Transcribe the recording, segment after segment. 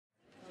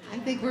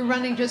think we're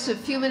running just a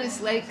few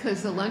minutes late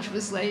because the lunch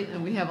was late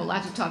and we have a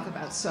lot to talk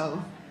about,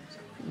 so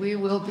we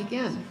will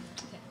begin.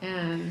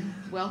 And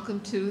welcome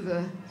to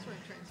the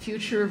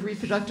future of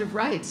reproductive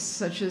rights,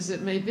 such as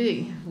it may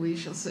be. We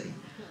shall see.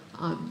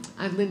 I'm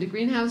Linda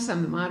Greenhouse,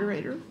 I'm the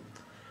moderator.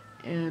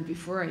 And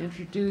before I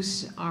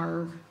introduce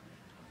our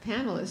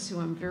panelists, who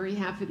I'm very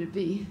happy to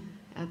be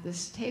at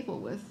this table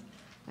with,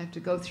 I have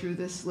to go through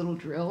this little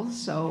drill,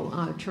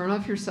 so turn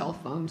off your cell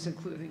phones,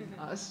 including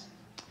us.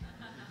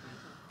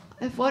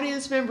 If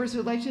audience members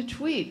would like to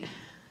tweet,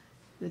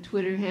 the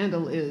Twitter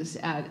handle is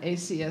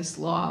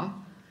 @ACSLaw,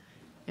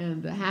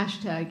 and the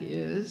hashtag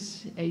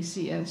is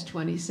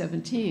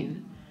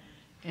ACS2017.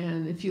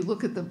 And if you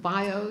look at the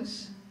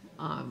bios,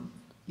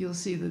 you'll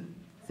see that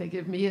they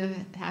give me a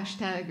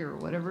hashtag or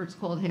whatever it's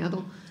called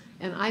handle.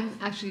 And I'm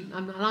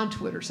not on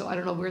Twitter, so I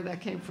don't know where that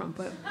came from,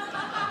 but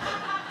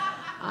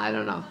I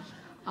don't know.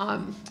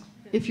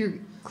 If you're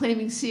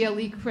claiming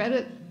CLE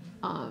credit,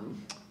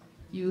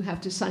 you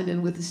have to sign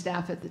in with the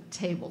staff at the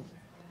table.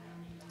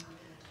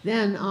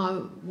 Then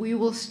we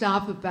will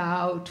stop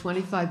about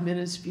 25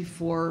 minutes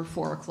before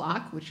 4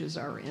 o'clock, which is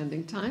our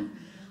ending time.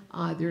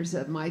 There's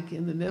a mic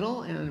in the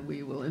middle, and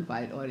we will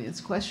invite audience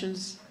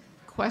questions,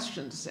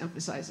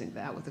 emphasizing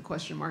that with a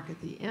question mark at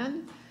the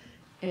end,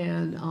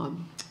 and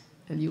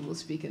you will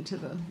speak into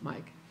the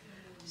mic.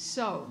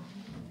 So,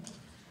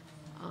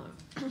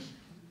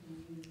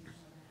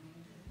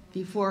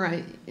 before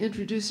I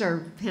introduce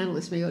our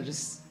panelists, maybe I'll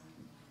just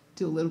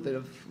do a little bit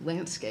of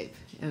landscape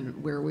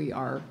and where we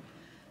are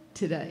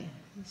today.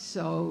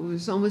 So it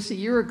was almost a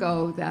year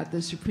ago that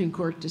the Supreme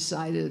Court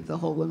decided the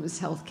whole women's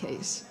health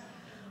case.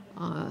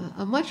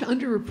 A much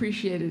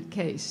underappreciated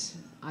case,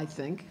 I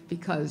think,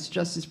 because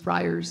Justice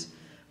Breyer's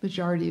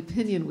majority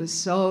opinion was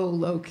so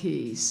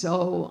low-key,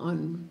 so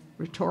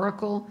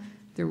unrhetorical.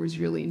 There was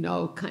really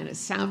no kind of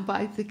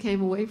soundbite that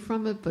came away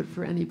from it, but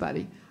for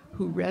anybody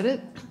who read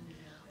it,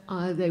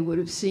 they would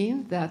have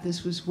seen that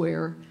this was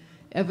where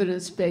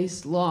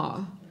evidence-based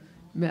law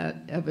met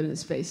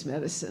evidence-based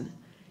medicine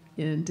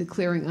in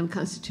declaring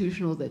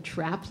unconstitutional the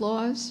TRAP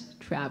laws,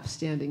 TRAP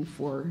standing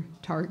for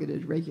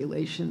Targeted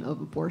Regulation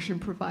of Abortion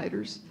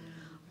Providers,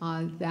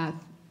 that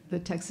the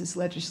Texas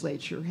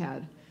legislature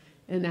had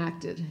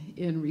enacted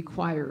in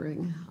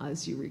requiring,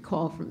 as you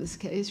recall from this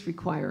case,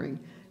 requiring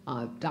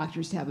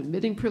doctors to have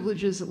admitting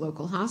privileges at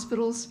local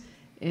hospitals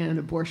and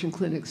abortion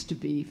clinics to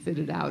be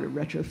fitted out or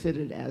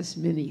retrofitted as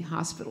mini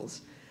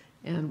hospitals.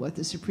 And what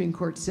the Supreme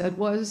Court said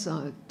was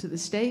to the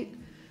state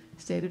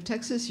of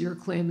Texas, you're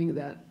claiming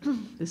that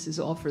this is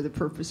all for the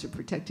purpose of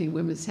protecting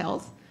women's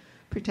health.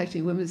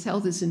 Protecting women's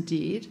health is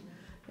indeed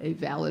a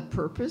valid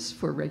purpose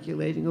for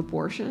regulating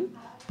abortion,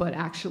 but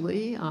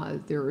actually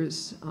there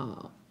is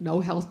no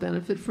health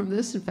benefit from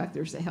this. In fact,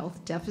 there's a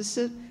health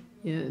deficit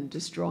in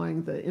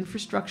destroying the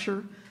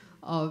infrastructure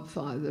of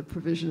the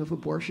provision of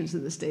abortions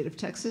in the state of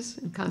Texas,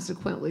 and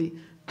consequently,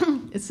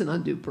 it's an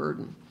undue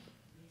burden.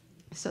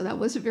 So that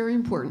was a very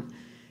important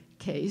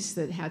case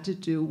that had to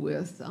do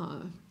with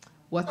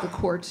what the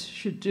courts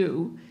should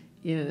do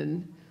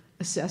in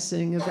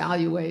assessing,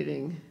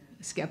 evaluating,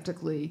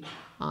 skeptically,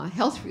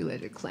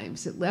 health-related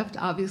claims. It left,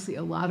 obviously,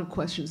 a lot of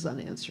questions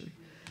unanswered,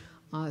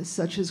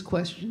 such as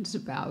questions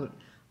about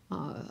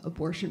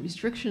abortion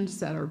restrictions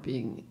that are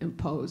being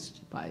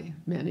imposed by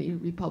many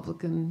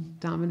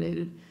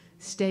Republican-dominated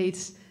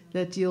states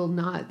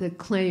that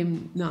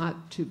claim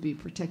not to be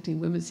protecting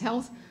women's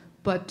health,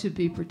 but to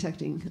be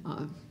protecting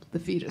the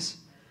fetus.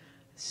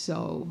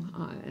 So,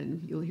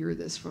 and you'll hear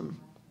this from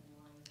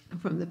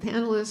the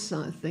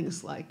panelists,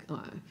 things like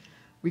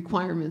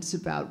requirements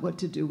about what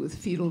to do with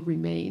fetal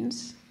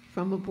remains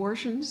from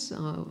abortions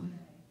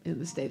in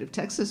the state of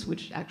Texas,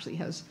 which actually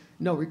has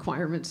no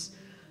requirements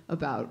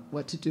about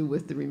what to do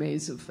with the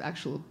remains of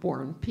actual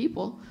born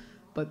people,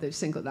 but they've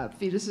singled out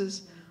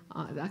fetuses,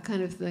 that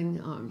kind of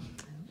thing.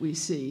 We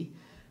see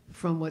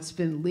from what's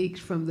been leaked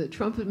from the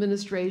Trump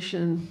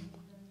administration,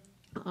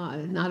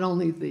 not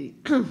only the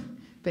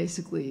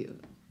basically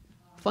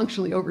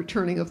functionally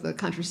overturning of the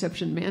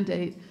contraception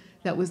mandate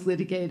that was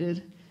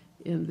litigated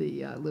in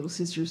the Little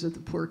Sisters of the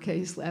Poor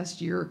case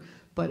last year,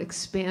 but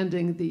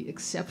expanding the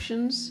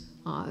exceptions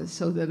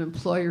so that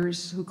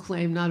employers who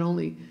claim not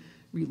only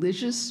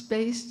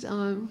religious-based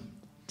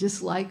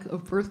dislike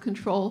of birth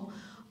control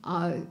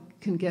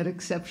can get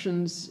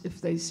exceptions if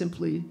they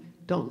simply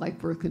don't like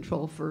birth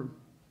control for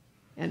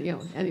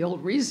any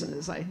old reason,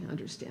 as I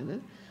understand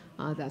it.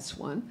 That's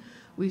one.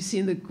 We've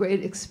seen the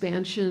great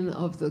expansion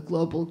of the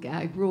global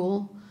gag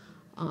rule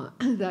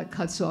that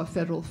cuts off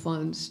federal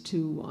funds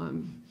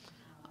to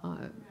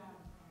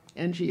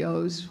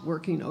NGOs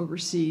working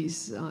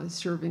overseas,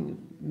 serving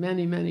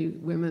many, many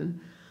women,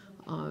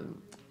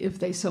 if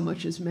they so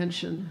much as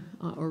mention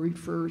or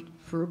refer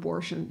for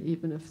abortion,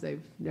 even if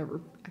they've never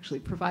actually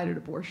provided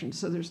abortion.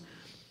 So there's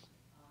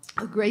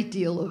a great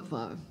deal of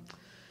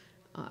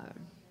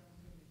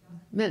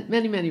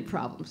many, many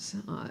problems,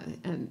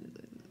 and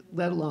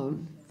let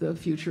alone the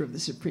future of the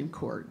Supreme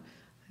Court.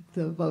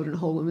 The vote on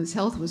whole women's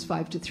health was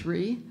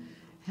 5-3,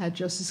 Had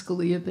Justice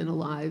Scalia been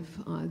alive,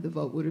 the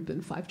vote would have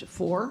been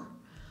 5-4.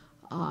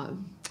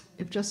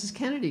 If Justice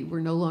Kennedy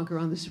were no longer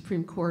on the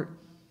Supreme Court,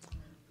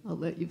 I'll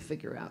let you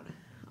figure out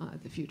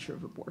the future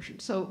of abortion.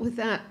 So with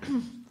that,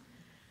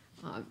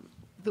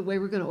 the way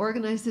we're going to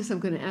organize this, I'm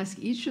going to ask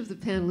each of the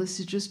panelists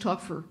to just talk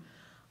for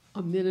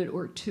a minute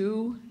or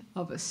two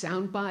of a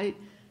soundbite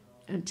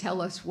and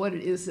tell us what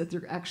it is that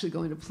they're actually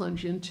going to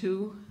plunge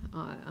into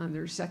on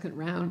their second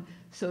round,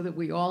 so that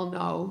we all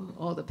know,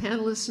 all the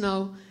panelists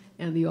know,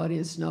 and the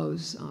audience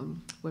knows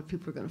what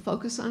people are going to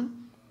focus on.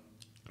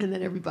 And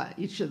then everybody,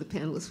 each of the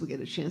panelists will get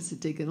a chance to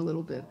dig in a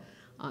little bit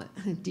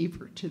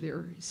deeper to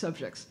their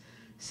subjects.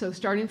 So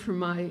starting from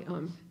my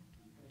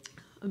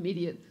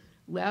immediate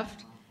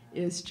left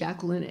is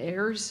Jacqueline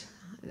Ayers.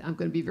 I'm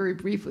going to be very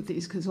brief with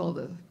these because all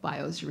the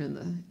bios are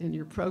in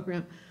your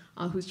program,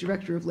 who's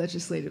Director of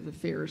Legislative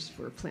Affairs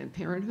for Planned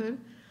Parenthood.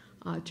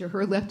 To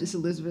her left is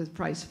Elizabeth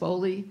Price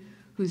Foley,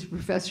 who's a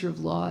professor of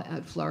law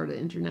at Florida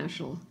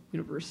International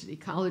University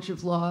College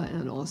of Law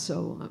and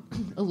also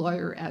a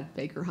lawyer at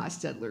Baker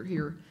Hostetler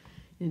here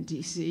in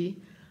DC.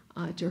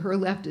 To her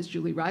left is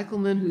Julie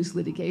Reichelman, who's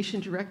litigation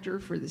director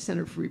for the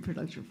Center for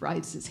Reproductive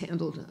Rights, that's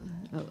handled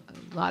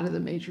a lot of the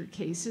major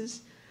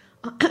cases.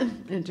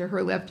 And to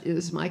her left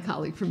is my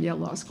colleague from Yale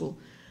Law School,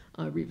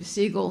 Reva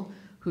Siegel,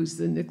 who's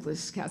the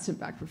Nicholas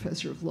Katzenbach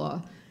Professor of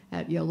Law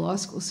at Yale Law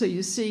School. So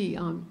you see,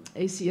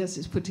 ACS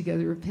has put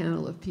together a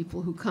panel of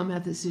people who come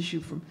at this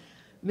issue from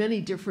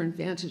many different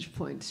vantage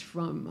points,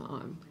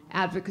 from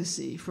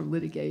advocacy, from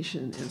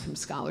litigation, and from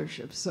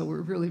scholarship. So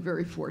we're really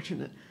very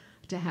fortunate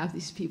to have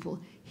these people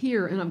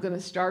here. And I'm going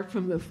to start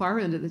from the far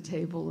end of the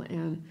table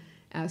and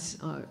ask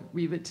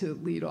Reva to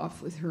lead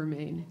off with her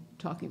main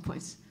talking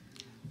points.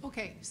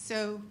 Okay,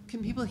 so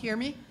can people hear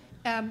me?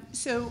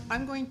 So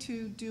I'm going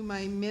to do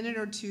my minute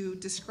or two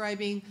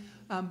describing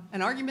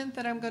an argument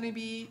that I'm going to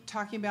be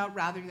talking about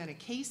rather than a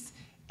case.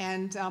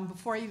 And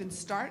before I even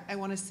start, I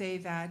want to say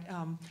that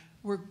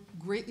we're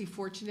greatly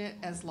fortunate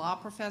as law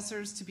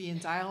professors to be in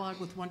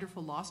dialogue with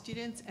wonderful law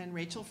students. And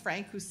Rachel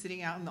Frank, who's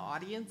sitting out in the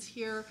audience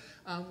here,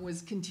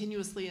 was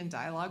continuously in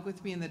dialogue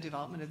with me in the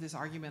development of this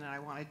argument. And I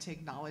wanted to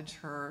acknowledge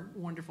her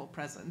wonderful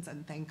presence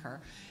and thank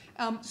her.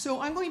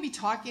 So I'm going to be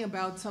talking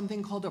about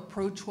something called a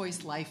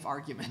pro-choice life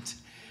argument.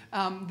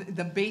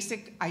 The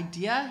basic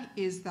idea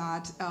is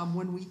that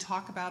when we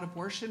talk about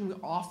abortion, we're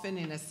often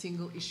in a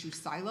single issue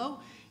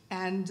silo.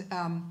 And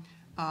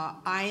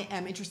I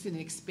am interested in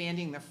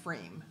expanding the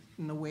frame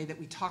in the way that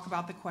we talk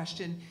about the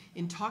question.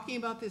 In talking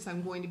about this,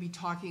 I'm going to be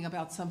talking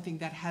about something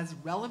that has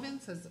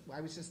relevance, as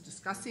I was just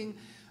discussing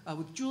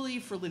with Julie,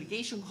 for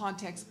litigation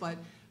context, but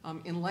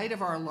in light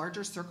of our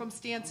larger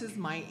circumstances,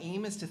 my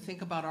aim is to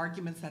think about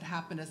arguments that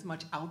happen as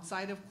much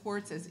outside of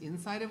courts as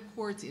inside of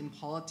courts, in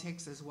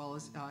politics as well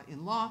as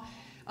in law.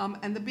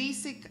 And the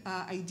basic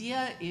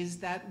idea is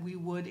that we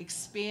would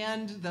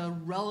expand the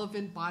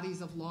relevant bodies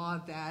of law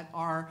that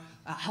are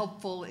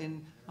helpful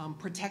in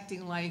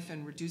protecting life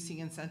and reducing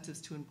incentives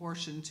to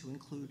abortion to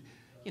include,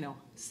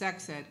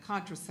 sex ed,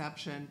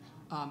 contraception,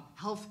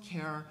 health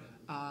care,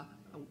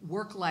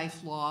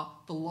 work-life law,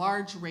 the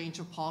large range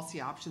of policy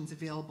options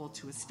available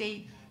to a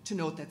state, to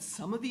note that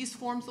some of these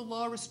forms of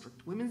law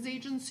restrict women's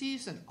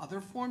agencies and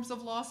other forms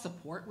of law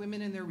support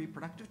women in their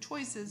reproductive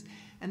choices,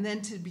 and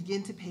then to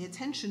begin to pay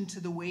attention to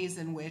the ways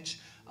in which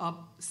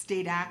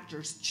state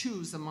actors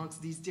choose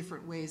amongst these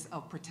different ways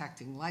of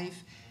protecting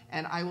life.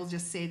 And I will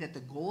just say that the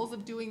goals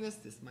of doing this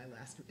is my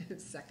last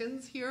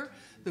seconds here,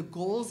 the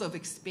goals of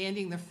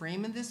expanding the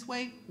frame in this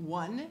way: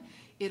 one,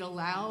 it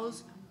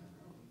allows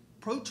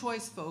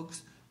pro-choice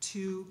folks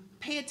to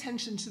pay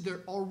attention to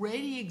their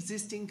already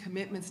existing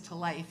commitments to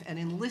life and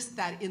enlist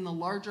that in the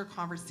larger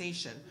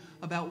conversation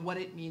about what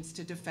it means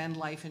to defend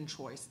life and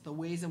choice, the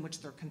ways in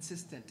which they're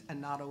consistent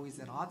and not always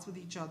at odds with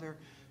each other.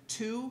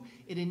 Two,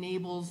 it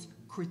enables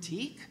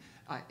critique.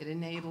 It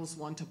enables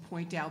one to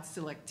point out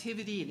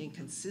selectivity and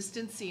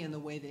inconsistency in the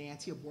way that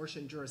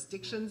anti-abortion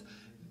jurisdictions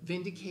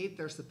vindicate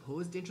their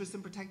supposed interest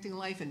in protecting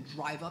life and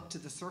drive up to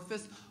the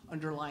surface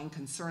underlying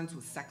concerns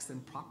with sex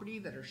and property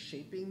that are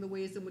shaping the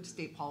ways in which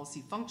state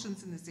policy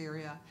functions in this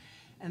area.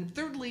 And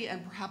thirdly,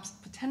 and perhaps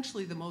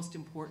potentially the most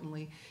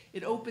importantly,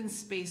 it opens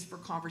space for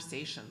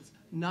conversations,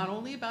 not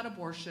only about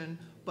abortion,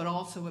 but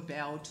also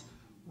about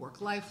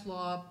work-life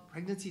law,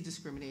 pregnancy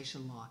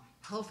discrimination law,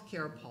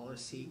 healthcare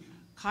policy,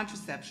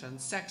 contraception,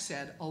 sex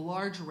ed, a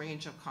large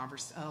range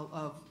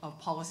of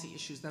policy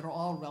issues that are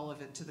all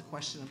relevant to the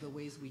question of the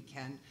ways we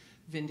can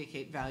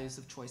vindicate values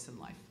of choice in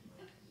life.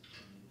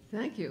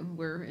 Thank you.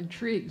 We're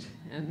intrigued.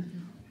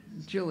 And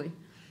Julie.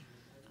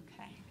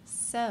 Okay.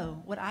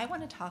 So what I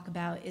want to talk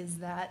about is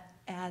that,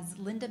 as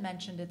Linda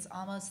mentioned, it's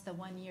almost the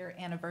 1-year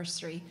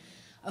anniversary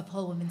of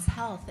Whole Women's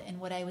Health. And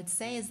what I would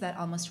say is that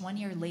almost 1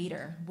 year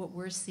later, what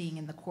we're seeing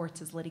in the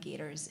courts as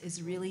litigators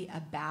is really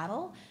a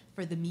battle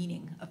for the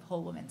meaning of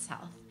Whole Women's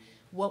Health.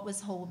 What was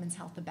Whole Women's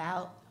Health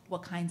about?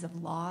 What kinds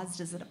of laws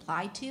does it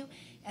apply to?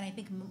 And I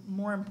think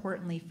more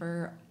importantly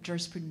for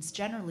jurisprudence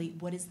generally,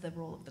 what is the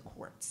role of the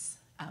courts?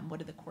 What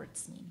do the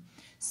courts mean?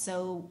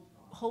 So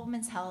Whole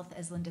Women's Health,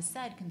 as Linda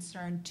said,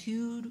 concerned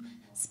two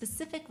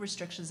specific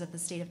restrictions that the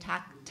state of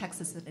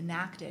Texas had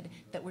enacted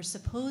that were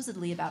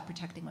supposedly about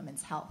protecting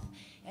women's health.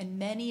 And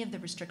many of the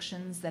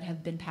restrictions that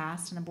have been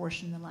passed on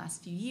abortion in the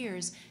last few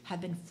years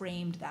have been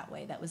framed that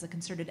way. That was a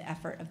concerted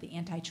effort of the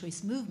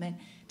anti-choice movement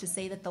to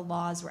say that the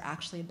laws were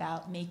actually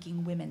about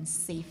making women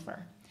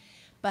safer.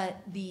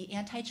 But the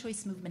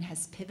anti-choice movement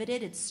has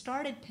pivoted. It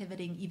started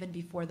pivoting even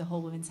before the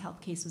Whole Women's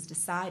Health case was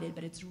decided,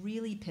 but it's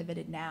really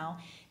pivoted now,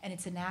 and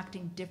it's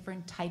enacting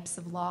different types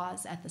of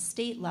laws at the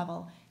state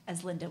level,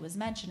 as Linda was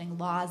mentioning,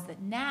 laws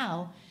that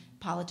now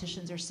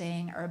politicians are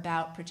saying are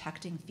about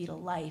protecting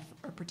fetal life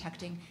or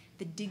protecting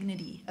the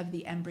dignity of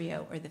the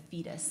embryo or the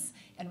fetus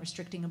and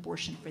restricting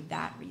abortion for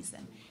that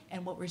reason.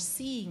 And what we're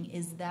seeing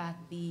is that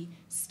the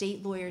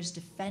state lawyers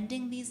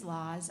defending these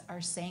laws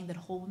are saying that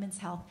Whole Women's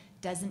Health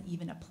doesn't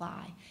even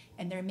apply.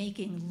 And they're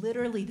making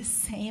literally the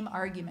same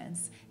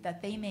arguments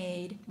that they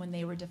made when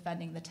they were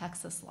defending the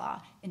Texas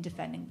law in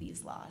defending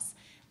these laws.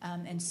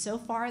 And so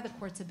far, the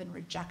courts have been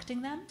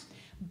rejecting them,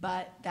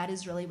 but that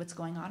is really what's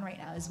going on right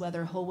now, is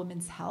whether Whole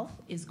Women's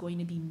Health is going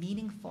to be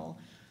meaningful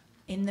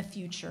in the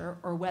future,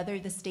 or whether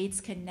the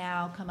states can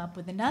now come up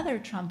with another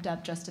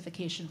trumped-up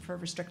justification for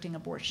restricting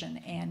abortion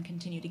and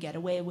continue to get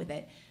away with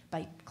it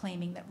by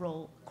claiming that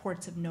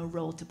courts have no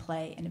role to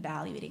play in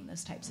evaluating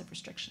those types of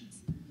restrictions.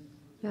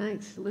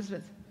 Thanks.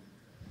 Elizabeth.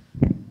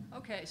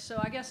 Okay, so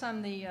I guess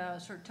I'm the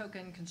sort of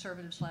token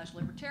conservative /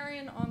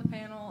 libertarian on the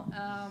panel,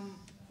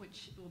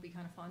 which will be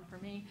kind of fun for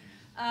me,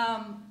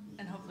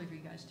 and hopefully for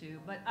you guys too.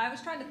 But I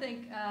was trying to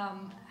think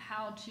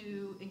how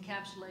to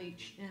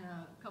encapsulate in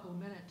a couple of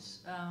minutes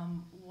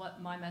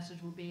what my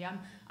message will be.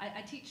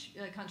 I teach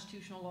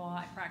constitutional law,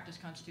 I practice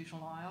constitutional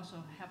law, I also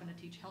happen to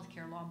teach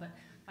healthcare law, but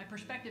my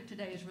perspective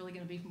today is really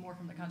going to be more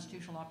from the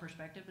constitutional law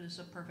perspective, but it's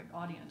a perfect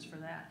audience for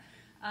that.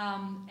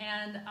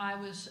 And I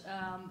was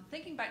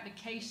thinking back to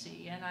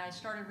Casey, and I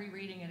started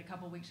rereading it a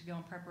couple weeks ago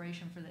in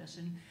preparation for this.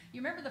 And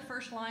you remember the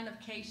first line of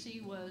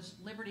Casey was,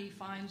 "Liberty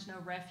finds no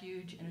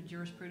refuge in a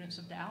jurisprudence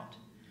of doubt."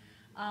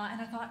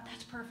 And I thought,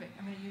 that's perfect,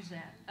 I'm going to use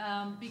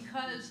that.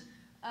 Because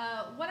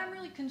what I'm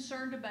really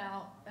concerned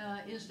about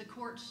is the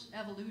court's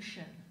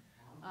evolution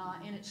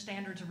in its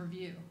standards of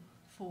review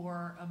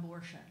for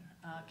abortion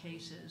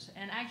cases.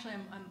 And actually,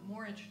 I'm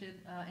more interested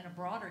in a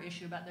broader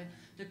issue about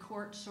the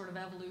court's sort of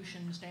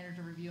evolution, standards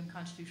of review in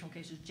constitutional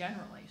cases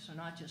generally, so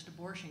not just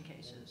abortion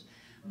cases.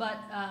 But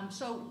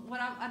so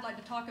what I'd like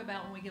to talk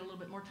about when we get a little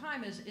bit more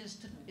time is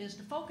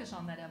to focus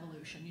on that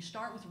evolution. You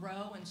start with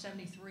Roe in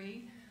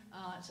 '73.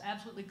 It's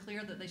absolutely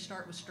clear that they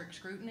start with strict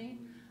scrutiny.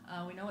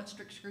 We know what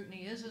strict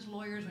scrutiny is as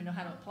lawyers. We know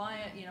how to apply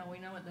it. You know, we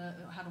know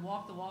how to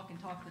walk the walk and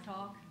talk the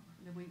talk.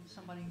 Did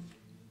somebody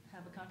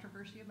have a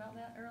controversy about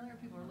that earlier?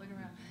 People are looking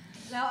around.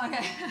 No,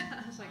 okay.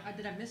 I was like,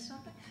 did I miss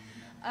something?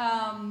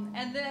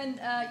 And then,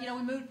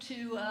 we moved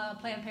to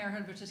Planned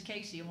Parenthood versus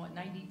Casey in,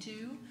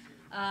 '92?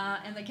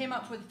 And they came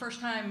up for the first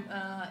time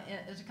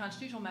as a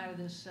constitutional matter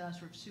this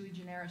sort of sui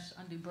generis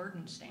undue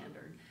burden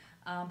standard.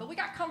 But we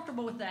got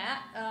comfortable with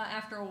that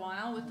after a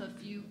while with a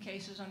few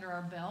cases under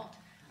our belt.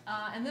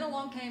 And then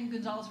along came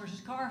Gonzalez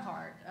versus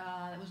Carhart.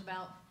 That was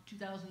about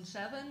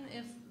 2007,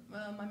 if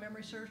my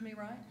memory serves me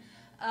right.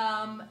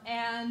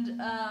 And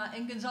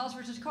in Gonzalez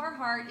versus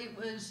Carhart, it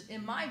was,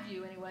 in my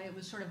view anyway, it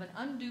was sort of an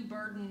undue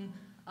burden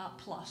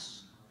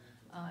plus,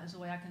 is the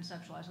way I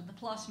conceptualize it. The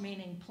plus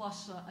meaning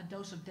plus a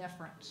dose of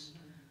deference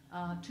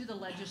to the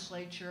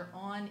legislature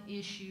on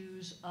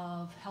issues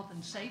of health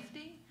and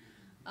safety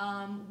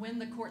when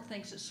the court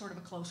thinks it's sort of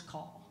a close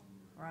call,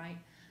 right?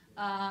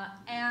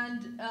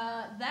 And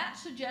that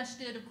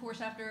suggested, of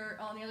course, after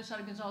on the other side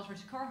of Gonzalez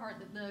versus Carhart,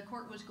 that the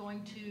court was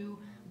going to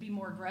be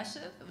more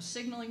aggressive. It was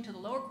signaling to the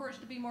lower courts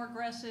to be more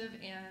aggressive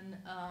in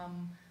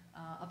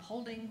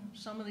upholding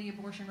some of the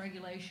abortion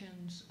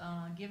regulations,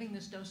 giving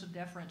this dose of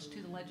deference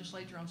to the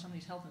legislature on some of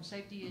these health and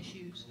safety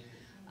issues.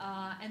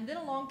 And then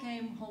along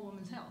came Whole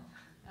Women's Health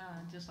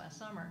just last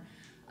summer.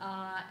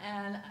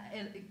 And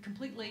it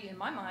completely, in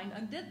my mind,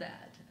 undid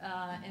that.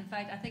 In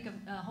fact, I think of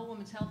Whole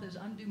Women's Health as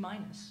undue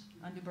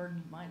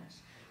burden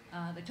minus.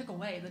 They took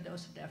away the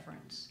dose of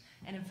deference.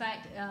 And in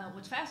fact,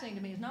 what's fascinating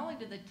to me is not only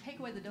did they take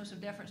away the dose of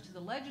deference to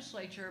the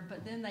legislature,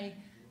 but then they,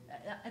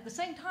 at the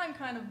same time,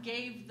 kind of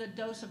gave the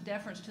dose of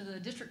deference to the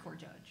district court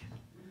judge.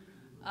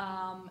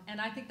 And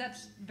I think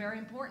that's very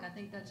important. I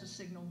think that's a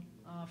signal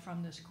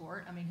from this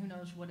court. I mean, who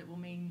knows what it will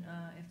mean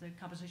if the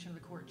composition of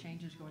the court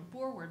changes going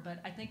forward, but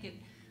I think it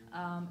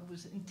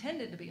was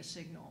intended to be a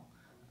signal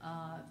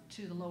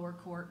to the lower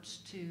courts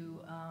to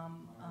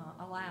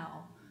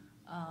allow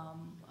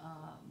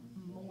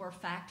more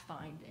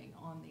fact-finding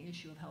on the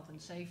issue of health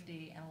and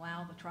safety and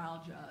allow the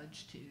trial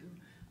judge to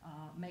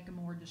make a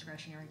more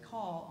discretionary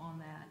call on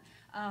that.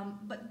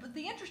 But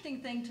the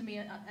interesting thing to me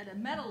at a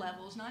meta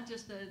level is not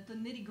just the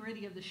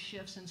nitty-gritty of the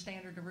shifts in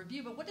standard of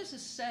review, but what does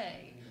this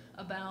say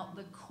about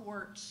the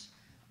court's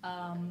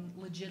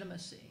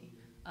legitimacy?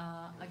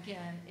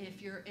 Again,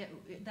 if you're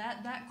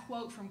that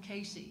quote from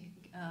Casey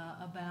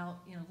about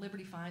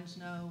liberty finds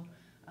no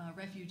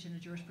refuge in the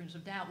jurisprudence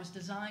of doubt was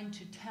designed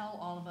to tell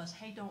all of us,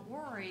 hey, don't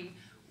worry,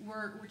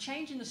 we're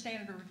changing the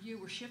standard of review,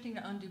 we're shifting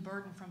to undue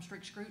burden from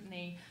strict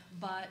scrutiny,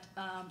 but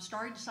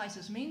stare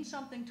decisis means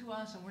something to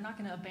us, and we're not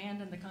going to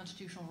abandon the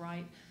constitutional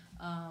right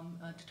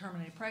to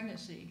terminate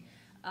pregnancy.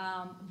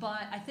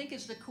 But I think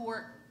as the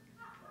court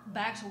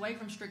backs away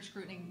from strict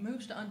scrutiny,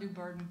 moves to undue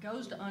burden,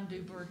 goes to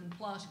undue burden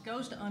plus,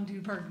 goes to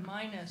undue burden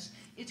minus,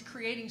 it's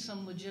creating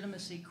some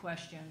legitimacy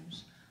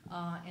questions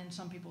in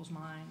some people's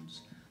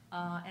minds.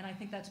 And I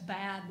think that's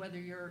bad, whether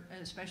you're,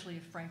 especially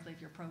if, frankly, if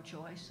you're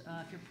pro-choice.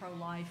 If you're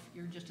pro-life,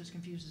 you're just as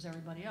confused as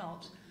everybody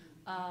else.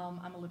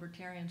 I'm a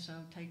libertarian, so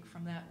take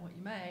from that what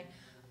you may.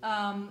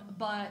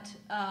 But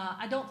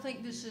I don't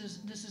think this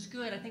is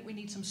good. I think we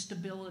need some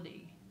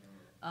stability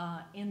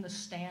in the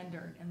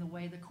standard and the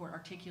way the court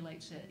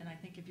articulates it. And I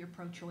think if you're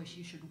pro-choice,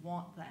 you should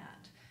want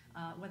that.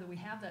 Whether we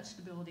have that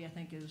stability, I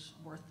think, is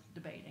worth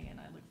debating, and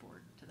I look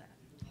forward to that.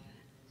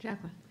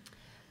 Jacqueline.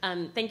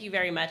 Thank you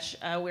very much.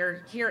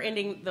 We're here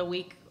ending the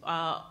week.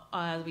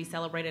 We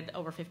celebrated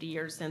over 50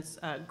 years since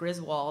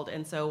Griswold,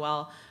 and so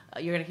while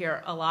you're going to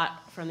hear a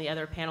lot from the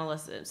other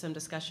panelists, some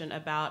discussion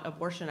about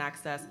abortion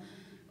access,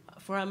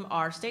 from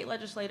our state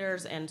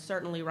legislators and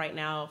certainly right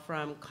now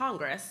from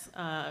Congress,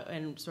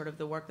 and sort of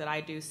the work that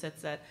I do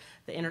sits at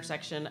the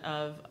intersection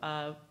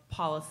of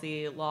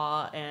policy,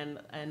 law,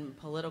 and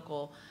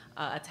political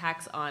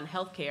attacks on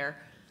healthcare.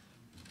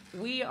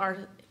 We are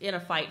in a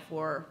fight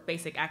for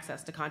basic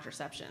access to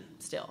contraception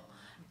still.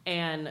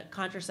 And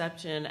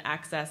contraception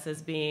access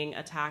is being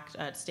attacked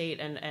at state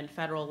and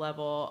federal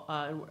level.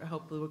 And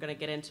hopefully we're going to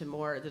get into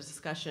more of the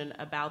discussion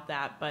about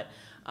that. But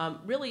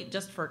really,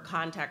 just for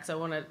context, I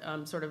want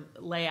to sort of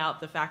lay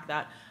out the fact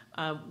that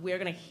we're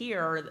going to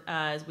hear,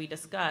 as we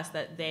discuss,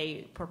 that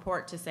they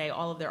purport to say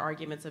all of their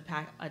arguments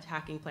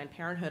attacking Planned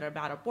Parenthood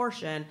about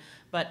abortion,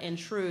 but in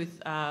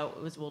truth,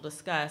 as we'll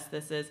discuss,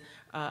 this is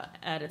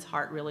at its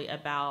heart really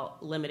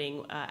about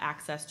limiting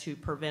access to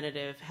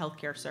preventative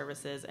healthcare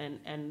services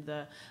and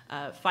the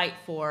fight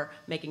for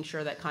making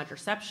sure that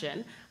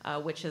contraception,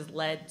 which has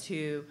led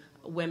to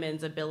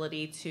women's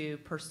ability to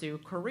pursue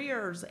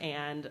careers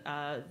and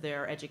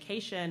their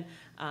education.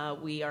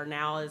 We are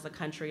now, as a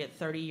country, at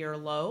 30-year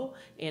low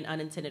in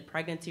unintended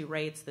pregnancy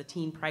rates. The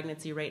teen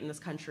pregnancy rate in this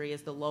country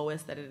is the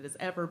lowest that it has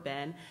ever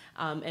been.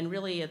 And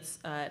really, it's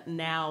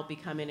now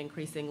becoming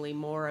increasingly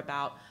more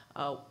about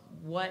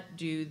what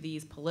do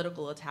these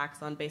political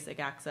attacks on basic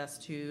access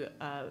to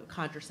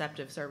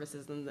contraceptive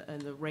services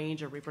and the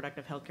range of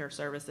reproductive health care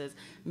services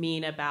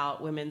mean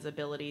about women's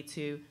ability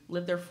to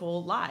live their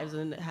full lives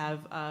and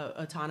have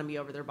autonomy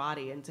over their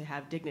body and to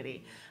have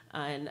dignity.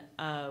 And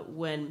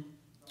when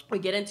we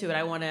get into it,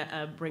 I want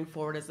to bring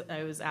forward, as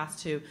I was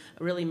asked to,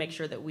 really make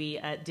sure that we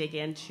dig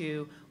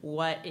into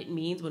what it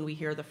means when we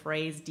hear the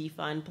phrase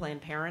defund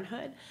Planned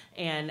Parenthood.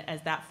 And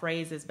as that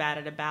phrase is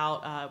batted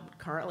about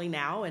currently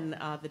now in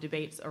the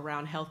debates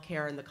around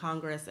healthcare in the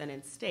Congress and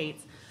in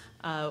states,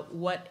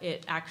 what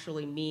it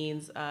actually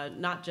means,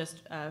 not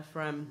just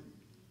from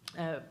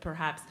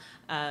perhaps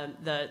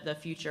the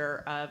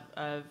future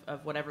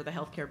of whatever the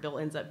healthcare bill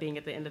ends up being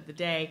at the end of the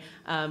day,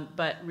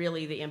 but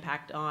really the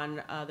impact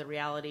on the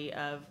reality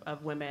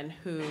of women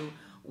who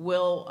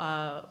will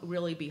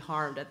really be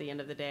harmed at the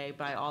end of the day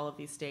by all of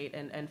these state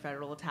and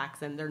federal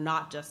attacks. And they're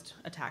not just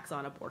attacks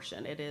on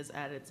abortion. It is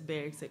at its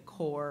basic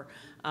core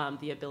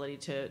the ability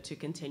to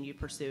continue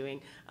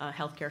pursuing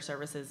healthcare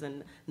services.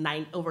 And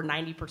over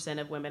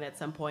 90% of women at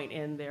some point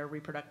in their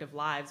reproductive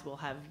lives will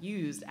have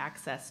used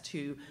access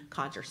to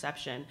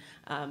contraception.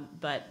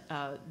 But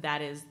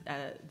that is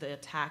the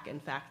attack, in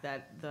fact,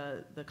 that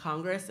the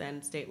Congress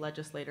and state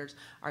legislators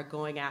are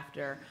going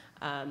after.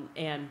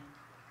 And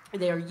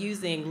they are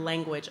using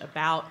language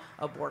about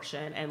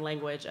abortion and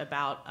language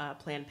about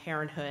Planned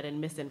Parenthood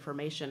and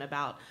misinformation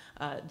about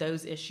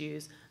those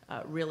issues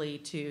really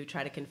to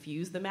try to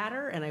confuse the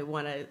matter. And I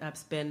want to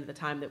spend the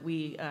time that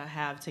we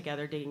have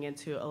together digging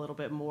into a little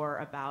bit more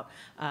about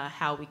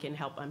how we can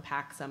help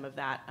unpack some of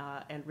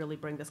that and really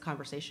bring this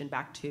conversation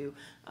back to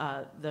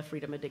the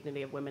freedom and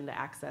dignity of women to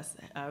access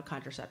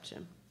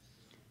contraception.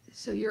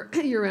 So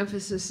your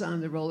emphasis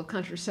on the role of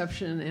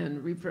contraception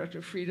and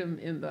reproductive freedom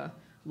in the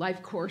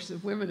life course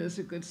of women is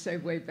a good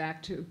segue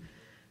back to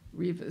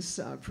Reva's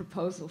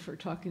proposal for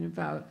talking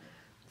about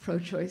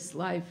pro-choice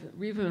life.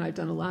 Reva and I have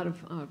done a lot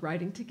of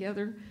writing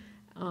together,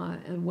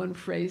 and one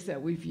phrase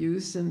that we've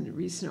used in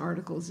recent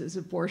articles is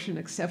abortion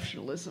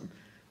exceptionalism,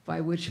 by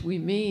which we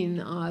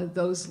mean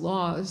those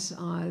laws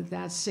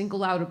that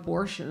single out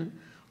abortion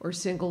or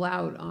single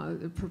out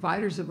the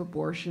providers of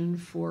abortion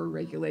for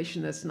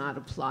regulation that's not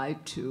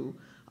applied to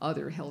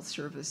other health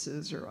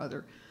services or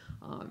other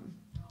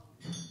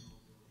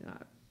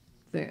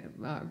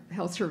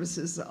health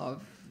services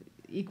of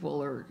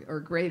equal or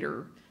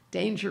greater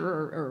danger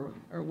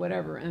or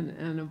whatever.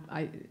 And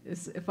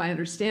if I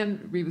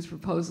understand Reva's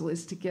proposal,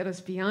 is to get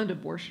us beyond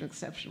abortion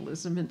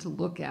exceptionalism and to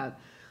look at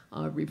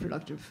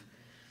reproductive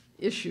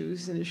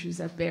issues and issues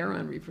that bear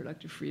on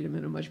reproductive freedom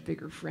in a much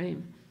bigger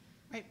frame.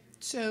 Right.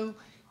 So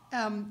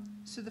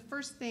the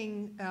first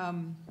thing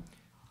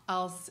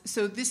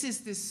So this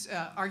is this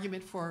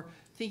argument for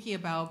thinking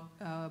about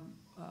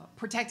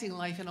protecting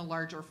life in a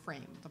larger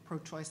frame, the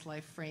pro-choice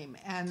life frame.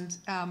 And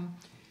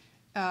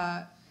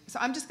so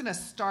I'm just going to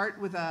start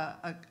with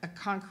a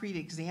concrete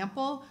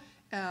example.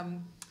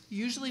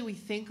 Usually we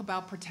think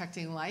about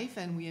protecting life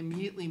and we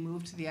immediately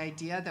move to the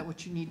idea that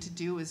what you need to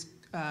do is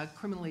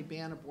criminally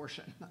ban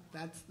abortion.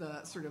 That's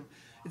the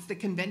it's the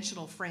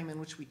conventional frame in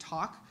which we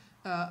talk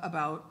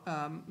about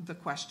the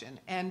question.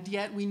 And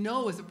yet we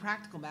know as a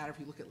practical matter, if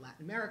you look at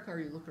Latin America or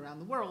you look around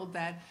the world,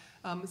 that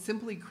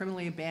simply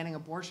criminally banning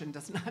abortion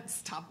does not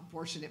stop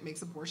abortion. It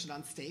makes abortion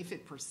unsafe.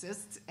 It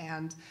persists.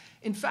 And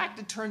in fact,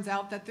 it turns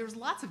out that there's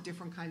lots of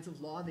different kinds of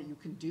law that you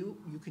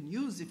can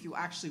use if you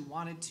actually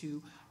wanted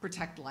to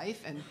protect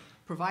life. And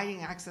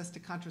providing access to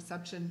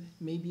contraception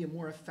may be a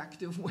more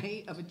effective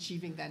way of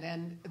achieving that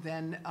end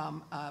than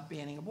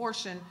banning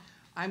abortion.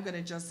 I'm going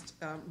to just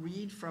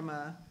read from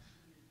a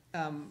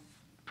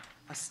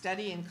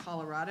study in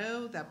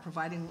Colorado that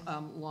providing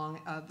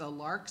the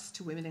LARCs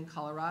to women in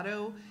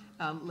Colorado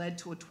led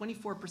to a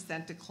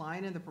 24%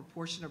 decline in the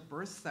proportion of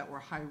births that were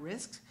high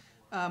risk,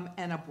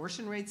 and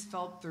abortion rates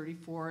fell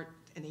 34%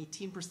 and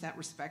 18%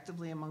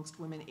 respectively amongst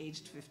women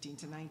aged 15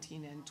 to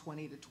 19 and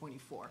 20 to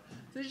 24.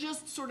 So it's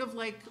just sort of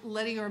like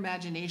letting your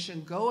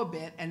imagination go a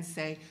bit and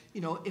say,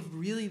 if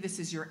really this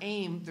is your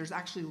aim, there's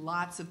actually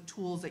lots of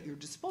tools at your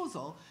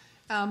disposal.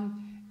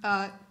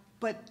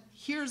 But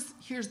here's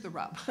the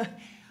rub.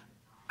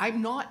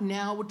 I'm not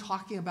now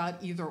talking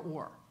about either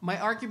or. My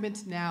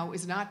argument now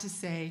is not to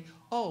say,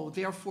 oh,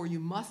 therefore you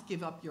must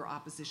give up your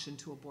opposition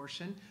to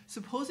abortion.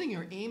 Supposing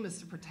your aim is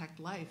to protect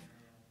life,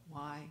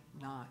 why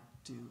not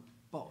do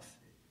both?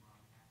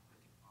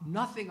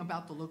 Nothing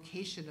about the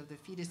location of the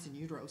fetus in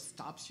utero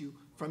stops you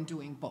from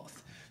doing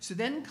both. So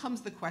then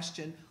comes the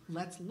question,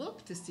 let's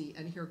look to see,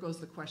 and here goes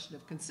the question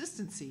of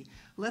consistency,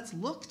 let's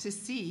look to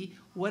see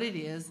what it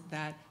is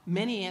that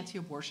many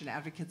anti-abortion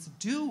advocates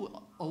do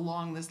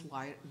along this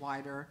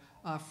wider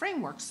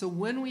framework. So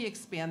when we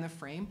expand the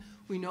frame,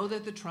 we know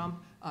that the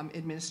Trump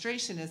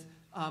administration is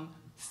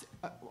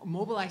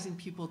mobilizing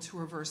people to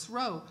reverse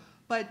Roe,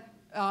 but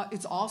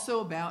it's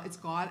also it's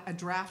got a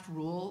draft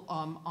rule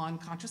on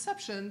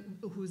contraception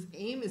whose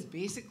aim is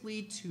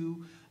basically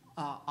to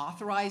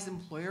authorize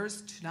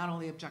employers to not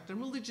only object on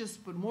religious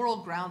but moral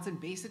grounds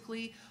and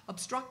basically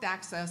obstruct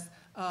access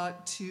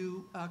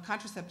to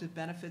contraceptive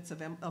benefits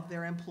of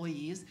their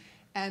employees.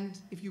 And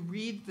if you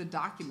read the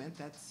document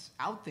that's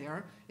out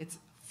there, it's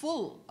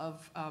full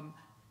of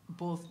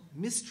both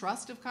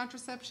mistrust of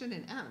contraception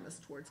and animus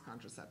towards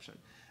contraception.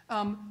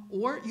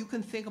 Or you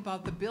can think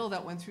about the bill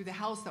that went through the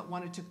House that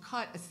wanted to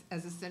cut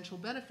as essential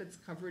benefits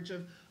coverage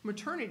of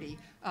maternity.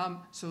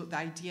 So the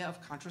idea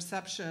of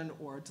contraception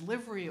or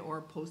delivery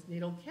or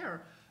postnatal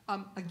care.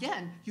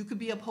 Again, you could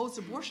be opposed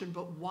to abortion,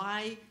 but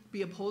why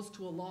be opposed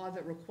to a law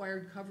that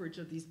required coverage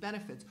of these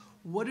benefits?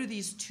 What are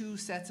these two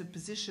sets of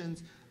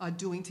positions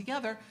doing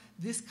together?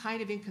 This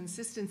kind of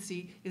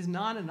inconsistency is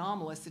not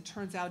anomalous. It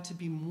turns out to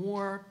be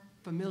more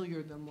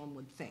familiar than one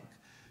would think.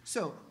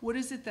 So what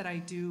is it that I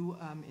do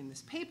in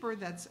this paper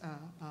that's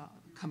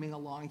coming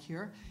along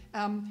here?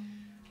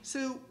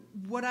 So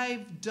what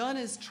I've done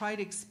is try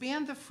to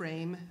expand the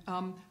frame,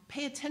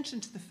 pay attention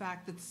to the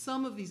fact that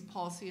some of these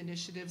policy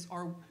initiatives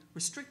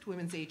restrict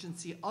women's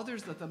agency,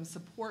 others of them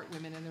support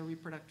women in their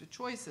reproductive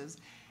choices,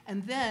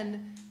 and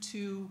then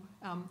to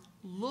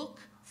look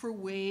for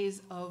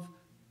ways of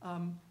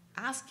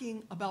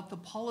asking about the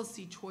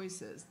policy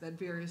choices that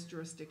various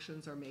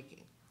jurisdictions are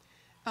making.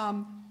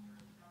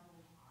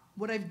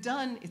 What I've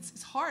done,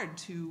 it's hard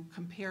to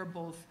compare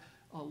both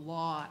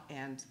law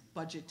and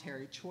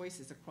budgetary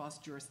choices across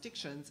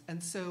jurisdictions.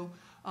 And so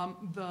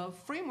the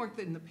framework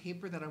that in the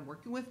paper that I'm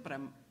working with, but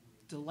I'm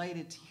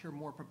delighted to hear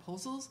more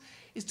proposals,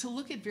 is to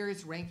look at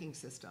various ranking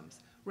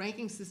systems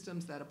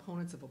that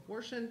opponents of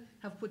abortion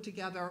have put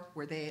together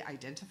where they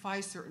identify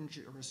certain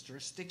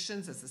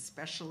jurisdictions as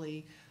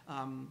especially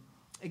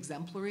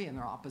exemplary in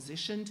their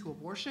opposition to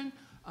abortion.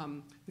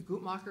 The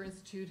Guttmacher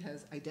Institute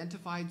has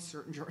identified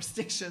certain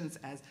jurisdictions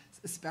as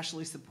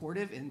especially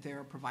supportive in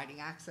their providing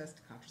access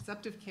to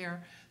contraceptive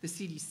care. The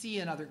CDC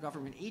and other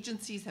government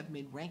agencies have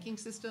made ranking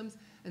systems.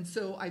 And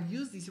so I've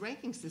used these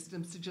ranking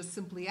systems to just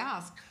simply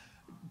ask,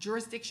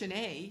 jurisdiction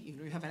A,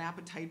 you have an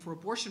appetite for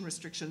abortion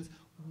restrictions,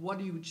 what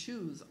do you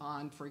choose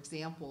on, for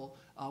example,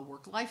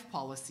 work-life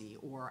policy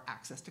or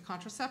access to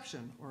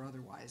contraception or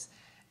otherwise?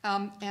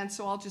 And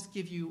so I'll just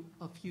give you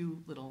a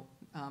few little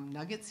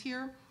nuggets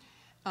here.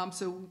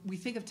 So we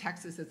think of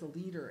Texas as a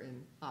leader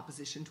in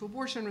opposition to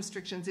abortion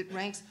restrictions. It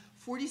ranks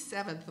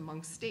 47th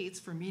among states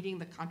for meeting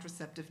the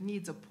contraceptive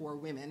needs of poor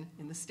women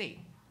in the state,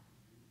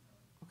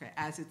 okay,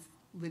 as it's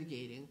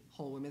litigating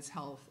whole women's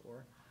health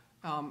or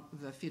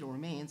the fetal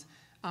remains.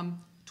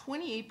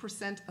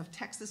 28% of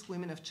Texas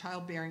women of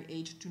childbearing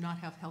age do not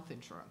have health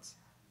insurance.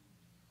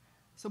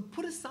 So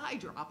put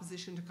aside your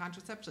opposition to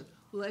contraception.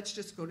 Let's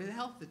just go to the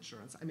health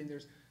insurance. I mean,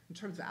 in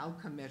terms of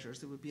outcome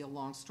measures, it would be a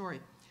long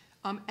story.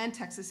 And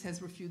Texas has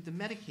refused the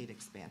Medicaid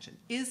expansion.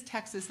 Is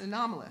Texas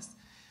anomalous?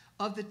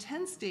 Of the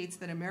 10 states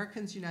that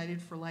Americans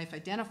United for Life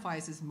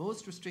identifies as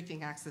most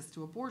restricting access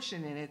to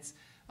abortion in its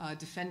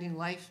Defending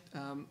Life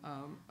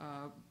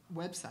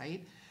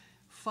website,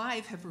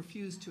 5 have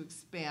refused to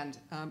expand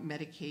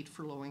Medicaid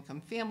for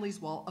low-income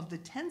families, while of the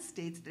 10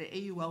 states that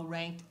AUL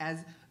ranked as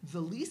the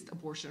least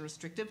abortion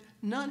restrictive,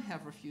 none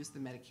have refused the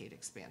Medicaid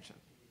expansion.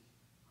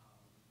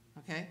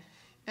 Okay?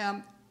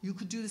 You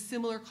could do the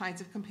similar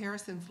kinds of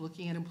comparisons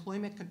looking at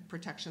employment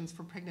protections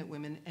for pregnant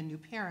women and new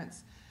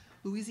parents.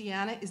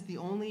 Louisiana is the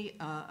only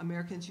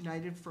Americans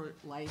United for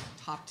Life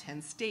top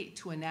 10 state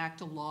to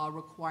enact a law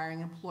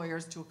requiring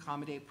employers to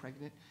accommodate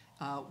pregnant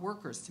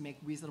workers, to make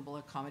reasonable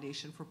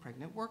accommodation for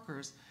pregnant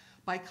workers.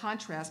 By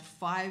contrast,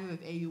 5 of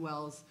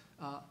AUL's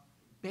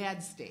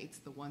bad states,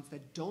 the ones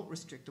that don't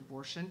restrict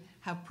abortion,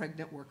 have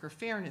pregnant worker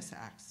fairness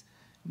acts.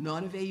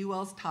 None of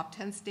AUL's top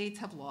 10 states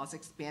have laws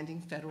expanding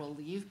federal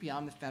leave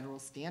beyond the federal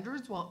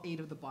standards, while 8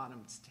 of the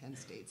bottom 10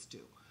 states do.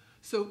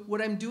 So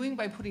what I'm doing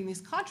by putting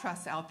these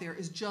contrasts out there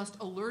is just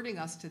alerting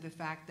us to the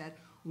fact that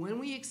when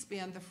we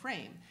expand the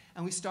frame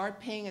and we start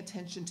paying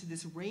attention to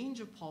this range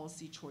of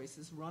policy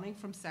choices running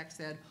from sex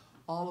ed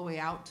all the way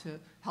out to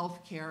health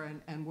care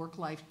and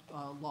work-life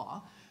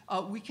law,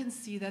 we can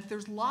see that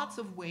there's lots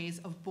of ways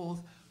of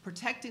both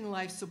protecting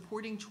life,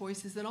 supporting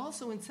choices, and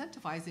also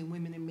incentivizing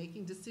women in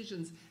making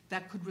decisions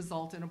that could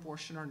result in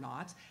abortion or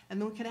not. And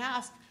then we can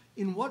ask,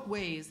 in what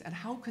ways and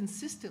how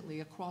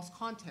consistently across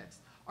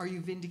contexts are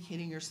you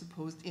vindicating your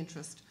supposed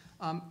interest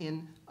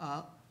in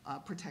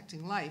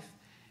protecting life?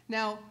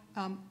 Now,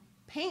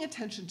 paying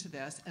attention to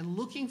this and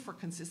looking for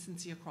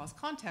consistency across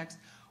context,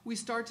 we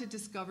start to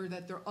discover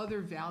that there are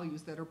other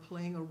values that are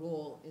playing a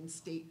role in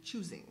state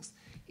choosings.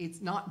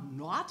 It's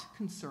not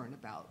concern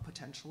about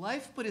potential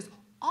life, but is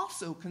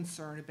also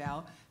concern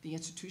about the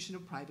institution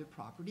of private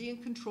property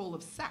and control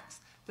of sex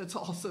that's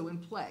also in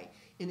play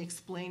in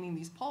explaining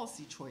these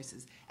policy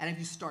choices. And if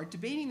you start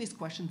debating these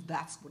questions,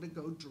 that's going to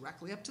go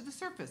directly up to the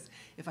surface.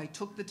 If I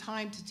took the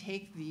time to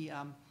take the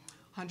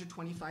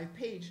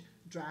 125-page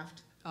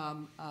draft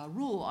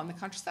rule on the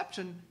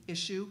contraception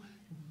issue,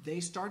 they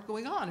start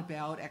going on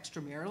about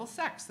extramarital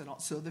sex, and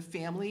also the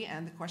family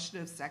and the question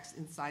of sex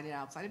inside and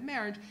outside of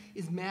marriage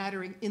is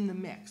mattering in the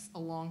mix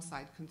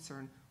alongside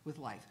concern with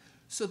life.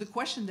 So the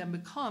question then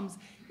becomes,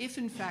 if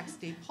in fact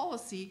state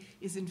policy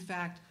is in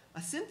fact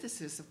a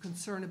synthesis of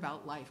concern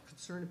about life,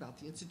 concern about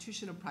the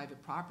institution of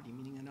private property,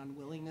 meaning an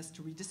unwillingness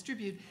to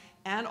redistribute,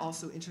 and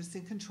also interest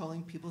in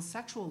controlling people's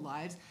sexual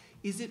lives,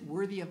 is it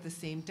worthy of the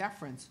same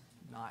deference?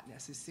 Not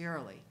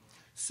necessarily.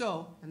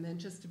 So, and then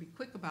just to be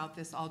quick about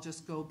this, I'll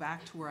just go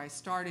back to where I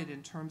started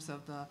in terms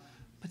of the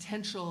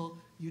potential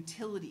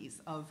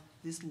utilities of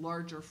this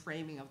larger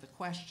framing of the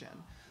question.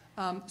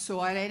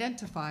 So I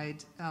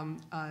identified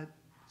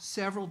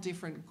several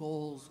different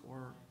goals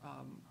or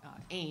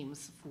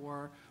aims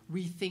for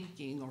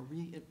rethinking or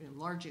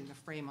enlarging the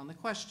frame on the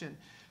question.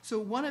 So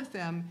one of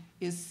them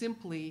is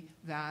simply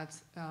that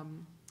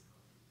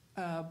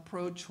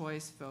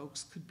pro-choice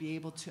folks could be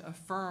able to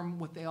affirm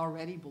what they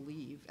already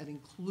believe and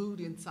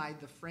include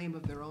inside the frame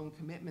of their own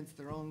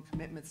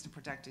commitments to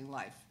protecting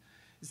life.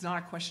 It's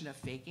not a question of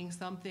faking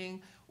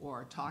something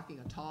or talking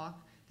a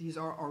talk. These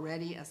are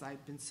already, as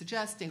I've been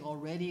suggesting,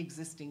 already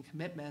existing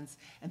commitments,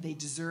 and they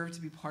deserve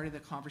to be part of the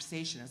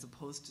conversation as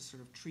opposed to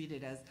sort of treat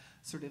it as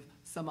sort of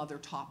some other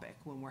topic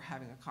when we're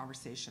having a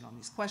conversation on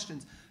these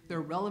questions. They're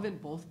relevant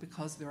both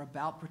because they're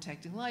about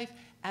protecting life,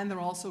 and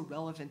they're also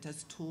relevant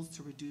as tools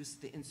to reduce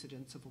the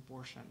incidence of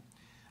abortion.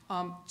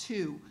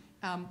 Two,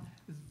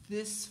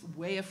 this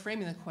way of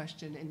framing the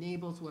question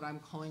enables what I'm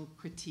calling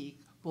critique,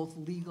 both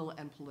legal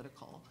and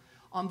political.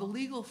 On the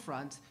legal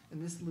front, and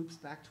this loops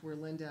back to where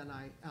Linda and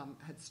I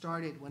had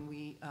started when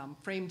we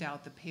framed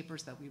out the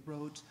papers that we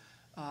wrote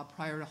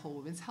prior to Whole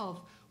Women's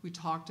Health, we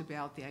talked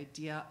about the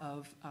idea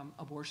of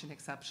abortion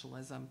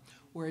exceptionalism,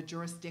 where a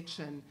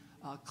jurisdiction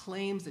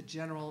claims a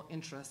general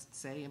interest,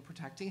 say, in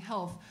protecting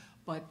health,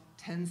 but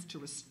tends to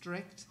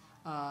restrict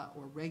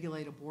or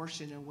regulate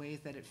abortion in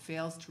ways that it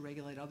fails to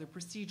regulate other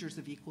procedures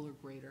of equal or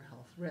greater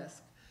health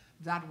risk.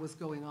 That was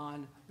going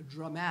on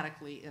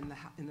dramatically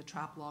in the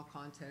trap law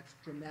context,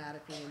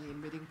 dramatically in the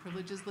admitting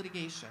privileges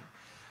litigation.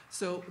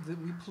 So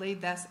we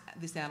played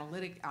this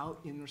analytic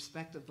out in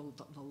respect of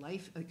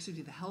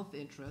the health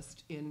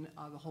interest in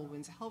the Whole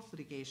Women's Health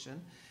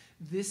litigation.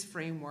 This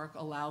framework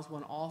allows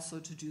one also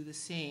to do the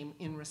same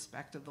in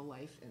respect of the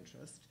life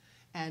interest.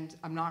 And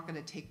I'm not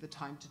going to take the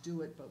time to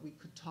do it, but we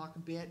could talk a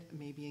bit,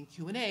 maybe in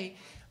Q&A,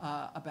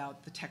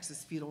 about the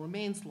Texas fetal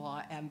remains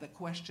law and the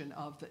question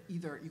of you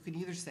can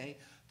either say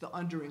the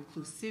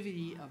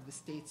under-inclusivity of the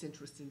state's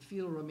interest in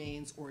fetal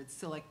remains or its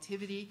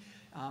selectivity,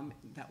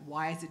 that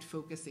why is it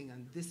focusing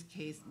on this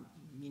case,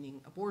 meaning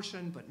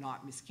abortion but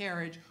not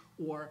miscarriage,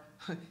 or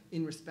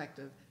in respect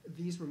of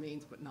these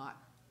remains but not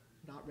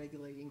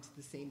regulating to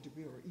the same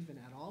degree or even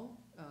at all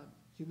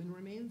human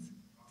remains.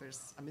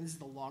 This is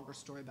the longer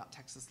story about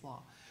Texas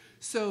law.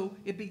 So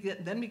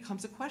it then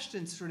becomes a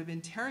question to sort of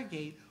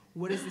interrogate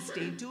what is the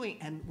state doing?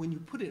 And when you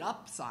put it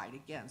upside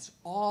against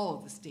all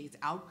of the state's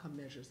outcome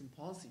measures and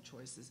policy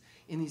choices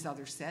in these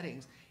other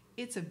settings,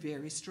 it's a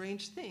very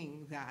strange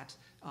thing that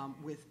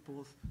with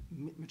both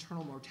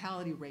maternal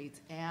mortality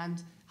rates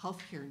and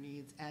healthcare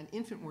needs and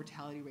infant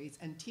mortality rates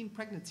and teen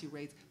pregnancy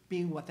rates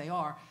being what they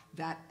are,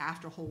 that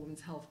after Whole Women's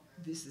Health,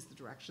 this is the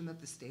direction that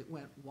the state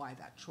went. Why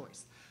that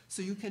choice?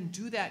 So you can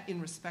do that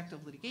in respect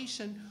of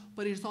litigation,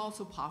 but it is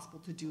also possible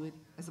to do it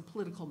as a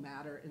political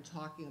matter in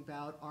talking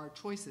about our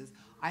choices.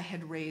 I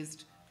had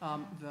raised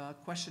the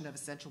question of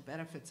essential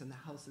benefits in the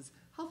House's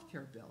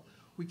healthcare bill.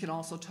 We can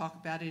also talk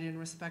about it in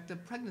respect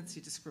of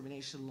pregnancy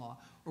discrimination law,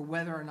 or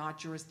whether or not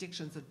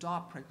jurisdictions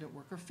adopt pregnant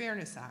worker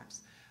fairness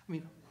acts. I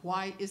mean,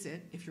 why is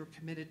it, if you're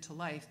committed to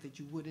life, that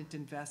you wouldn't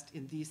invest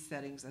in these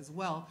settings as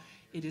well?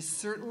 It is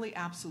certainly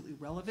absolutely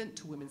relevant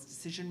to women's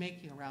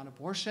decision-making around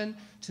abortion,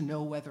 to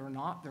know whether or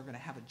not they're going to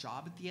have a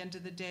job at the end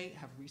of the day,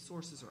 have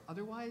resources or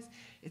otherwise.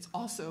 It's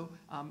also,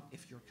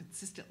 if you're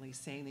consistently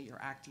saying that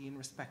you're acting in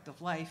respect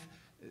of life,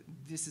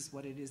 this is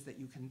what it is that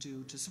you can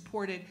do to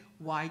support it.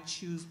 Why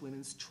choose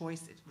women's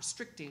choice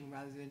restricting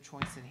rather than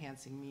choice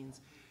enhancing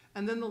means?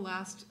 And then the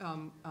last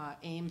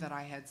aim that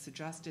I had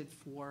suggested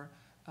for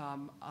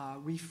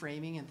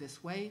reframing in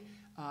this way,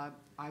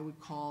 I would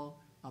call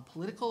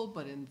political,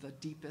 but in the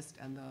deepest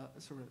and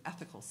the sort of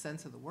ethical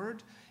sense of the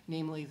word,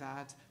 namely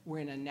that we're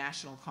in a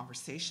national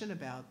conversation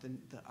about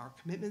our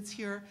commitments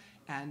here,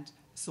 and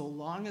so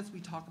long as we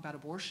talk about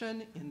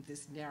abortion in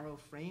this narrow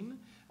frame,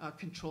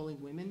 controlling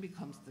women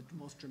becomes the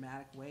most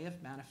dramatic way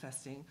of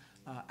manifesting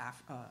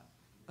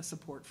a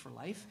support for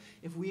life.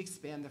 If we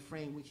expand the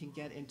frame, we can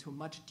get into a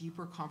much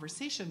deeper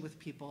conversation with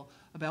people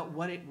about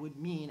what it would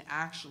mean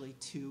actually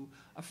to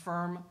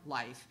affirm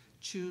life,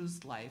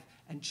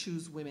 and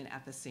choose women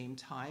at the same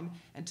time,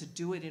 and to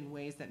do it in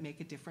ways that make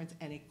a difference.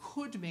 And it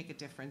could make a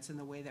difference in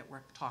the way that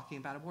we're talking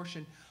about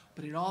abortion,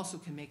 but it also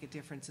can make a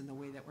difference in the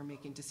way that we're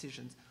making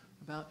decisions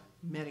about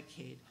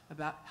Medicaid,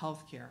 about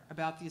health care,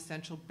 about the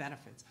essential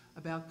benefits,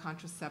 about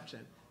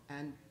contraception,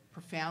 and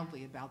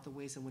profoundly about the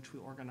ways in which we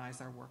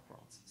organize our work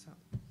worlds. So,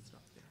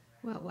 stop there.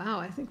 Well, wow,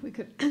 I think we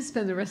could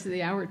spend the rest of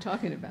the hour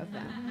talking about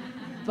that.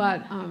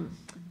 But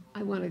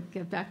I want to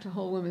get back to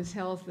Whole Women's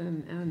Health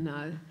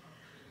and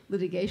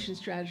litigation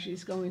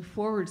strategies going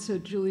forward. So,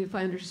 Julie, if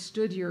I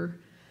understood your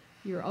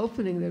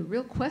opening, the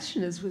real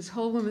question is, was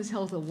Whole Women's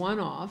Health a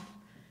one-off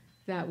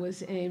that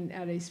was aimed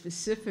at a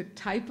specific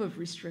type of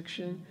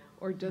restriction,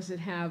 or does it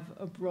have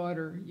a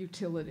broader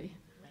utility?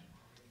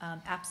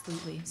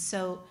 Absolutely.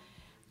 So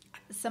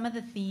some of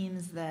the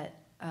themes that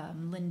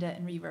Linda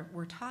and Reva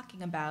were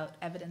talking about,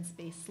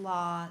 evidence-based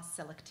law,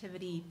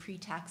 selectivity,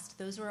 pretext,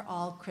 those were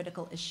all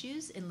critical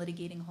issues in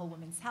litigating Whole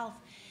Women's Health.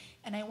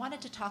 And I wanted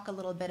to talk a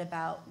little bit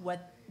about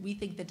what we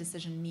think the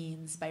decision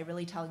means by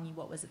really telling you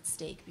what was at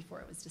stake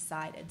before it was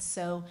decided.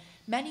 So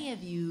many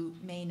of you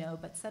may know,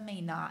 but some may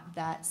not,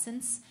 that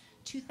since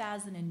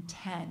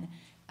 2010,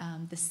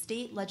 the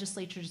state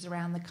legislatures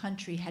around the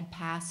country had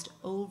passed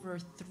over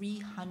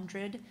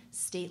 300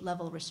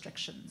 state-level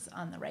restrictions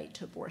on the right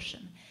to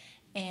abortion.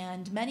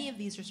 And many of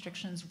these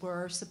restrictions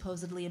were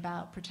supposedly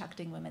about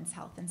protecting women's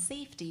health and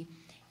safety.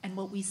 And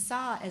what we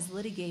saw as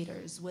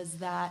litigators was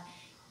that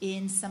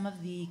in some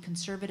of the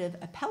conservative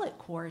appellate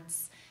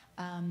courts,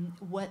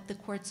 what the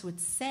courts would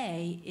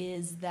say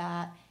is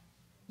that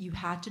you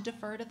had to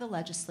defer to the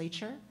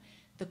legislature.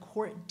 The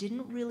court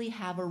didn't really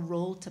have a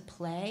role to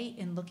play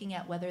in looking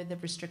at whether the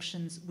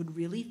restrictions would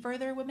really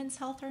further women's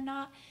health or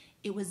not.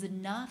 It was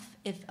enough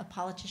if a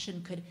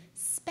politician could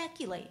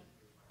speculate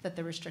that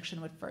the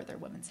restriction would further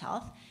women's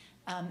health.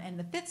 And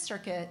the Fifth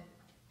Circuit,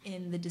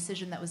 in the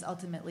decision that was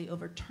ultimately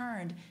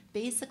overturned,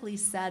 basically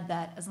said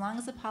that as long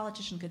as a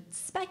politician could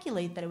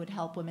speculate that it would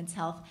help women's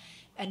health,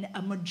 and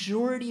a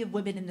majority of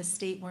women in the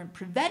state weren't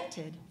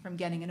prevented from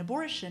getting an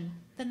abortion,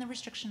 then the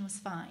restriction was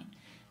fine.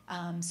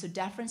 So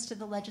deference to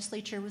the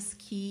legislature was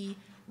key.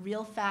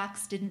 Real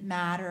facts didn't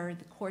matter.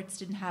 The courts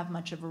didn't have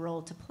much of a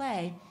role to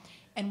play.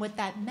 And what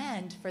that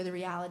meant for the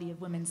reality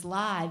of women's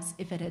lives,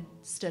 if it had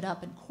stood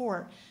up in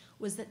court,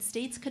 was that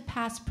states could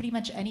pass pretty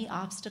much any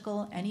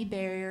obstacle, any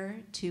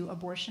barrier to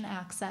abortion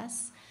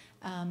access.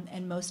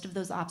 And most of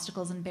those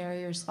obstacles and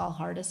barriers fall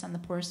hardest on the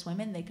poorest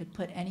women. They could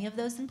put any of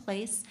those in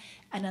place.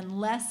 And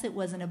unless it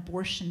was an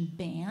abortion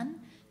ban,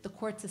 the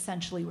courts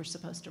essentially were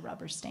supposed to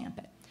rubber stamp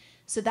it.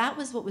 So that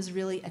was what was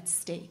really at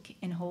stake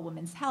in Whole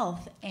Women's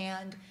Health.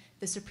 And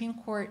the Supreme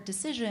Court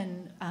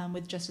decision,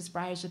 with Justice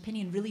Breyer's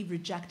opinion, really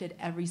rejected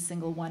every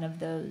single one of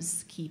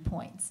those key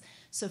points.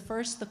 So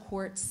first, the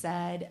court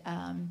said,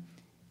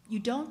 you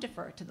don't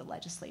defer to the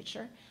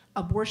legislature.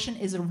 Abortion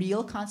is a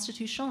real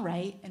constitutional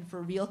right, and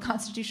for real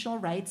constitutional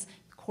rights,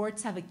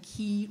 courts have a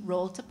key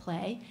role to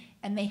play,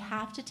 and they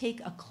have to take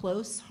a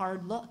close,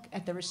 hard look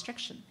at the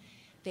restriction.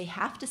 They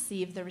have to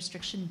see if the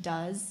restriction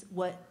does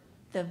what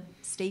the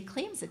state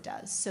claims it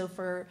does. So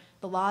for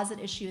the laws at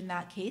issue in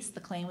that case,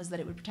 the claim was that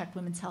it would protect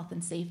women's health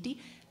and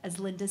safety. As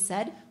Linda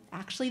said,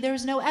 actually there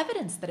was no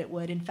evidence that it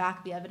would. In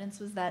fact, the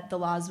evidence was that the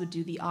laws would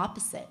do the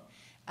opposite.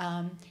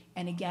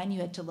 And again,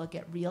 you had to look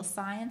at real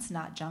science,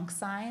 not junk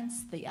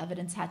science. The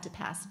evidence had to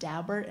pass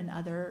Daubert and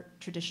other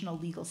traditional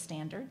legal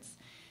standards.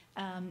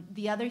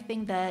 The other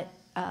thing that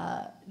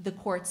the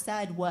court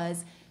said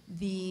was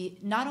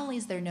not only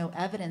is there no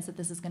evidence that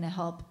this is going to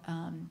help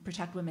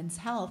protect women's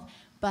health,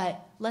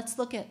 but let's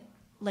look at,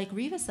 like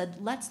Riva said,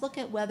 let's look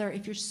at whether,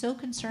 if you're so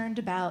concerned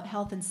about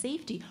health and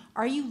safety,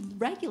 are you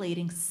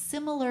regulating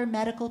similar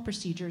medical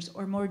procedures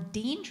or more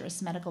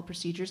dangerous medical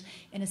procedures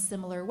in a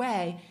similar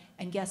way?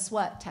 And guess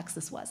what?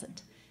 Texas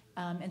wasn't.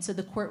 And so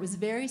the court was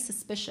very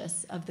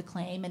suspicious of the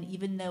claim, and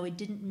even though it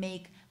didn't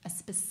make a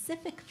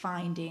specific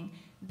finding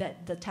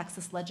that the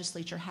Texas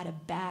legislature had a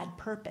bad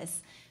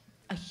purpose,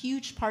 a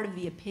huge part of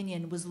the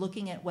opinion was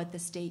looking at what the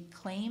state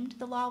claimed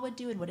the law would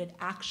do and what it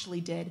actually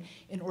did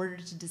in order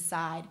to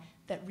decide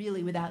that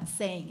really, without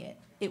saying it,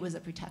 it was a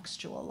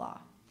pretextual law.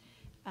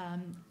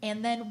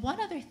 And then one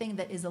other thing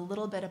that is a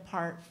little bit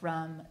apart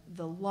from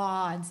the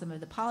law and some of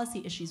the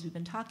policy issues we've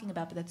been talking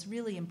about, but that's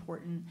really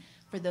important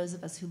for those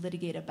of us who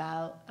litigate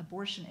about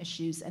abortion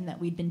issues and that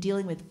we've been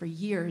dealing with for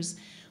years,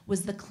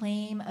 was the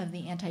claim of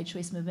the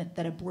anti-choice movement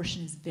that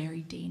abortion is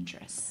very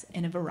dangerous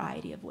in a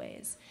variety of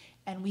ways.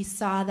 And we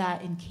saw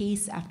that in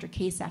case after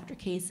case after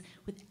case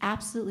with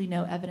absolutely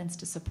no evidence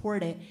to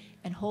support it.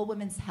 And Whole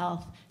Women's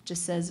Health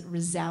just says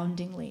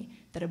resoundingly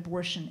that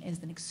abortion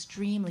is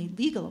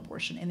legal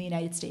abortion in the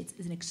United States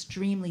is an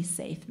extremely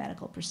safe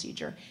medical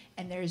procedure.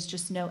 And there is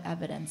just no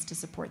evidence to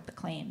support the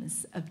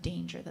claims of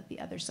danger that the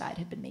other side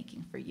had been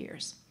making for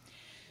years.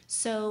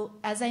 So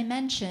as I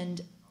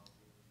mentioned,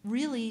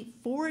 really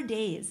 4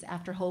 days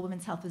after Whole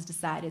Women's Health was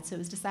decided, so it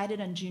was decided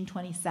on June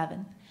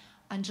 27th,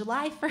 on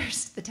July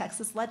 1st, the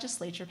Texas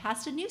legislature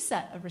passed a new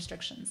set of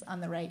restrictions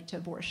on the right to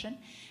abortion.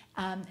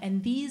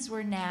 And these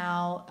were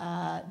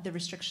now the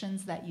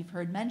restrictions that you've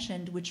heard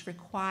mentioned, which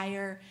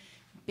require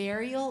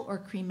burial or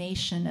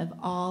cremation of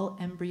all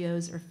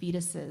embryos or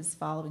fetuses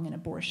following an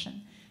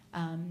abortion.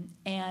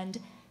 And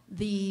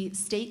the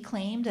state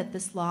claimed that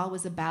this law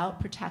was about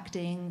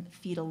protecting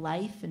fetal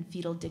life and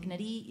fetal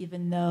dignity,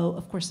 even though,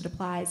 of course, it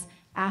applies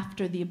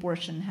after the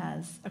abortion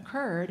has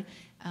occurred.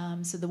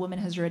 So the woman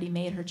has already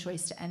made her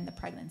choice to end the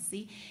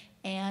pregnancy.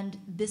 And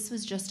this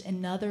was just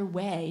another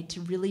way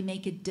to really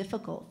make it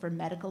difficult for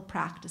medical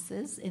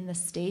practices in the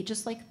state,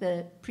 just like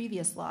the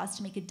previous laws,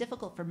 to make it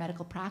difficult for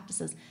medical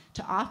practices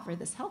to offer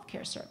this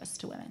healthcare service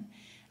to women.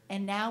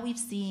 And now we've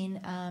seen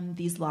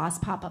these laws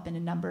pop up in a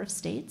number of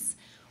states.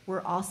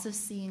 We're also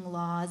seeing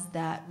laws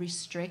that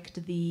restrict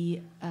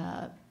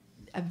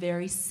a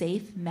very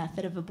safe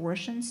method of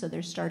abortion. So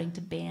they're starting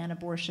to ban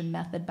abortion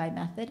method by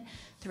method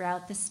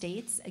throughout the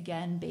states,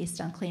 again, based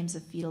on claims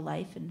of fetal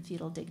life and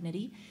fetal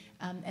dignity.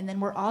 And then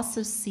we're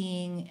also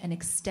seeing an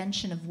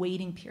extension of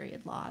waiting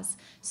period laws.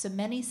 So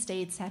many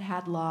states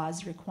had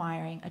laws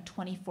requiring a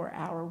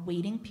 24-hour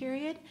waiting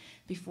period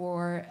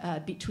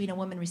between a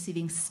woman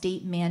receiving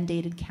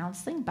state-mandated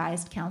counseling,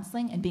 biased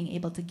counseling, and being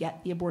able to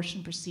get the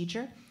abortion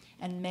procedure.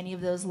 And many of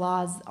those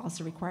laws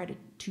also required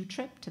a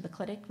 2-trip to the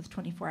clinic with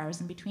 24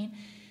 hours in between.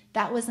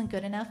 That wasn't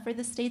good enough for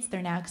the states.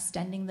 They're now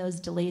extending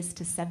those delays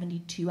to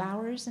 72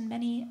 hours in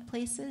many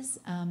places.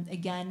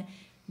 Again,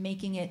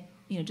 making it,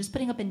 just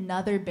putting up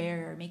another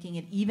barrier, making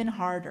it even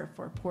harder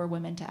for poor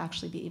women to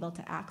actually be able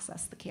to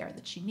access the care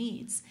that she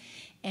needs.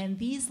 And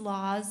these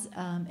laws,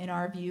 in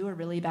our view, are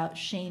really about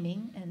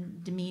shaming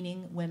and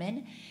demeaning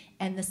women.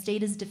 And the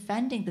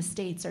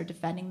states are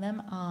defending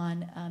them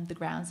on the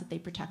grounds that they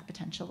protect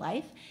potential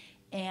life.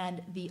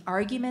 And the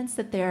arguments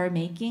that they're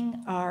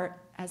making are,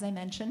 as I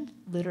mentioned,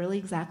 literally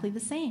exactly the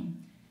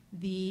same.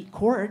 The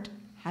court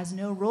has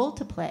no role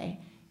to play.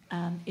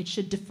 It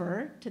should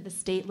defer to the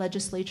state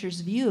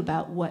legislature's view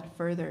about what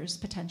furthers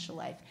potential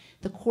life.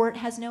 The court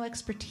has no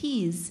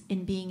expertise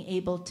in being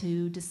able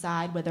to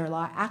decide whether a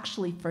law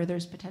actually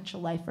furthers potential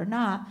life or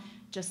not,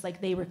 just like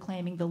they were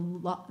claiming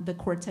the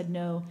courts had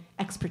no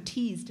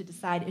expertise to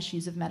decide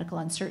issues of medical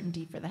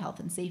uncertainty for the health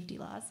and safety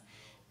laws.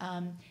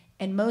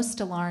 And most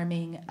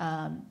alarming,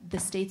 the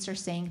states are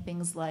saying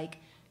things like,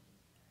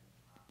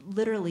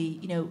 literally,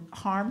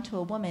 harm to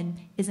a woman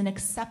is an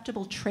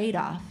acceptable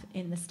trade-off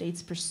in the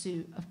state's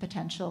pursuit of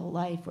potential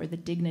life or the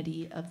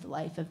dignity of the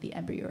life of the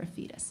embryo or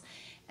fetus.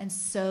 And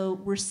so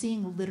we're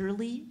seeing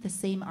literally the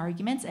same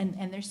arguments,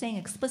 and they're saying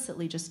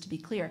explicitly, just to be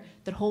clear,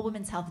 that Whole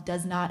Women's Health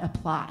does not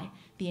apply.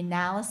 The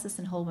analysis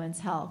in Whole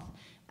Women's Health,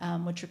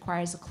 which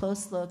requires a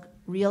close look,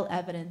 real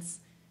evidence,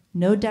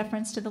 no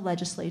deference to the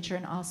legislature,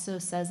 and also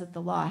says that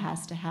the law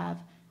has to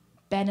have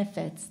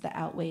benefits that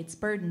outweigh its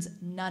burdens.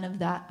 None of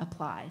that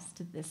applies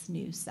to this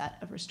new set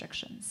of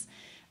restrictions.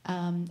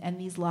 And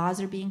these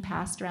laws are being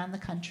passed around the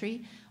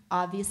country.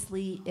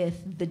 Obviously, if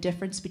the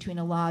difference between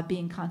a law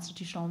being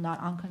constitutional and not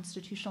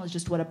unconstitutional is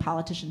just what a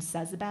politician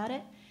says about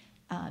it,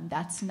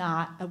 that's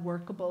not a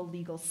workable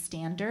legal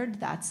standard.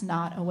 That's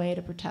not a way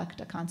to protect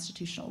a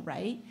constitutional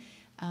right.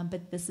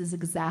 But this is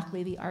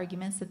exactly the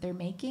arguments that they're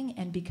making,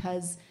 and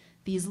because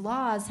these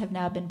laws have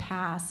now been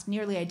passed,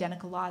 nearly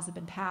identical laws have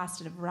been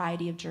passed in a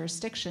variety of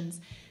jurisdictions,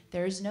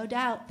 there is no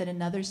doubt that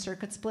another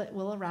circuit split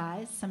will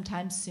arise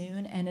sometime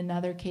soon, and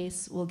another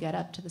case will get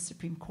up to the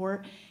Supreme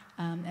Court,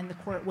 and the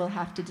court will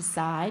have to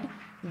decide,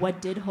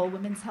 what did Whole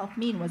Women's Health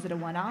mean? Was it a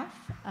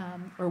one-off,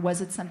 or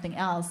was it something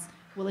else?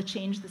 Will it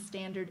change the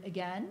standard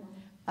again?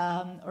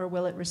 Or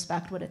will it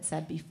respect what it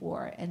said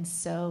before? And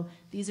so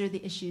these are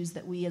the issues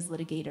that we as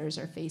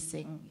litigators are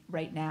facing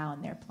right now,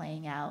 and they're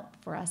playing out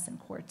for us in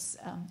courts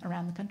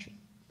around the country.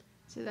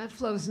 So that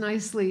flows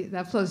nicely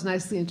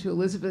into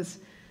Elizabeth's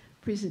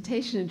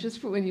presentation. And just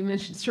for when you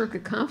mentioned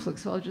circuit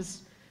conflicts, so I'll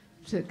just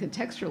to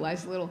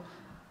contextualize a little.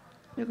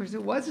 Of course,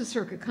 there was a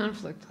circuit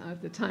conflict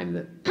at the time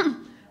that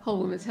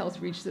Whole Women's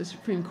Health reached the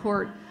Supreme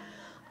Court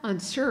on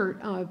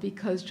cert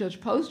because Judge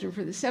Posner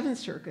for the Seventh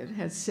Circuit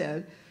had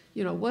said,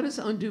 you know, what does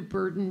undue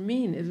burden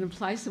mean? It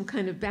implies some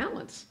kind of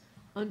balance.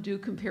 Undue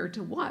compared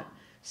to what?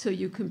 So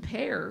you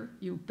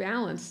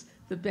balance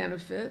the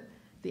benefit,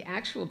 the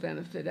actual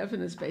benefit,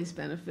 evidence-based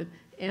benefit,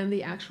 and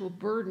the actual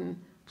burden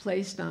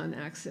placed on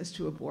access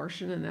to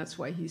abortion, and that's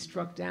why he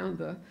struck down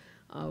the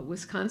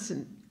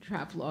Wisconsin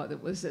trap law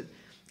that was at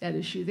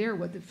issue there.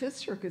 What the Fifth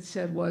Circuit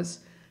said was,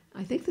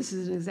 I think this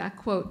is an exact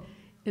quote,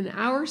 in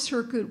our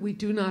circuit we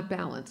do not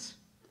balance,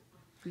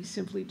 we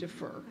simply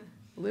defer.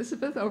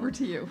 Elizabeth, over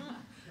to you.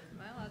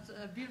 Well, that's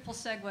a beautiful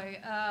segue,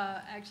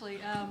 actually,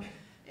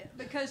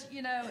 because,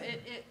 you know,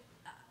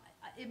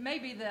 it may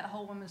be that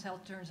Whole Women's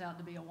Health turns out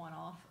to be a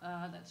one-off.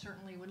 That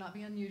certainly would not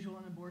be unusual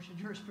in abortion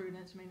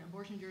jurisprudence. I mean,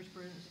 abortion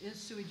jurisprudence is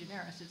sui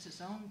generis. It's its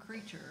own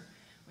creature.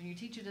 When you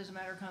teach it as a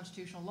matter of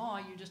constitutional law,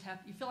 you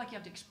feel like you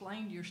have to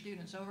explain to your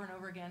students over and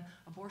over again,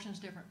 abortion's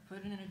different, put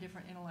it in a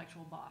different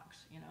intellectual box,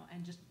 you know,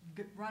 and just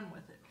run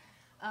with it.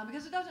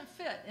 Because it doesn't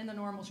fit in the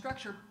normal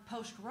structure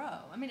post-Roe.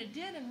 I mean, it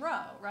did in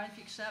Roe, right? If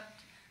you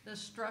accept the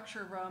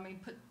structure of Roe, I mean,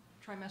 put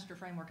trimester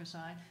framework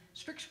aside,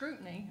 strict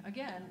scrutiny,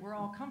 again, we're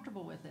all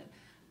comfortable with it.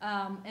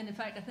 And in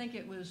fact, I think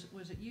it was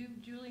it you,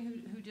 Julie,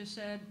 who just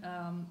said,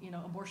 you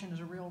know, abortion is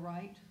a real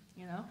right,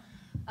 you know?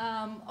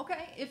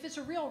 Okay, if it's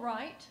a real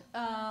right,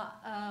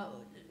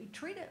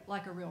 treat it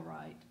like a real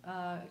right.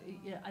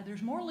 Yeah,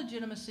 there's more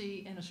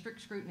legitimacy in a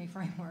strict scrutiny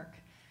framework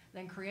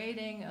than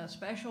creating a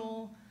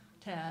special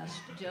test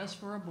just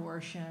for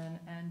abortion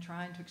and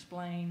trying to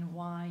explain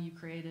why you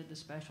created the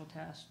special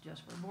test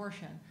just for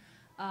abortion.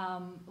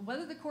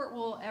 Whether the court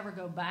will ever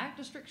go back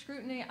to strict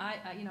scrutiny,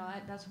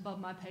 that's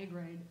above my pay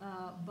grade.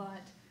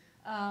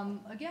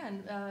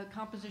 Again,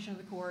 composition of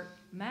the court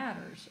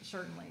matters,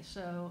 certainly,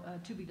 so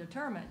to be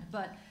determined.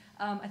 But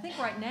I think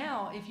right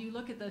now, if you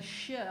look at the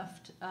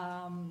shift,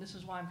 this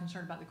is why I'm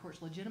concerned about the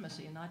court's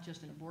legitimacy, and not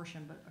just in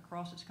abortion, but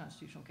across its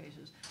constitutional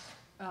cases.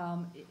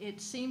 It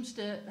seems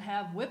to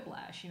have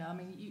whiplash. You know, I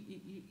mean,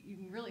 you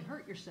can really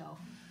hurt yourself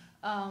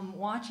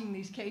watching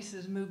these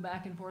cases move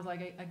back and forth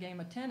like a game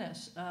of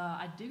tennis.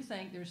 I do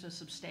think there's a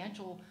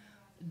substantial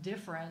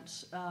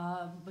difference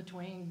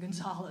between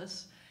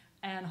Gonzalez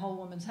and Whole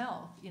Women's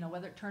Health. You know,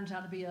 whether it turns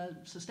out to be a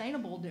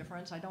sustainable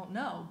difference, I don't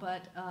know,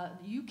 but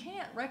you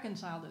can't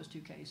reconcile those two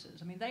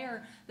cases. I mean, they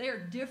are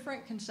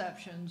different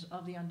conceptions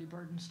of the undue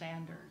burden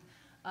standard.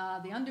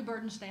 The undue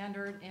burden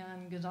standard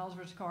in Gonzalez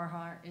versus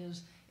Carhart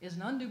is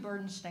an undue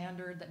burden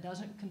standard that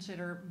doesn't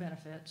consider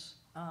benefits.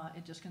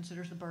 It just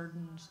considers the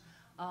burdens.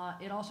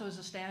 It also is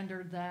a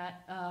standard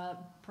that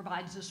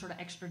provides this sort of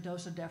extra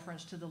dose of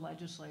deference to the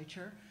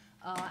legislature.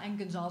 And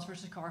Gonzalez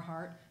versus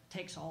Carhart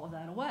takes all of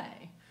that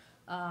away.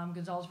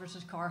 Gonzalez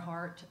versus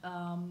Carhart,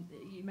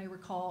 you may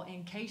recall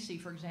in Casey,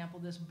 for example,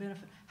 this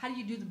benefit. How do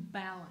you do the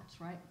balance,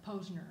 right?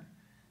 Posner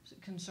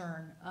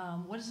concern.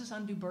 What does this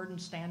undue burden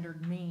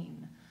standard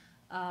mean?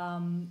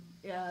 And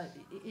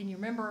you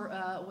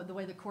remember the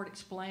way the court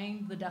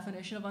explained the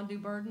definition of undue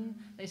burden?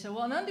 They said,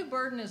 well, an undue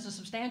burden is a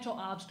substantial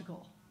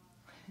obstacle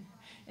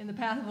in the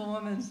path of a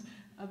woman's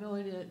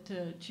ability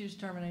to choose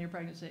to terminate her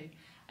pregnancy.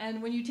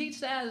 And when you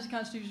teach that as a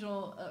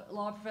constitutional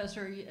law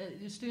professor,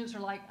 your students are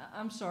like,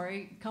 I'm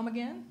sorry, come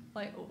again?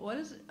 Like, what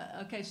is it?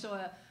 Okay,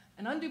 so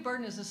an undue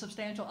burden is a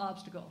substantial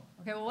obstacle.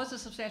 Okay, well, what's a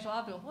substantial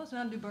obstacle? What's an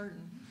undue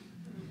burden?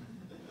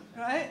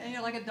 Right? And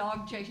you're like a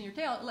dog chasing your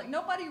tail. Like,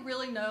 nobody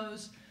really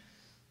knows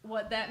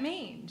what that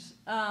means.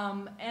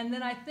 And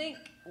then I think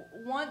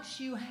once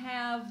you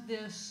have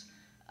this,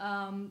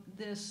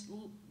 this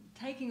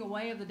taking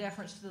away of the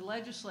deference to the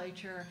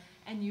legislature,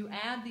 and you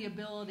add the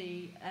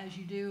ability, as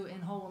you do in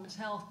Whole Women's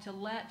Health, to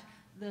let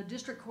the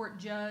district court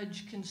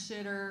judge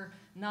consider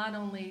not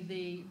only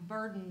the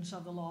burdens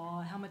of the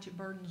law, how much it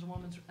burdens a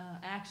woman's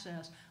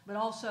access, but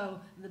also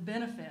the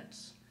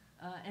benefits.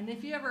 And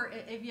if you ever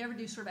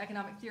do sort of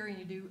economic theory and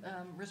you do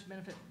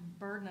risk-benefit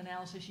burden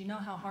analysis, you know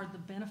how hard the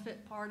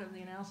benefit part of the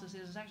analysis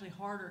is. It's actually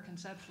harder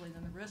conceptually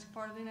than the risk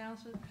part of the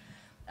analysis.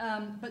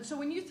 But so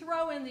when you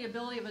throw in the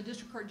ability of a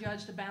district court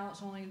judge to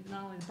balance not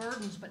only the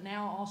burdens, but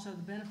now also the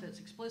benefits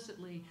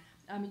explicitly,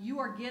 you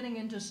are getting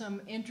into some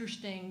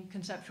interesting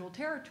conceptual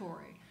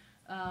territory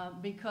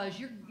because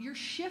you're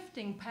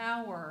shifting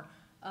power,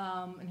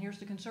 and here's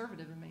the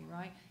conservative in me,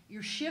 right?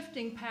 You're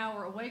shifting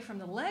power away from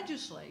the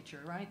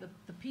legislature, right?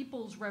 The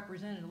people's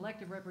representative,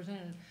 elected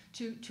representative,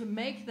 to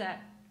make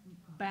that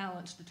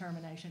balanced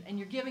determination, and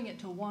you're giving it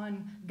to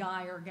one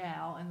guy or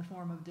gal in the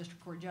form of a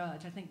district court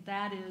judge. I think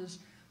that is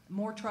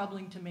more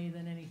troubling to me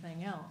than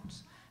anything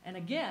else. And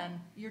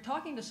again, you're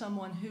talking to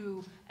someone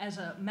who, as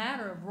a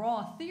matter of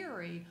raw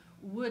theory,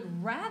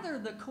 would rather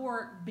the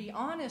court be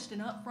honest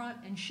and upfront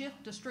and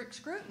shift to strict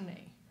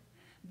scrutiny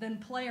than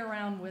play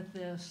around with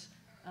this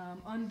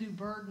undue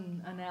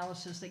burden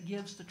analysis that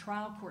gives the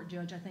trial court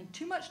judge, I think,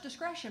 too much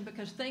discretion,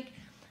 because think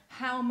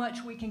how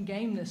much we can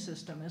game this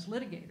system as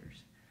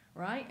litigators,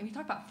 right? And you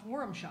talk about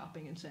forum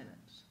shopping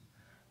incentives.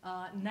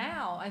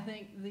 Now, I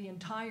think the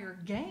entire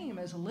game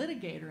as a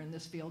litigator in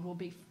this field will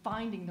be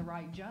finding the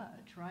right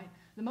judge, right?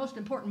 The most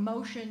important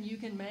motion you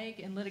can make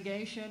in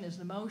litigation is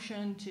the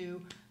motion to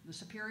the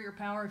superior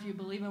power, if you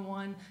believe in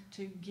one,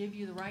 to give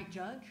you the right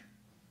judge.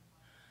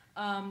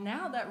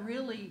 Now that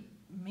really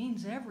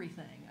means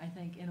everything, I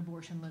think, in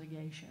abortion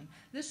litigation.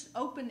 This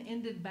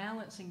open-ended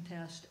balancing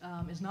test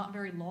is not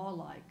very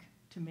law-like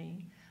to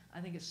me.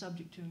 I think it's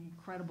subject to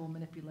incredible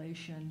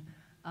manipulation,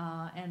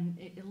 and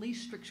at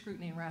least strict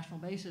scrutiny and rational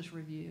basis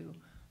review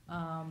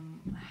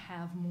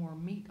have more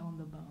meat on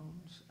the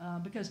bones.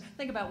 Because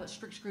think about what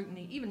strict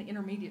scrutiny, even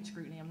intermediate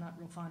scrutiny, I'm not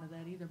real fond of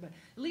that either, but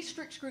at least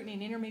strict scrutiny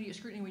and intermediate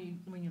scrutiny,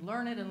 when you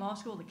learn it in law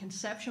school, the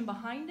conception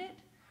behind it,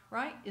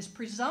 right, is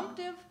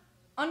presumptive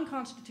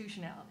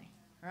unconstitutionality,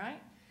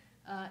 right?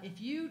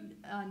 If you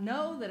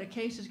know that a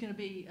case is going to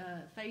be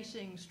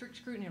facing strict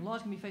scrutiny, or law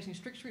is going to be facing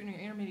strict scrutiny or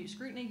intermediate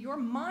scrutiny, your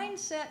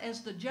mindset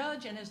as the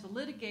judge and as the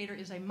litigator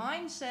is a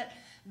mindset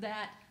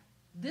that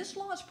this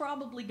law is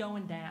probably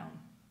going down.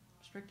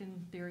 Strict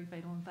in theory,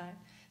 fatal in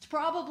fact. It's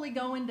probably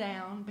going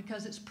down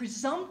because it's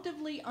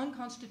presumptively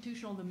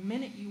unconstitutional the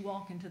minute you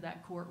walk into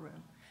that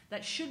courtroom.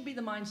 That should be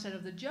the mindset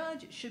of the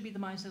judge. It should be the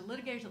mindset of the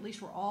litigators. At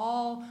least we're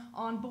all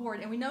on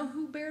board. And we know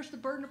who bears the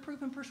burden of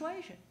proof and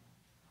persuasion,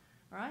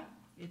 right?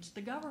 It's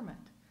the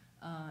government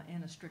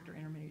in a strict or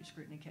intermediate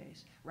scrutiny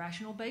case.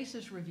 Rational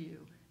basis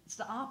review, it's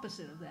the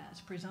opposite of that.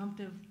 It's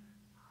presumptive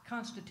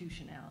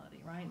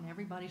constitutionality, right? And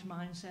everybody's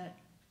mindset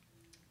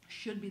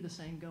should be the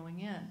same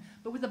going in.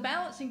 But with the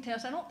balancing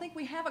test, I don't think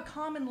we have a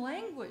common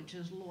language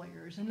as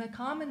lawyers and a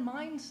common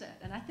mindset.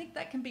 And I think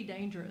that can be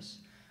dangerous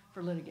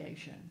for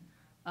litigation.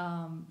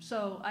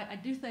 So I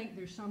do think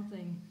there's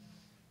something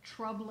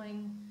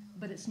troubling,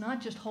 but it's not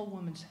just whole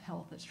woman's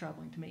health that's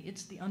troubling to me.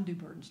 It's the undue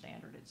burden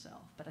standard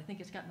itself. But I think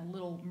it's gotten a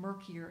little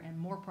murkier and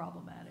more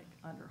problematic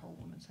under whole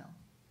woman's health.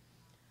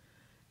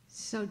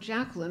 So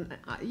Jacqueline,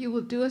 you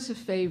will do us a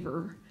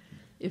favor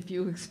if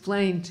you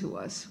explain to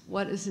us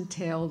what is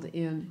entailed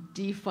in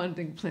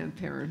defunding Planned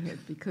Parenthood,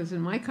 because in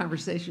my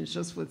conversations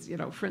just with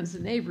friends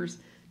and neighbors,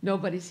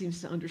 nobody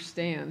seems to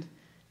understand.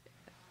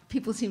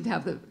 People seem to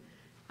have the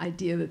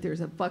idea that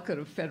there's a bucket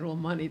of federal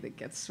money that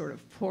gets sort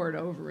of poured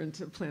over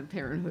into Planned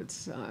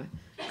Parenthood's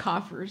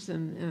coffers,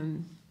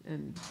 and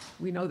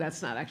we know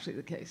that's not actually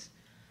the case.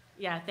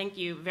 Yeah, thank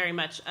you very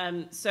much.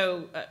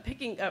 So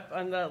picking up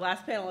on the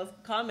last panelist's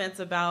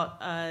comments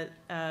about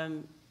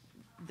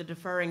the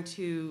deferring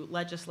to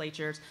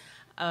legislatures,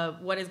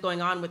 what is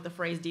going on with the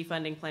phrase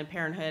defunding Planned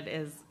Parenthood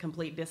is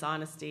complete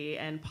dishonesty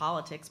and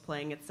politics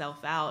playing itself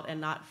out,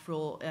 and not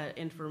full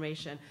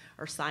information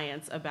or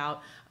science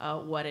about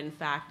what in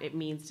fact it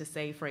means to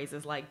say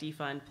phrases like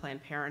defund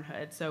Planned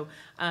Parenthood. So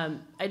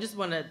I just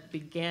want to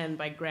begin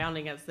by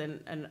grounding us,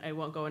 and I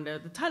won't go into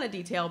a ton of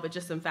detail, but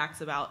just some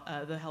facts about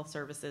the health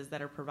services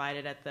that are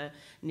provided at the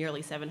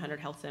nearly 700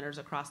 health centers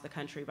across the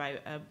country by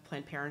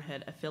Planned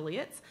Parenthood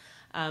affiliates.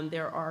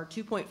 There are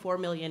 2.4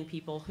 million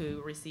people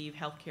who receive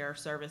health care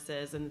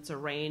services, and it's a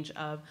range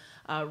of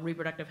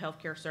reproductive health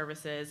care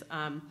services.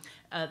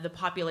 The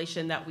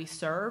population that we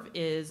serve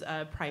is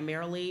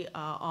primarily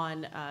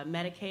on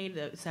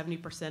Medicaid.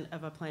 70%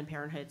 of Planned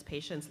Parenthood's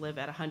patients live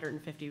at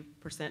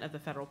 150% of the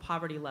federal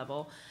poverty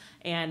level,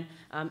 and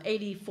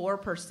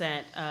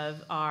 84%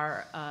 of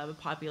our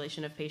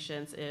population of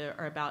patients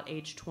are about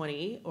age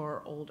 20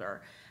 or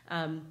older.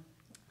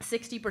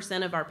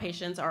 60% of our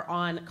patients are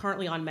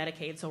currently on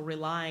Medicaid, so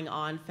relying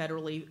on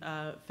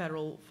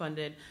federal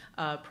funded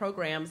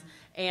programs,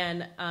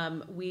 and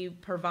we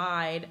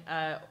provide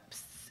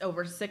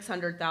over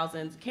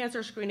 600,000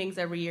 cancer screenings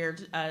every year,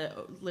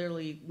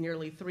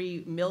 nearly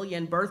 3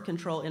 million birth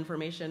control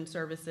information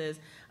services,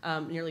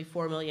 nearly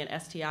 4 million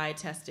STI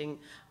testing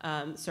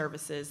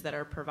services that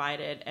are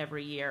provided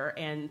every year,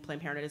 and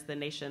Planned Parenthood is the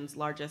nation's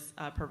largest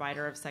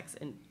provider of sex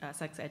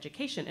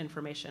education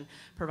information,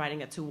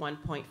 providing it to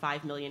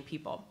 1.5 million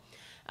people.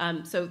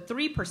 So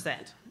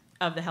 3%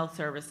 of the health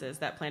services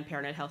that Planned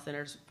Parenthood health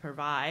centers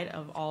provide,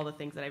 of all the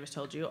things that I just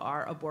told you,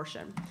 are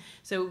abortion.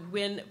 So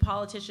when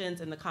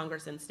politicians in the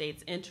Congress and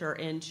states enter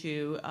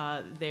into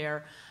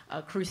their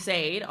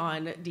crusade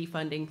on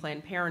defunding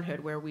Planned Parenthood,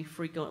 where we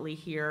frequently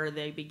hear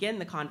they begin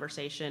the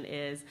conversation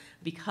is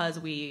because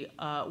we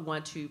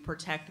want to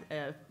protect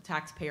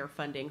taxpayer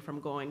funding from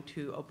going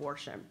to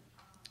abortion.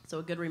 So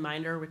a good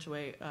reminder, which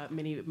way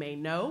many may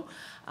know,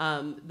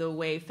 the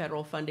way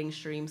federal funding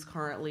streams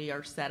currently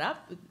are set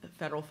up,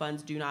 federal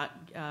funds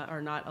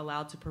are not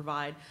allowed to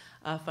provide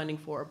funding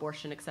for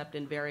abortion except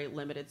in very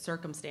limited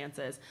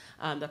circumstances.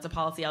 That's a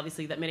policy,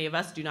 obviously, that many of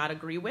us do not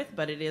agree with,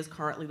 but it is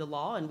currently the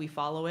law, and we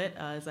follow it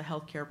as a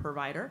healthcare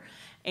provider.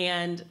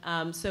 And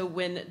so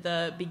when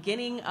the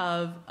beginning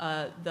of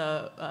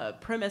the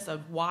premise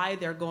of why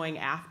they're going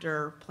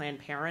after Planned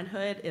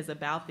Parenthood is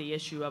about the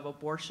issue of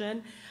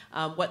abortion,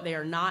 what they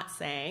are not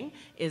saying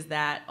is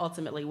that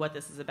ultimately what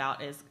this is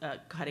about is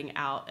cutting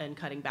out and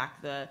cutting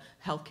back the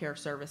healthcare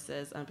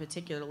services,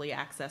 particularly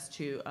access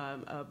to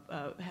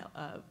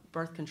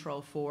birth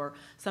control for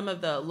some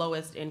of the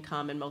lowest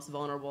income and most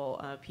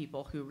vulnerable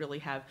people who really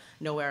have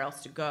nowhere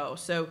else to go.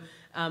 So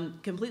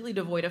completely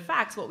devoid of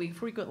facts, what we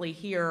frequently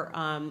hear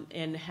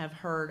and have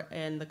heard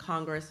in the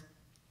Congress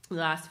in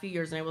the last few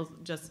years, and I will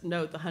just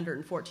note the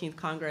 114th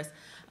Congress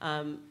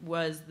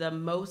was the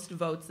most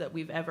votes that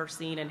we've ever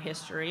seen in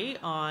history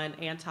on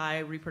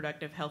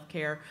anti-reproductive health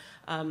care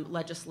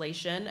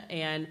legislation,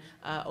 and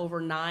over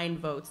 9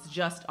 votes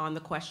just on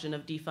the question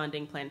of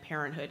defunding Planned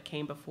Parenthood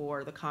came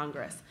before the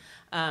Congress.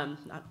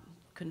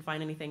 Couldn't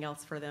find anything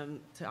else for them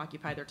to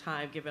occupy their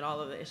time given all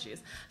of the issues.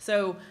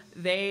 So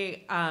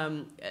they,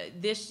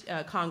 this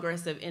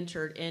Congress have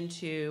entered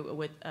into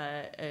with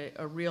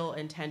a real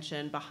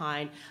intention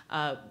behind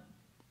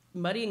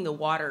muddying the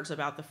waters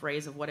about the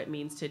phrase of what it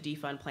means to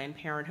defund Planned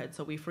Parenthood.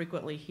 So we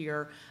frequently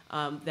hear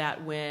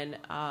that when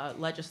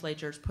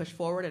legislators push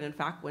forward, and in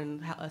fact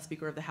when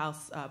Speaker of the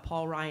House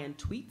Paul Ryan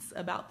tweets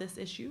about this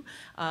issue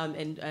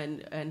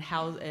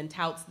and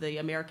touts the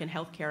American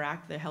Health Care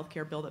Act, the health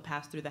care bill that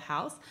passed through the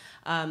House,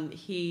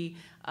 he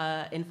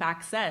in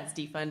fact says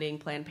defunding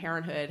Planned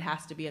Parenthood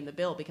has to be in the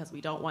bill because we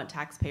don't want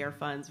taxpayer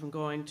funds from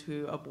going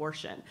to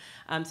abortion.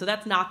 So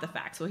that's not the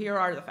facts. So here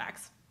are the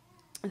facts.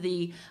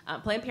 The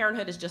Planned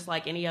Parenthood is just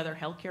like any other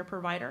healthcare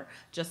provider,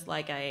 just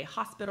like a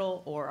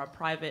hospital or a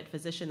private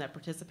physician that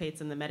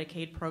participates in the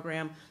Medicaid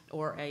program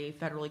or a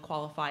federally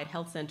qualified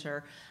health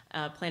center.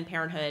 Planned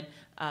Parenthood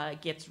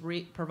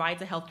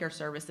provides a healthcare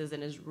services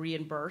and is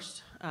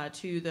reimbursed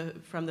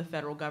from the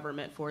federal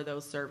government for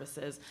those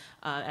services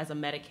as a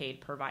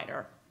Medicaid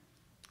provider.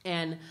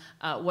 And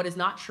what is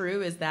not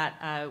true is that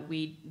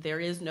there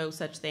is no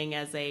such thing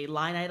as a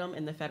line item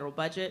in the federal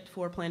budget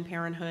for Planned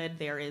Parenthood.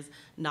 There is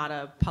not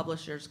a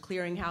publisher's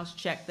clearinghouse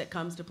check that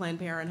comes to Planned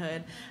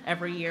Parenthood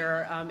every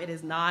year. It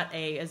is not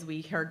as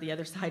we heard the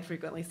other side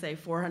frequently say,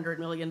 $400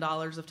 million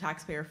of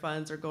taxpayer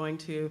funds are going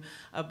to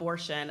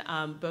abortion.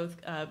 Both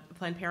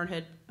Planned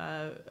Parenthood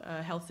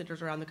health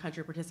centers around the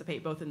country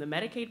participate both in the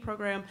Medicaid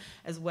program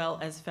as well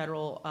as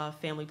federal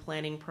family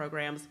planning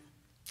programs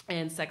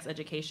and sex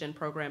education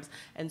programs.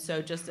 And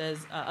so just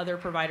as other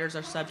providers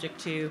are subject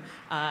to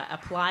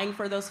applying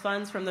for those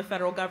funds from the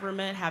federal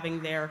government,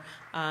 having their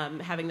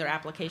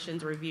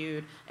applications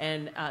reviewed,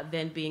 and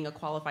then being a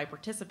qualified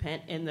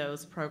participant in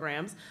those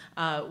programs,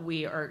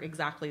 we are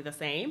exactly the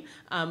same.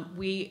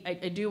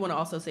 I do want to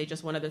also say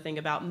just one other thing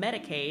about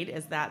Medicaid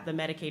is that the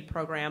Medicaid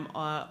program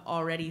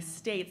already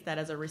states that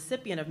as a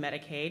recipient of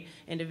Medicaid,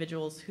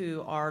 individuals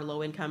who are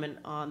low income and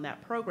on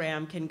that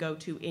program can go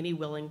to any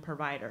willing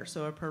provider.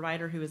 So a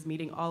provider who is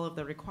meeting all of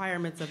the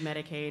requirements of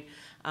Medicaid,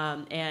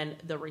 and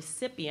the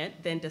recipient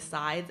then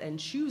decides and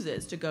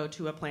chooses to go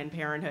to a Planned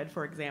Parenthood,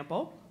 for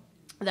example.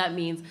 That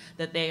means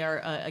that they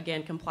are,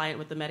 again, compliant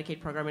with the Medicaid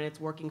program, and it's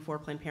working for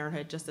Planned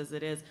Parenthood just as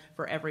it is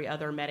for every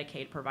other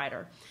Medicaid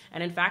provider.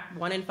 And in fact,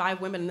 1 in 5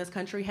 women in this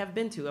country have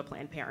been to a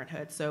Planned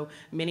Parenthood, so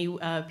many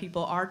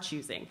people are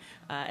choosing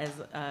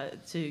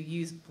to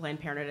use Planned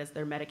Parenthood as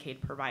their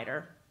Medicaid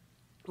provider.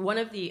 One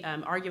of the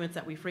arguments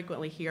that we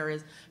frequently hear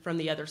is from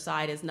the other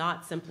side is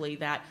not simply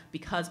that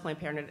because Planned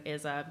Parenthood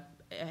is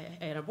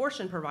an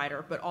abortion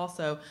provider, but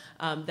also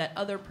that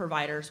other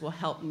providers will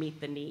help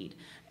meet the need.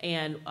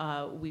 And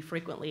we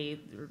frequently,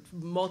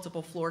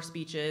 multiple floor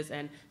speeches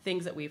and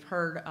things that we've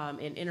heard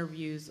in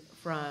interviews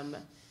from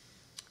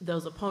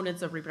those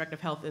opponents of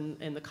reproductive health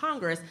in the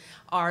Congress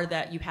are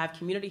that you have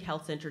community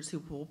health centers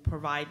who will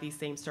provide these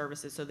same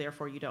services, so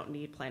therefore you don't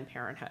need Planned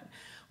Parenthood.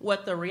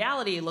 What the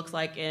reality looks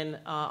like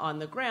on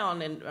the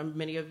ground, and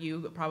many of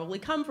you probably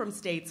come from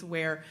states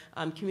where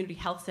community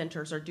health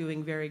centers are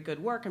doing very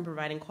good work and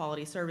providing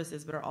quality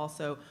services, but are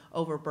also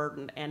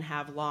overburdened and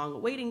have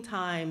long waiting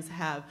times,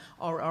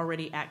 are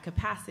already at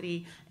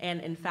capacity,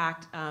 and in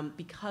fact,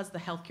 because the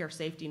healthcare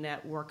safety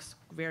net works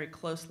very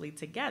closely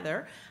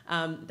together,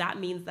 that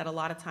means that a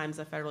lot of times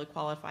a federally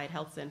qualified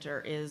health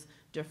center is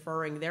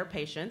deferring their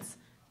patients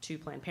to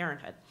Planned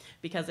Parenthood.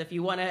 Because if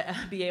you want to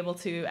be able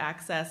to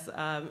access,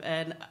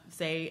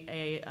 say,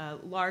 a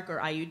LARC or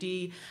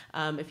IUD,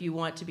 if you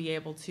want to be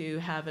able to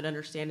have an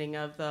understanding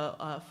of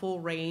the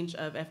full range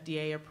of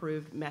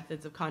FDA-approved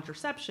methods of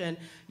contraception,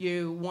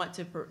 you want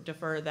to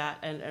defer that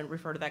and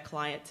refer to that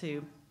client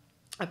to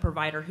a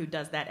provider who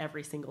does that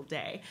every single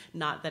day,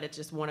 not that it's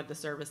just one of the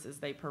services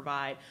they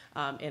provide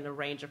in a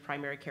range of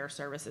primary care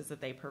services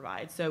that they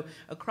provide. So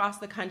across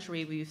the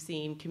country, we've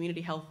seen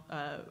community health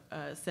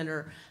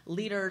center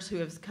leaders who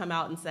have come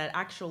out and said,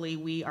 actually,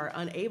 we are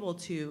unable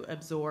to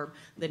absorb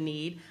the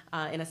need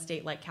in a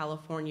state like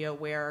California,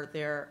 where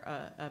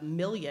there are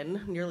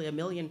nearly a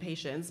million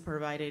patients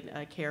provided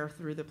care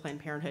through the Planned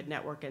Parenthood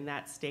network in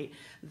that state.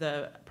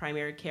 The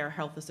Primary Care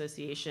Health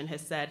Association has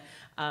said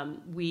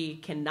we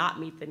cannot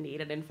meet the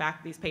need, and in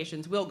fact, these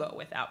patients will go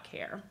without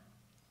care.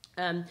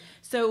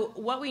 So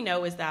what we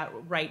know is that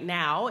right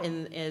now,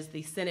 as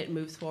the Senate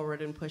moves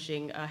forward in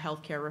pushing a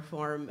health care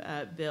reform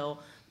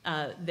bill,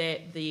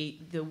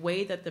 the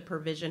way that the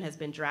provision has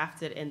been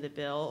drafted in the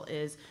bill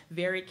is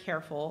very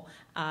careful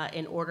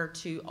in order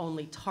to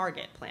only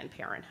target Planned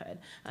Parenthood.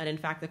 And in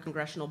fact, the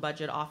Congressional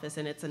Budget Office,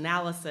 in its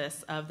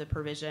analysis of the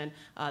provision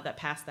that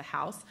passed the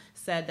House,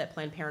 said that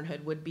Planned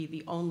Parenthood would be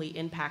the only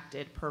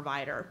impacted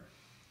provider.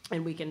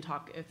 And we can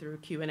talk through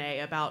Q&A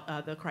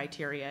about the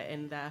criteria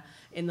in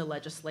the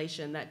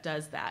legislation that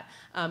does that.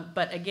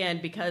 But again,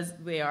 because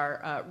they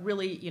are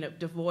really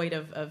devoid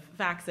of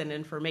facts and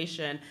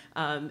information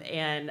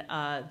and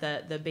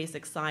the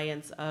basic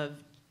science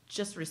of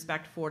just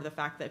respect for the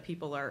fact that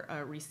people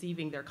are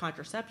receiving their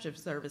contraceptive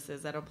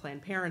services at a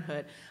Planned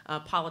Parenthood,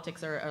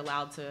 politics are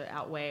allowed to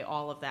outweigh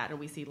all of that, and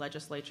we see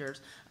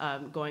legislatures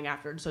going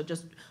after it. So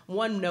just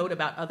one note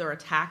about other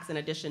attacks in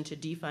addition to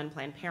defund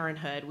Planned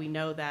Parenthood, we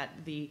know that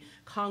the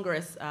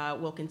Congress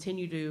will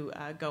continue to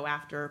go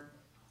after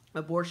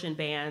abortion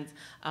bans,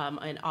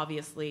 and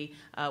obviously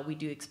we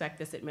do expect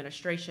this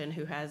administration,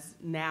 who has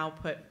now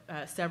put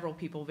several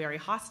people very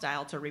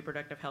hostile to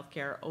reproductive health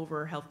care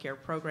over health care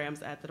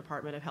programs at the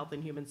Department of Health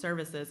and Human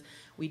Services.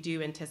 We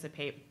do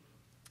anticipate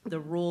the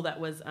rule that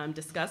was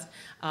discussed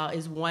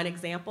is one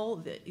example.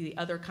 The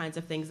other kinds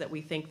of things that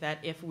we think that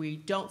if we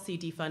don't see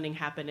defunding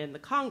happen in the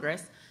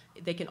Congress,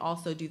 they can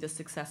also do this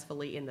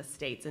successfully in the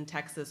states. And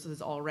Texas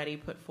has already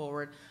put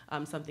forward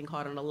something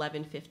called an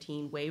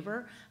 1115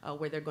 waiver,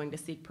 where they're going to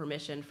seek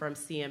permission from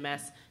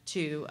CMS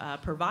to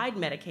provide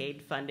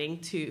Medicaid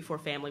funding for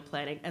family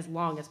planning as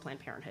long as Planned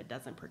Parenthood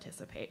doesn't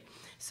participate.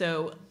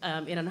 So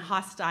in a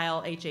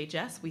hostile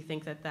HHS, we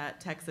think that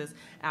Texas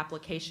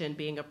application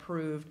being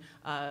approved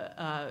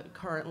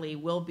currently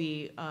will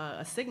be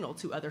a signal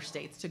to other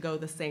states to go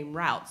the same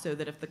route, so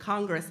that if the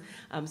Congress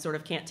sort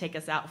of can't take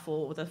us out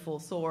with a full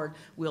sword,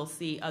 we'll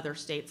see other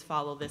states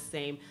follow this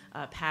same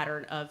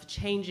pattern of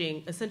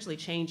essentially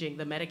changing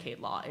the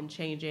Medicaid law and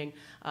changing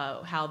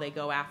how they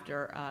go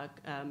after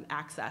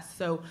access.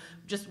 So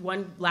just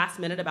one last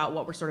minute about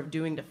what we're sort of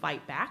doing to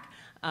fight back.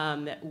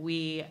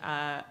 We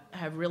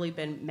have really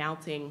been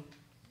mounting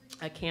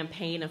a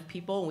campaign of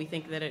people, and we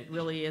think that it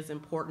really is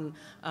important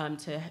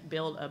to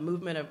build a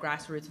movement of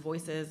grassroots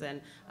voices,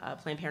 and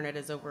Planned Parenthood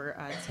has over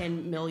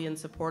 10 million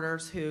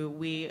supporters who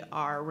we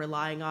are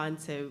relying on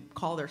to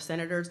call their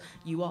senators,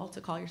 you all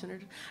to call your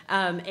senators,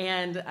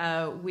 and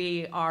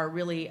we are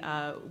really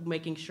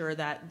making sure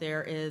that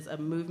there is a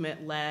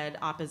movement-led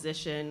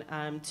opposition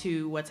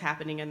to what's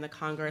happening in the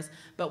Congress,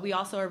 but we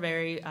also are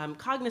very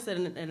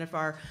cognizant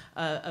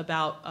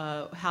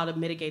about how to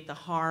mitigate the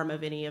harm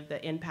of any of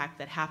the impact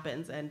that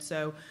happens. And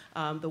so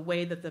the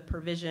way that the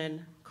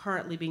provision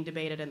currently being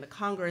debated in the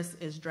Congress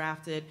is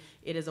drafted,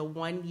 it is a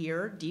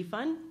 1-year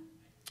defund.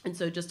 And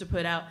so just to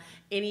put out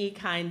any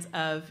kinds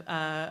of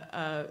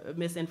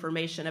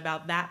misinformation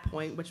about that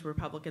point, which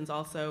Republicans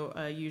also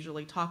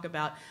usually talk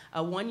about,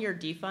 a 1-year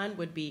defund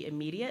would be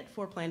immediate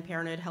for Planned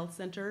Parenthood health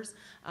centers.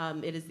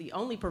 It is the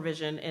only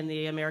provision in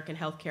the American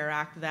Health Care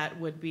Act that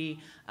would be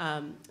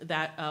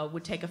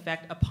would take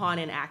effect upon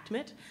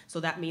enactment. So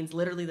that means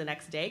literally the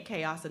next day,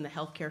 chaos in the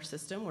healthcare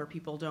system, where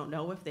people don't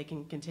know if they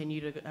can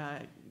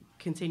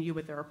continue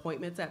with their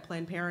appointments at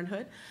Planned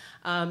Parenthood,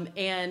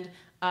 and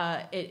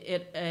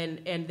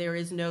there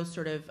is no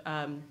sort of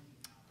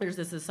there's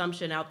this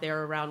assumption out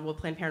there around, will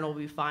Planned Parenthood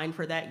be fined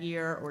for that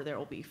year, or there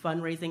will be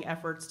fundraising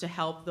efforts to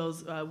help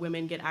those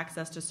women get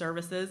access to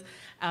services.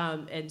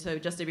 And so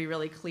just to be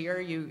really clear,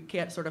 you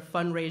can't sort of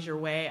fundraise your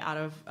way out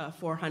of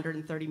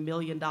 $430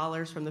 million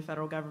from the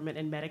federal government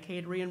in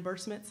Medicaid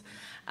reimbursements.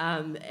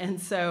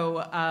 And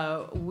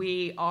so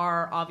we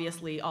are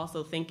obviously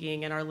also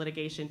thinking, and our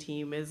litigation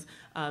team is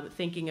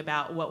thinking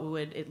about what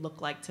would it look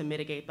like to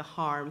mitigate the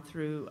harm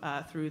through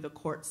the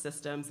court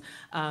systems,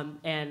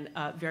 and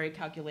very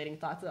calculating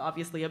thoughts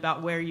obviously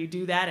about where you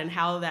do that and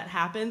how that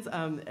happens.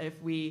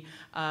 If we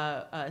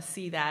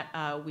see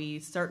that, we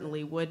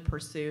certainly would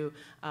pursue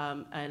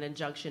an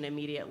injunction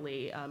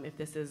immediately if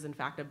this is in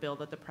fact a bill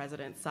that the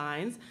president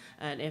signs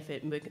and if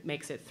it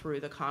makes it through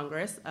the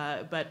Congress,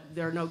 but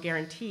there are no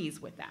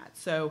guarantees with that.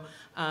 So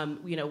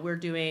we're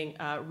doing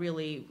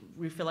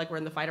we feel like we're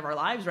in the fight of our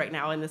lives right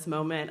now in this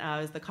moment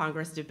as the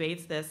Congress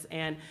debates this,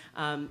 and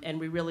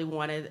we really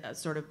want to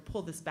sort of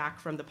pull this back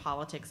from the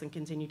politics and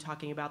continue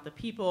talking about the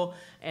people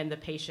and the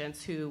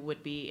patients who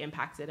would be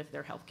impacted if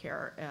their health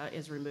care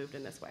is removed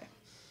in this way.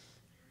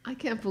 I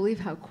can't believe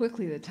how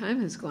quickly the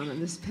time has gone on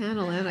this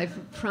panel, and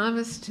I've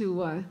promised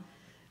to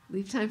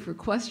leave time for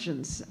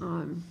questions,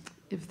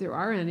 if there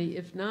are any.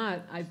 If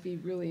not, I'd be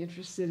really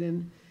interested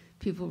in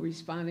people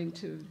responding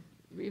to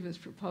Reva's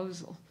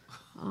proposal.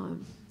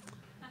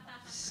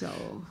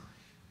 So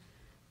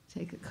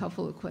take a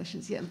couple of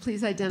questions. Yeah, and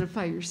please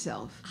identify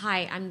yourself.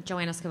 Hi, I'm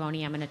Joanna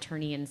Scavone. I'm an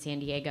attorney in San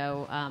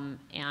Diego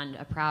and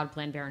a proud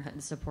Planned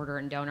Parenthood supporter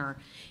and donor.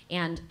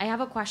 And I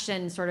have a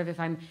question, sort of, if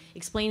I'm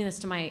explaining this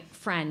to my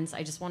friends,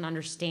 I just want to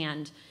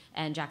understand,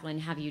 and Jacqueline,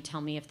 have you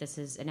tell me if this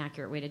is an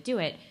accurate way to do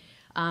it.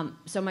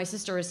 So my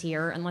sister is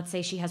here, and let's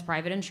say she has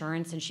private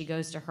insurance, and she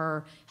goes to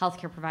her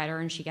healthcare provider,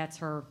 and she gets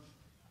her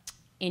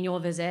annual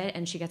visit,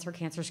 and she gets her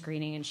cancer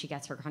screening, and she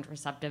gets her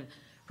contraceptive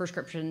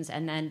prescriptions,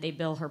 and then they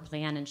bill her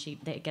plan, and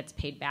it gets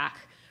paid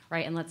back,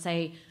 right? And let's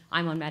say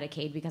I'm on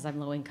Medicaid because I'm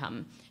low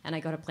income, and I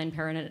go to Planned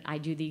Parenthood, and I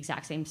do the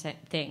exact same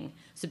thing.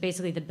 So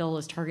basically, the bill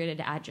is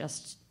targeted at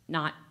just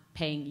not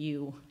paying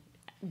you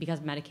because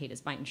Medicaid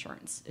is my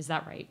insurance. Is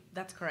that right?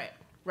 That's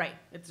correct. Right.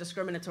 It's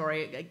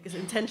discriminatory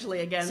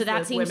intentionally against so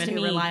that seems women to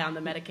who me, rely on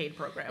the Medicaid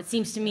program. It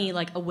seems to me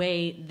like a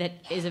way that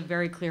is a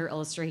very clear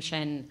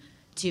illustration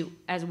to,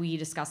 as we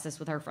discuss this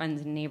with our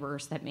friends and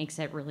neighbors, that makes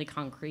it really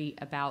concrete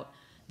about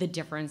the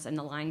difference and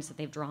the lines that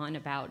they've drawn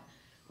about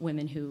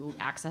women who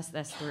access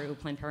this through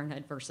Planned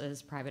Parenthood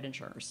versus private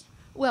insurers.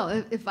 Well,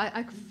 if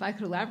I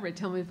could elaborate,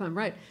 tell me if I'm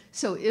right.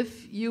 So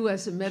if you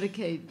as a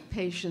Medicaid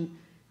patient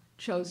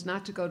chose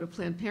not to go to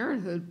Planned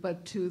Parenthood,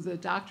 but to the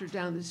doctor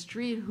down the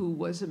street who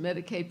was a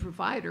Medicaid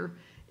provider,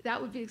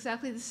 that would be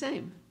exactly the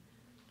same.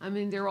 I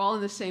mean, they're all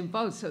in the same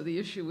boat, so the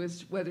issue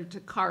is whether to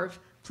carve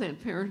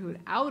Planned Parenthood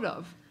out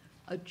of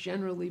a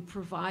generally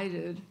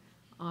provided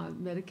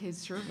Medicaid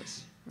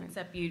service. Right.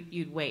 Except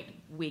you'd wait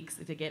weeks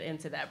to get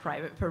into that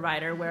private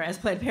provider, whereas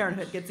Planned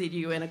Parenthood gets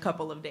you in a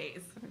couple of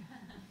days.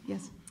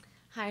 Yes.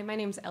 Hi, my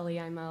name's Ellie.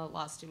 I'm a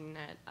law student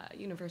at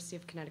University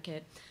of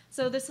Connecticut.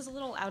 So this is a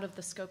little out of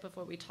the scope of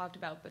what we talked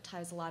about, but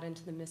ties a lot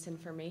into the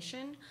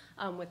misinformation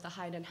with the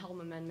Hyde and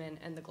Helm Amendment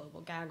and the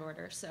global gag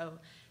order. So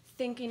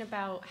thinking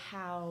about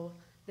how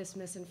this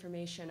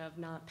misinformation of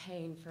not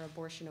paying for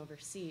abortion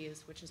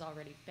overseas, which is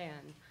already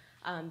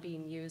banned,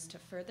 being used to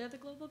further the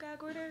global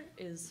gag order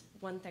is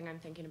one thing I'm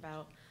thinking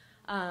about.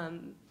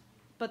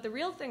 But the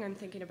real thing I'm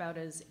thinking about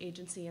is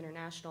Agency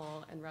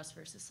International and Russ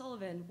versus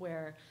Sullivan,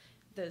 where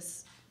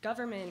this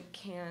government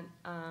can't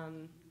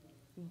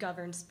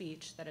govern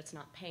speech that it's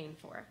not paying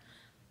for.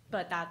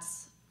 But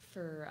that's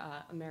for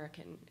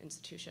American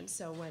institutions.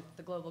 So with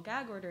the global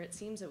gag order, it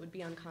seems it would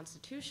be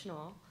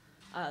unconstitutional,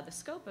 the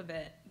scope of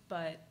it,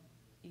 but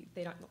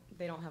they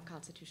don't have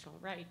constitutional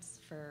rights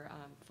for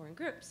foreign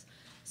groups.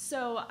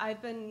 So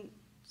I've been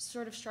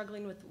sort of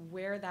struggling with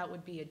where that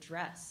would be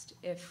addressed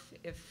if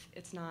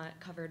it's not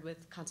covered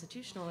with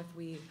constitutional, if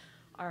we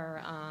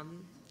are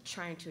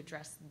trying to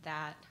address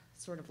that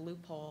sort of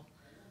loophole,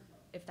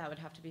 if that would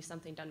have to be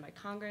something done by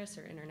Congress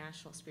or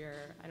international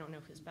sphere. I don't know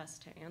who's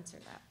best to answer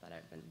that, but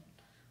I've been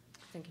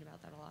thinking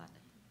about that a lot.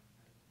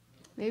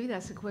 Maybe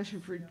that's a question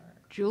for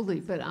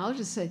Julie, but I'll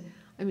just say,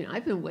 I mean,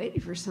 I've been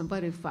waiting for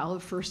somebody to file a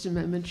First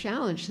Amendment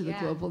challenge to the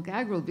global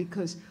gag rule,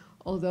 because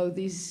although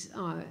these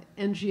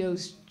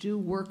NGOs do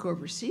work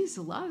overseas,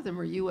 a lot of them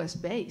are U.S.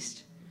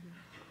 based.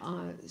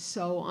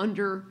 So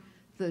under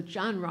the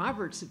John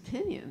Roberts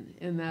opinion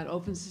in that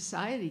Open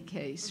Society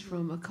case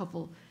from a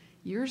couple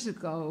years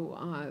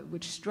ago,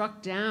 which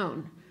struck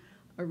down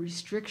a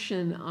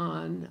restriction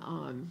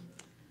on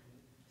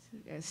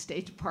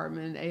State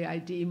Department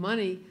AID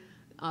money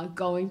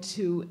going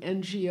to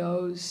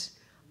NGOs,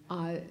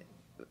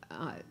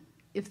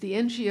 if the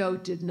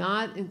NGO did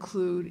not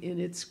include in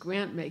its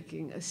grant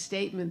making a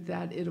statement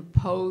that it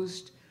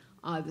opposed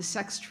the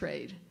sex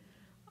trade,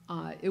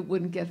 it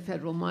wouldn't get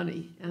federal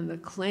money. And the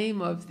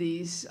claim of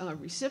these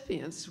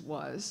recipients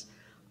was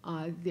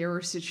there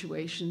are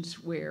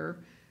situations where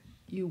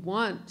you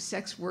want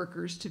sex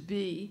workers to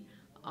be,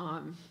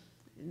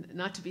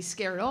 not to be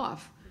scared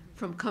off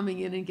from coming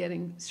in and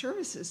getting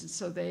services. And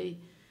so they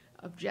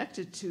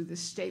objected to the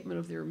statement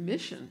of their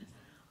mission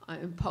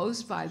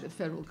imposed by the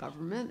federal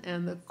government,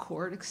 and the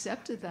court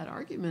accepted that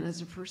argument as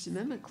a First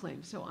Amendment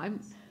claim. So I'm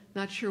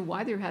not sure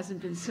why there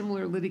hasn't been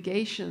similar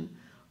litigation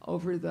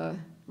over the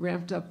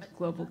ramped up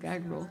global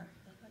gag rule.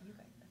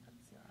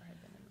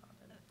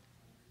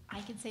 I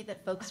can say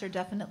that folks are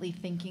definitely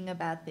thinking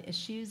about the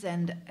issues,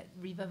 and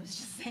Reva was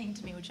just saying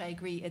to me, which I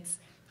agree, it's,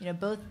 you know,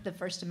 both the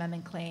First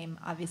Amendment claim,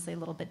 obviously a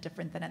little bit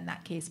different than in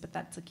that case, but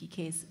that's a key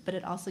case, but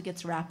it also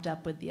gets wrapped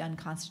up with the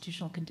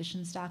unconstitutional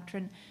conditions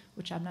doctrine,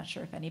 which I'm not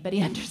sure if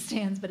anybody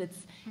understands, but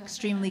it's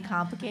extremely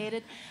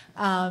complicated.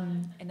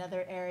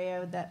 Another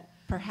area that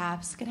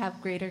perhaps could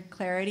have greater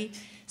clarity.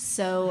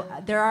 So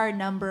there are a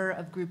number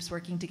of groups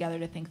working together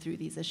to think through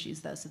these issues,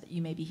 though, so that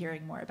you may be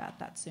hearing more about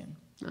that soon.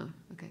 Oh,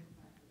 okay.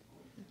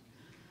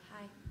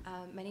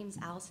 My name is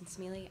Allison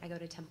Smealy. I go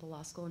to Temple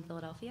Law School in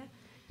Philadelphia.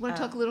 Want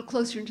to talk a little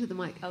closer into the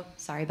mic? Oh,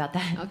 sorry about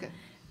that.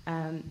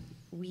 Okay.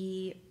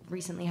 We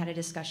recently had a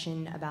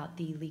discussion about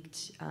the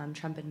leaked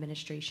Trump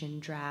administration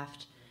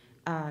draft,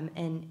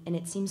 and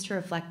it seems to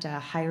reflect a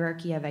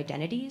hierarchy of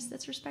identities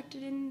that's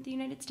respected in the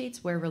United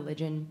States, where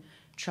religion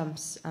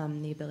trumps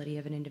the ability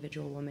of an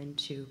individual woman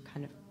to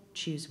kind of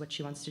choose what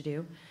she wants to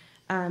do.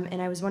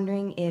 And I was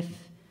wondering if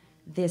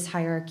this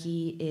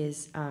hierarchy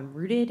is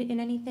rooted in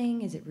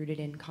anything. Is it rooted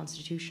in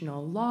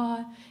constitutional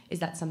law? Is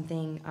that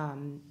something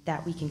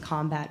that we can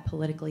combat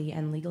politically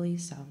and legally?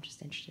 So I'm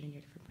just interested in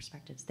your different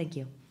perspectives. Thank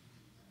you.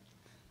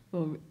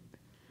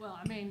 Well,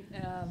 I mean,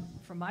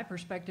 from my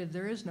perspective,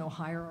 there is no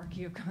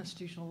hierarchy of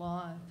constitutional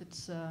law. If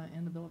it's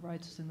in the Bill of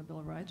Rights, it's in the Bill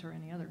of Rights or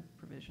any other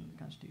provision of the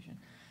Constitution.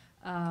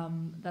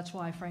 That's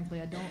why,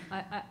 frankly,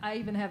 I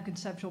even have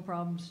conceptual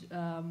problems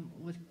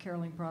with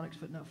caroling products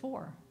footnote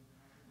 4,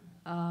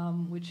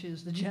 which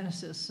is the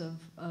genesis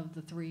of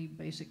the 3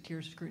 basic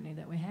tiers of scrutiny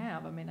that we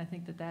have. I mean, I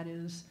think that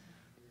is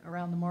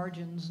around the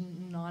margins,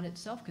 not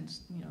itself,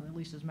 at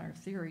least as a matter of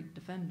theory,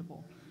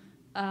 defendable.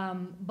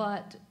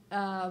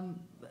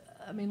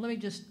 I mean, let me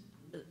just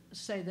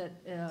say that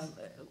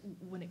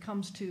when it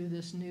comes to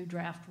this new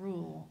draft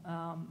rule,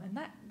 and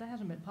that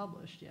hasn't been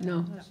published yet.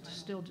 No. It's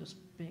still just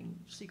being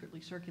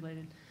secretly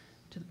circulated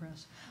to the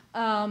press.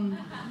 I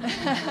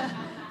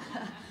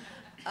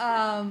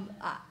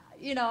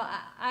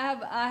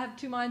have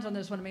 2 minds on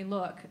this one. I mean,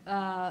 look,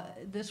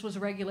 this was a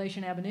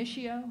regulation ab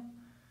initio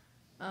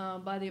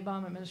by the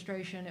Obama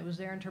administration. It was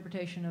their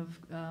interpretation of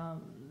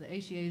the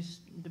ACA's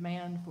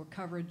demand for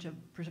coverage of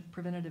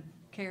preventative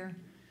care,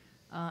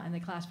 and they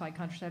classified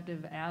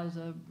contraceptive as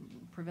a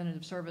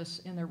preventative service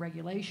in their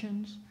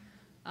regulations.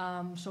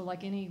 So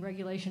like any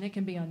regulation, it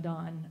can be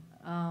undone.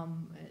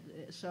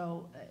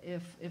 So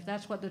if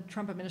that's what the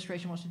Trump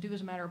administration wants to do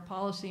as a matter of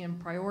policy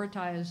and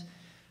prioritize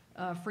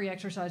free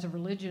exercise of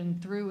religion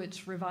through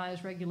its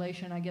revised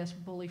regulation, I guess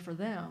bully for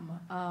them.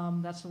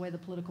 That's the way the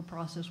political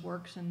process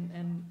works,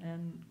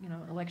 and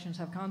elections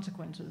have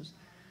consequences.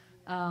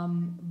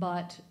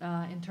 But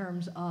in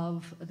terms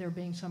of there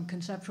being some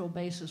conceptual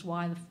basis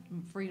why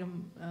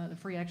the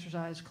free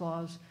exercise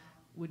clause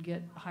would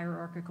get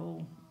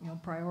hierarchical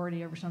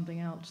priority over something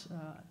else,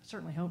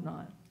 certainly hope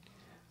not.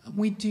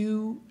 We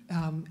do,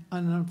 on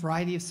a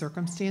variety of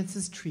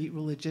circumstances, treat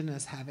religion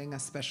as having a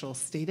special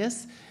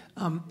status.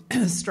 A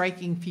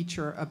striking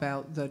feature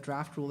about the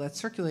draft rule that's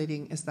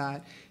circulating is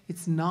that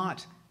it's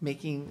not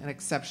making an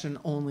exception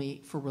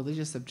only for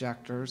religious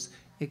objectors,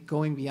 it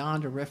going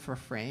beyond a RIFRA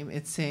frame.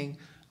 It's saying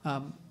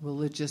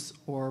religious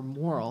or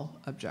moral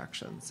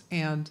objections.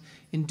 And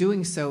in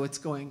doing so, it's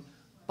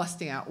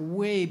busting out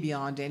way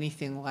beyond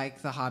anything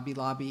like the Hobby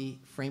Lobby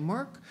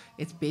framework.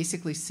 It's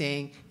basically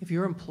saying if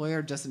your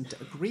employer doesn't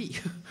agree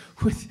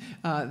with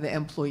the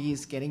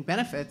employees getting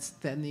benefits,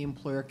 then the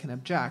employer can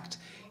object.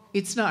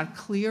 It's not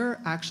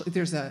clear, actually.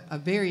 There's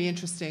a very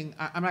interesting,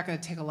 I'm not going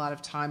to take a lot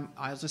of time.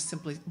 I'll just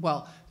simply,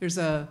 there's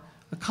a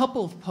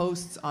couple of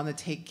posts on the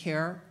Take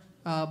Care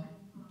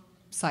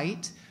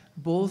site,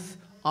 both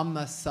on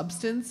the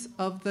substance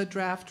of the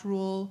draft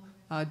rule.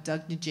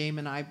 Doug Najam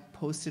and I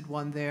posted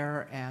one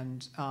there,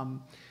 and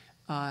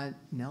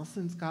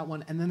Nelson's got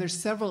one. And then there's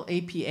several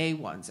APA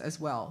ones as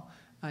well,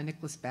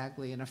 Nicholas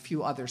Bagley and a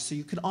few others. So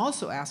you can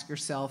also ask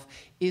yourself,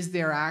 is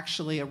there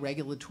actually a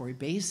regulatory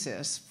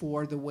basis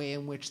for the way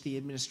in which the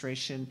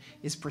administration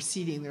is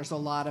proceeding? There's a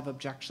lot of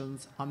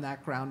objections on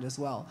that ground as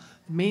well.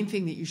 The main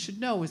thing that you should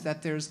know is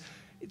that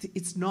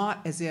it's not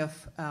as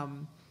if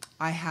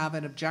I have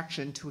an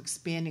objection to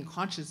expanding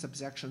conscience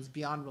objections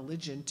beyond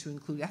religion to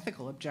include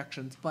ethical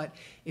objections. But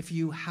if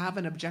you have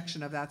an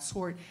objection of that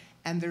sort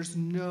and there's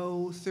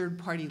no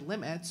third-party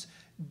limits,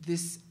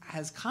 this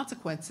has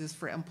consequences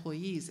for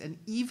employees. And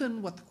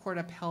even what the court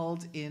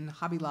upheld in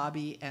Hobby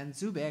Lobby and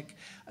Zubik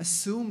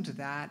assumed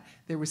that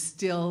there was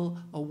still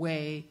a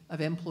way of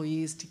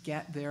employees to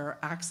get their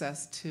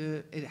access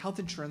to health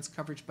insurance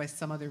coverage by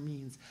some other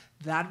means.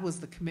 That was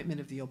the commitment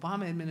of the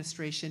Obama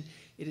administration.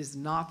 It is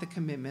not the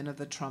commitment of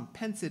the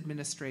Trump-Pence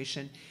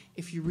administration.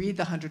 If you read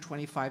the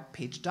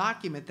 125-page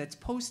document that's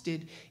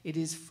posted, it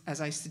is,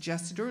 as I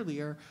suggested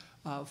earlier,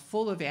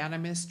 full of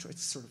animus. It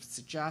sort of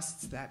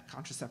suggests that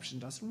contraception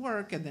doesn't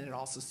work, and then it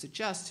also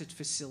suggests it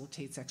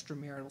facilitates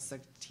extramarital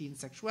teen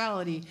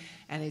sexuality,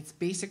 and it's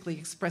basically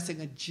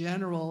expressing a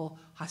general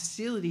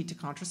hostility to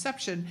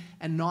contraception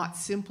and not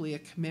simply a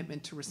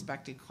commitment to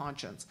respecting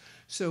conscience.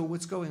 So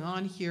what's going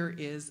on here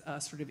is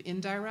sort of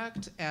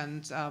indirect,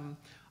 and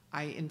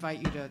I invite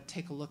you to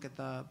take a look at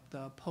the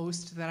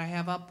post that I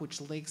have up,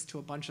 which links to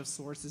a bunch of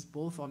sources,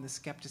 both on the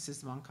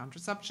skepticism on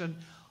contraception,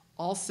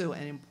 also,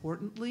 and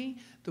importantly,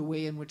 the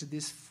way in which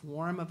this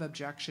form of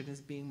objection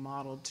is being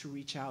modeled to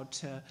reach out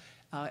to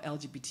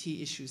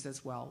LGBT issues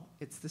as well.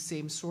 It's the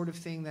same sort of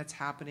thing that's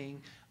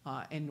happening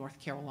in North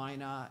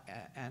Carolina,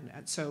 and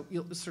so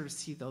you'll sort of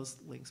see those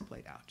links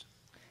played out.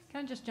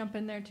 Can I just jump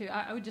in there, too?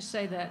 I would just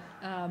say that,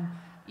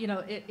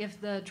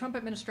 if the Trump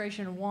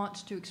administration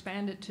wants to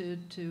expand it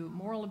to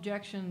moral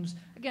objections,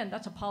 again,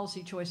 that's a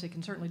policy choice. They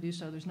can certainly do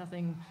so. There's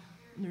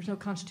no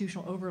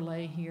constitutional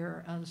overlay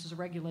here. This is a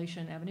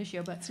regulation ab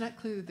initio, but it's not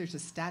clear that there's a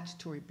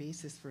statutory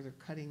basis for their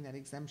cutting that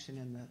exemption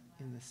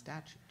in the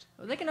statute.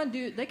 They can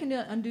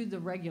undo the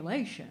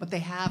regulation, but they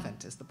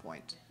haven't. Is the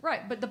point?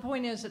 Right, but the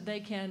point is that they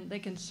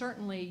can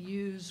certainly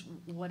use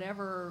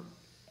whatever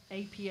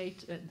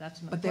APA,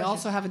 that's another But they question.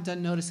 also haven't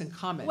done notice and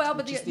comment. Well,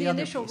 but which is the other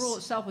initial piece. rule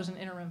itself was an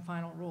interim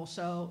final rule,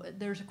 so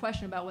there's a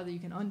question about whether you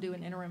can undo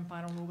an interim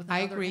final rule with I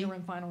another agree.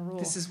 interim final rule.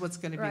 This is what's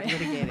going to be Right.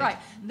 litigated. Right.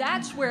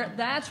 That's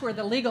where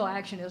the legal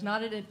action is,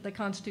 not at the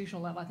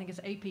constitutional level. I think it's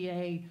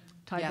APA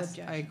type Yes,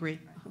 objection. I agree.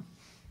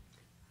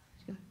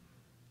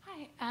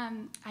 Hi,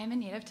 I'm a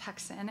native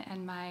Texan,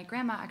 and my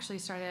grandma actually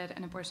started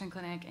an abortion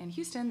clinic in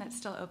Houston that's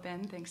still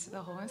open thanks to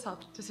the whole women's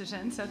health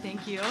decision. So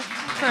thank you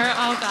for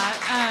all that.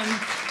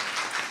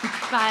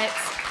 But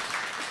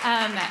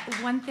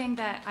one thing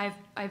that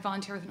I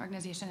volunteer with an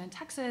organization in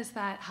Texas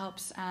that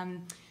helps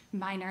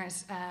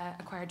minors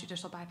acquire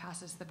judicial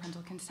bypasses, the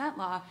parental consent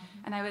law.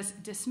 And I was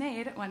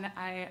dismayed when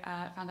I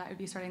found out I would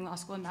be starting law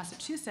school in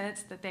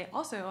Massachusetts that they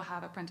also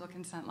have a parental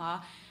consent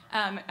law.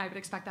 I would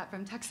expect that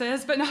from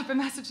Texas, but not from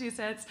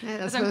Massachusetts,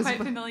 because I'm quite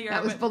familiar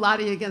That was with...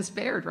 Bellotti against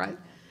Baird, right?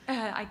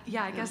 I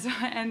guess so.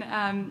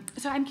 And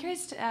so I'm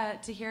curious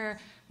to hear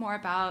more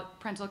about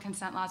parental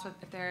consent laws,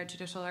 if there are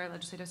judicial or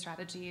legislative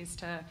strategies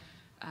to,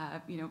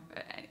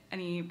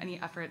 any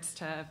efforts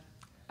to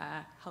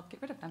help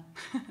get rid of them.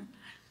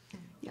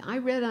 Yeah, I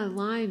read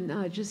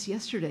online just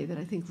yesterday that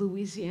I think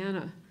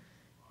Louisiana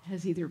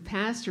has either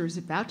passed or is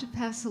about to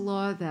pass a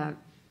law that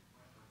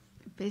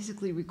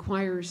basically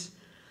requires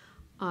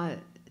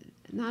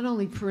not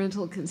only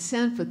parental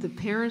consent, but the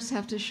parents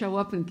have to show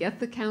up and get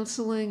the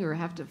counseling or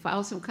have to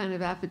file some kind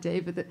of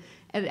affidavit. That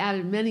it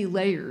added many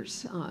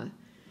layers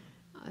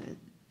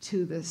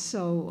to this.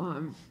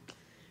 So,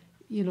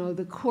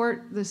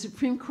 the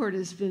Supreme Court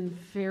has been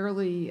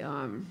fairly,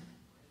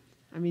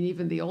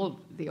 even the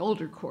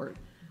older court,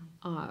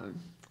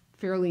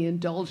 fairly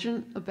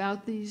indulgent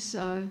about these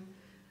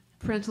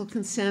parental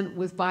consent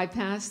with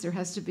bypass. There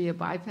has to be a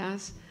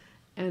bypass,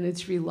 and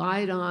it's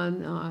relied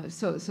on.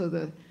 So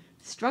the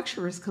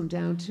structure has come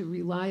down to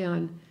rely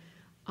on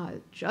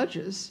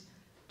judges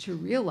to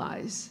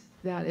realize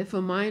that if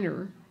a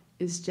minor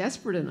is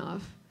desperate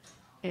enough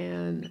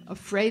and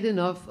afraid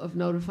enough of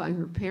notifying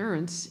her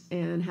parents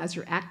and has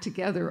her act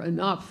together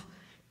enough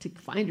to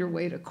find her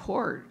way to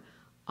court,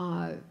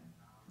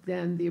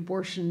 then the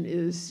abortion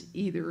is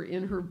either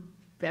in her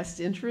best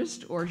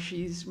interest or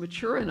she's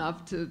mature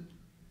enough to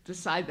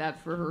decide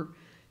that for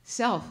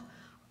herself.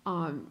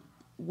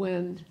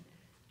 When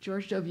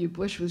George W.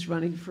 Bush was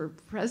running for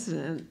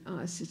president,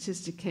 a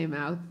statistic came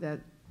out that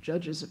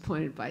judges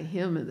appointed by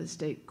him in the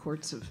state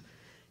courts of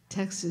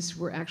Texas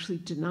were actually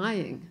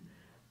denying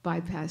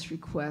bypass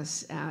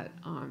requests at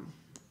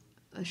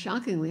a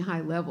shockingly high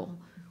level,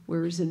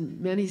 whereas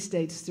in many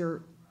states,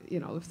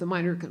 if the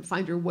minor can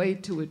find her way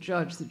to a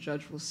judge, the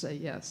judge will say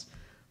yes.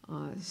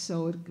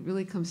 So it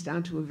really comes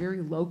down to a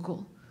very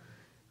local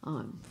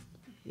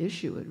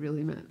issue. It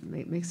really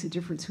makes a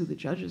difference who the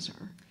judges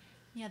are.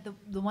 Yeah,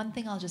 the one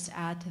thing I'll just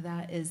add to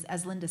that is,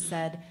 as Linda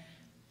said,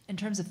 in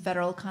terms of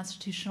federal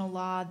constitutional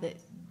law, that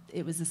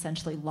it was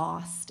essentially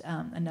lost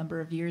a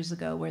number of years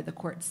ago, where the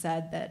court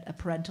said that a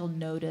parental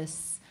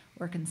notice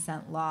or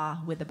consent law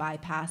with a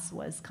bypass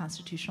was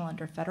constitutional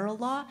under federal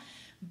law.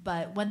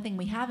 But one thing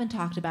we haven't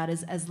talked about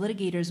is, as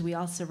litigators, we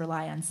also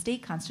rely on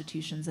state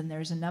constitutions, and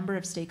there's a number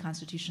of state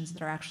constitutions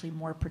that are actually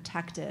more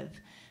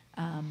protective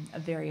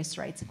of various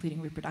rights,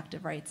 including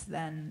reproductive rights,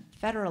 than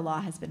federal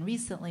law has been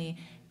recently.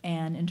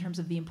 And in terms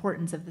of the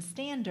importance of the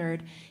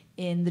standard,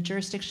 in the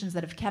jurisdictions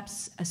that have kept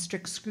a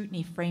strict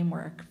scrutiny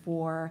framework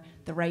for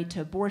the right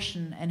to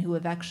abortion and who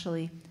have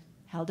actually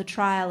held a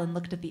trial and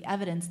looked at the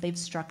evidence, they've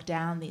struck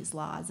down these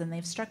laws. And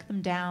they've struck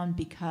them down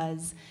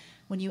because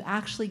when you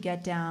actually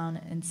get down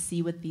and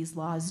see what these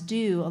laws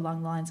do,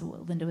 along the lines of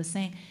what Linda was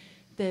saying,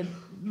 the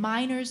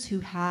minors who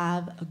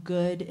have a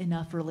good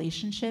enough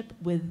relationship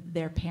with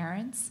their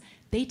parents,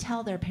 they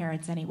tell their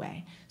parents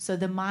anyway. So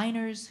the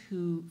minors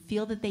who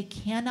feel that they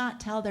cannot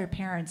tell their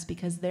parents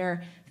because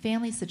their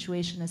family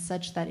situation is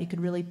such that it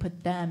could really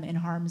put them in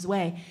harm's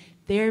way,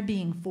 they're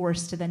being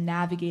forced to then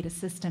navigate a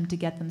system to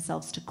get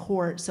themselves to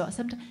court. So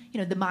sometimes,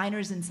 the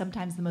minors in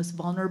sometimes the most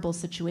vulnerable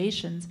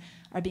situations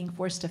are being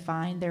forced to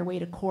find their way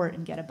to court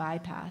and get a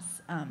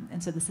bypass.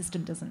 And so the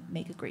system doesn't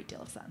make a great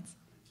deal of sense.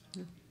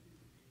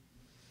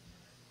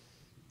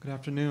 Good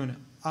afternoon.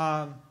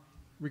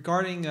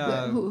 Regarding...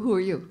 who are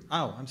you?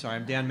 Oh, I'm sorry.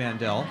 I'm Dan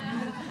Mandel.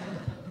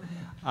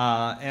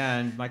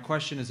 And my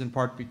question is in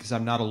part because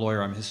I'm not a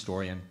lawyer, I'm a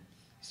historian.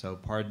 So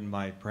pardon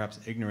my perhaps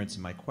ignorance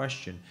in my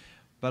question.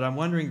 But I'm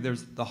wondering,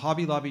 there's the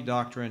Hobby Lobby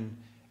doctrine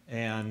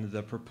and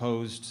the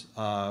proposed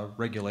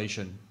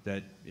regulation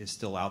that is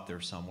still out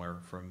there somewhere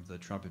from the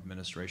Trump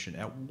administration.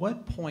 At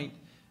what point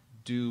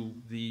do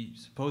the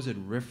supposed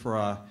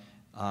RFRA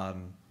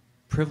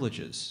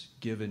privileges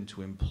given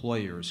to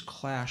employers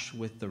clash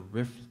with the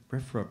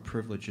RFRA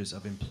privileges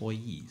of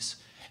employees?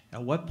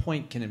 At what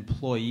point can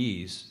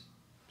employees,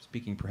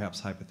 speaking perhaps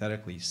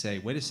hypothetically, say,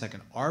 wait a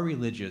second, our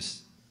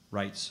religious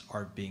rights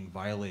are being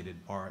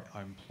violated by our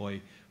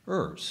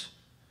employers?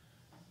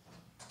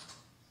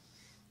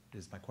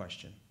 Is my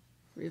question.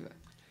 Reva.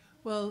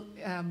 Well,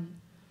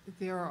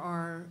 there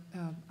are,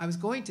 I was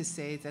going to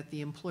say that the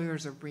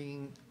employers are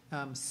bringing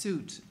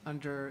suit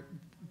under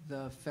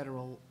the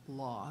federal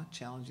law,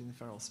 challenging the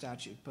federal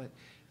statute, but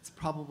it's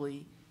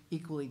probably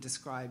equally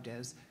described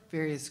as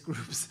various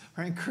groups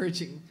are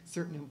encouraging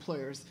certain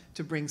employers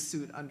to bring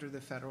suit under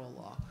the federal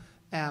law.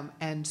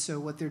 And so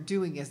what they're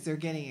doing is they're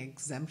getting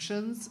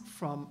exemptions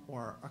from,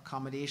 or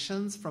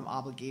accommodations from,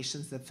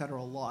 obligations that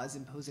federal law is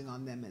imposing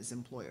on them as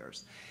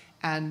employers.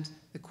 And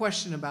the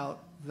question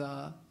about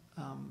the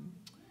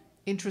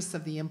interests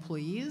of the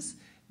employees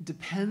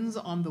depends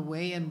on the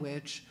way in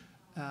which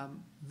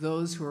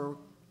those who are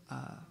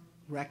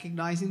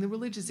recognizing the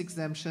religious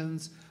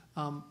exemptions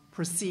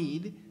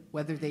proceed,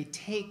 whether they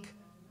take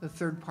the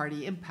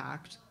third-party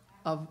impact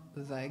of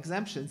the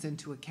exemptions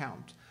into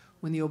account.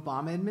 When the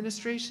Obama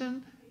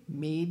administration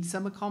made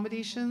some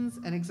accommodations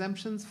and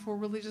exemptions for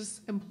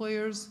religious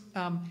employers,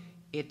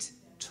 it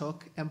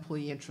took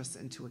employee interests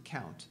into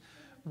account.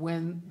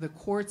 When the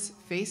courts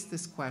faced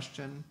this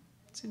question,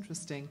 it's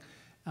interesting,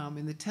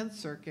 in the 10th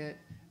Circuit,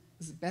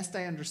 as best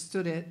I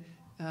understood it,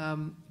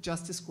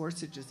 Justice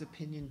Gorsuch's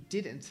opinion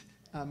didn't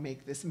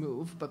make this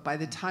move, but by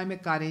the time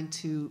it got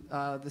into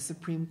the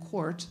Supreme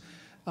Court,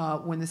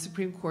 when the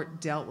Supreme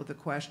Court dealt with the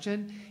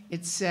question,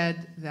 it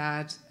said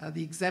that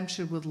the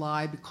exemption would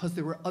lie because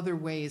there were other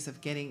ways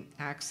of getting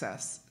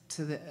access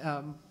to the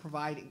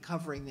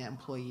covering the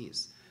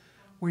employees.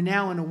 We're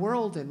now in a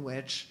world in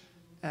which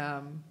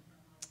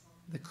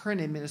the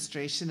current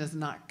administration is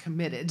not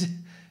committed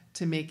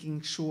to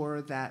making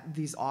sure that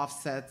these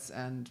offsets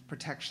and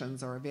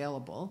protections are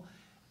available.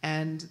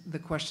 And the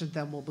question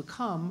then will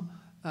become,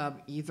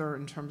 either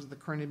in terms of the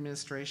current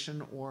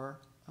administration or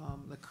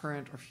the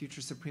current or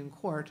future Supreme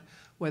Court,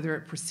 whether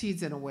it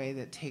proceeds in a way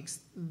that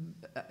takes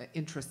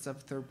interests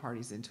of third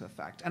parties into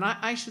effect. And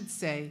I should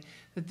say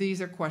that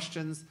these are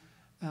questions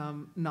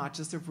not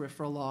just of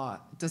RFRA law.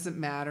 It doesn't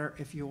matter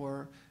if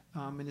you're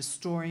an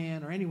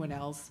historian or anyone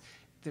else.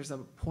 There's a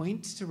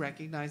point to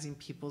recognizing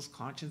people's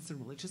conscience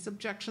and religious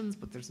objections,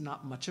 but there's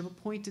not much of a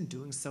point in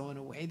doing so in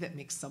a way that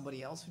makes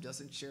somebody else who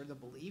doesn't share the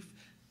belief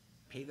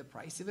pay the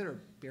price of it or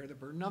bear the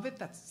burden of it.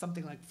 That's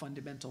something like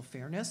fundamental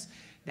fairness.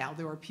 Now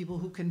there are people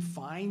who can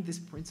find this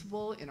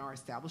principle in our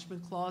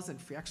Establishment Clause and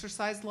free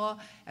exercise law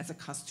as a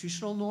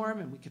constitutional norm,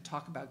 and we could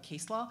talk about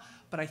case law,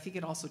 but I think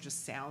it also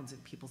just sounds in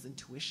people's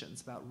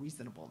intuitions about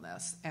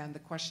reasonableness. And the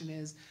question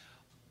is,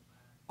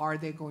 are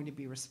they going to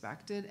be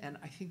respected? And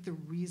I think the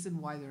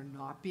reason why they're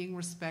not being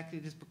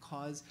respected is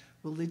because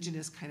religion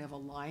is kind of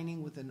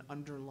aligning with an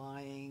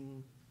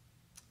underlying,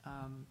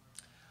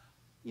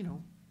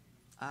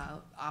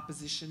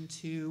 opposition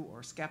to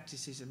or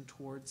skepticism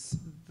towards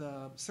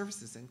the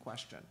services in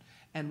question.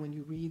 And when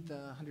you read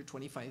the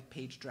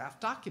 125-page draft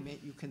document,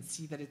 you can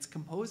see that it's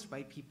composed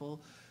by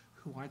people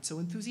who aren't so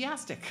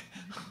enthusiastic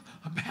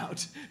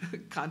about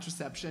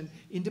contraception,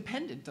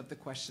 independent of the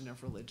question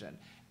of religion.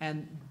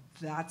 And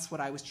that's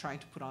what I was trying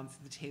to put onto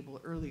the table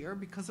earlier,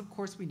 because of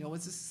course we know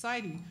as a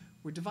society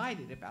we're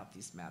divided about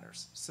these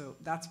matters. So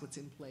that's what's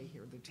in play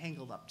here. They're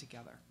tangled up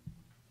together.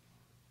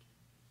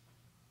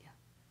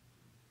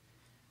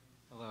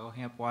 Hello,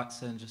 Hamp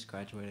Watson, just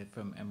graduated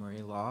from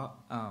Emory Law.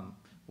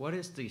 What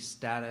is the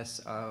status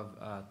of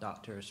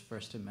doctors'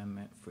 First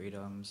Amendment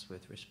freedoms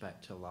with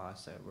respect to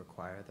laws that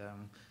require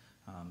them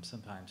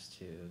sometimes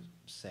to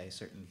say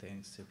certain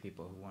things to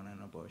people who want an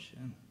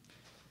abortion?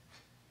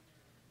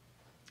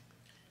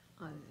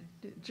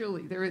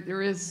 Julie,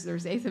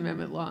 there's Eighth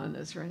Amendment law on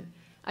this, right?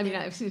 I mean,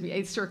 excuse me,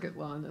 Eighth Circuit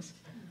law on this.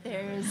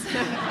 There's Eighth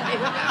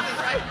Amendment,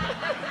 right?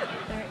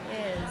 There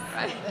is.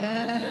 Right.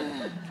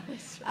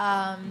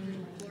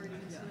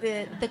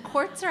 The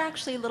courts are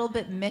actually a little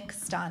bit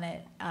mixed on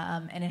it,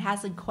 and it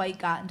hasn't quite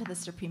gotten to the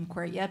Supreme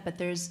Court yet, but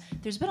there's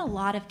been a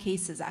lot of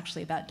cases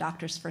actually about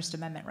doctors' First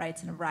Amendment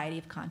rights in a variety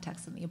of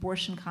contexts, in the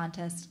abortion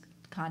context,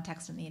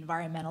 in the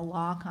environmental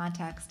law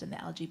context, in the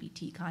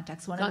LGBT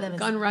context. One of them is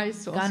gun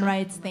rights. Gun also.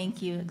 rights,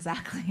 thank you,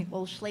 exactly.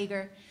 Well,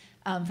 Schlager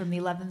from the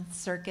 11th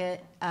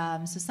Circuit.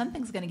 So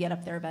something's going to get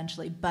up there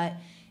eventually, but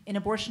in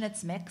abortion,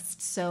 it's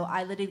mixed. So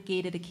I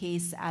litigated a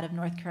case out of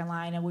North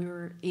Carolina. We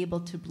were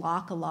able to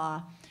block a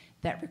law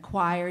that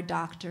required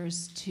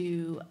doctors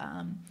to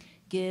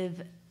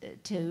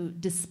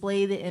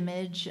display the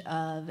image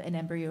of an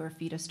embryo or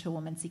fetus to a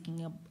woman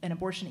seeking an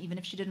abortion, even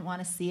if she didn't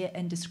want to see it,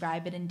 and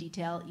describe it in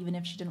detail, even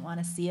if she didn't want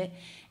to see it.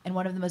 And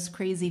one of the most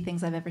crazy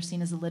things I've ever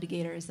seen as a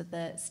litigator is that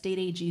the state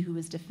AG who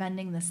was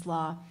defending this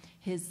law,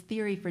 his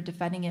theory for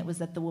defending it was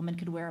that the woman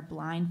could wear a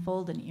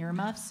blindfold and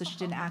earmuffs, so she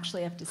didn't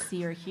actually have to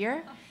see or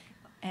hear.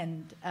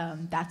 And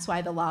that's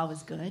why the law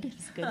was good.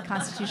 It's a good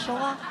constitutional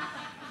law.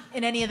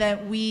 In any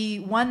event, we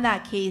won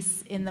that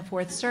case in the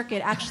Fourth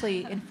Circuit,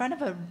 actually in front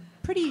of a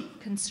pretty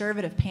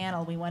conservative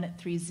panel. We won it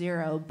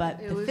 3-0,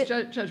 but it was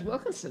Judge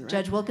Wilkinson, right?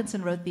 Judge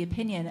Wilkinson wrote the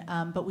opinion,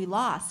 but we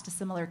lost a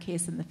similar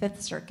case in the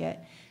Fifth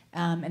Circuit.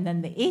 And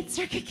then the Eighth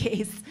Circuit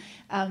case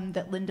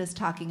that Linda's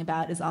talking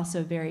about is also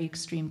a very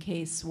extreme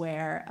case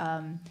where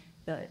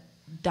the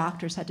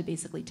doctors had to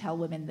basically tell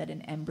women that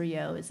an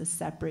embryo is a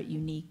separate,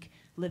 unique,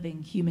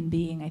 living human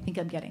being. I think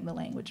I'm getting the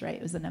language right.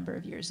 It was a number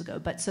of years ago.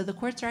 But so the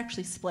courts are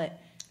actually split.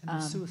 And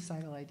the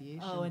suicidal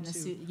ideation, and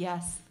too.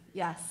 Yes.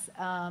 Yes,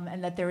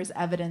 and that there was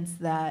evidence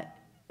that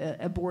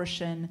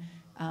abortion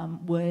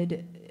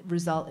would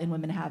result in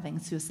women having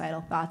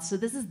suicidal thoughts. So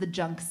this is the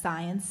junk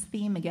science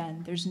theme.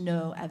 Again, there's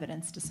no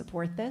evidence to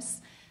support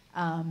this.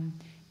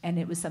 And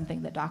it was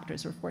something that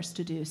doctors were forced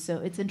to do. So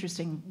it's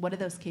interesting. One of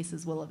those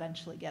cases will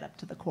eventually get up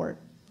to the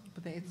court.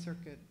 But the Eighth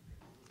Circuit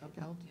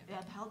upheld? Yeah,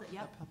 upheld it,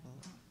 yep.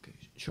 Okay,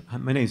 sure.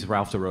 My name is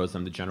Ralph DeRose.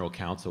 I'm the General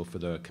Counsel for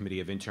the Committee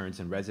of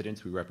Interns and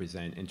Residents. We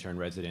represent intern,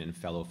 resident, and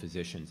fellow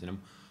physicians. And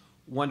I'm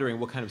wondering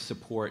what kind of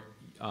support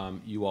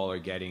you all are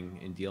getting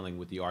in dealing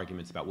with the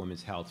arguments about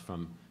women's health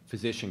from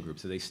physician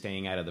groups. Are they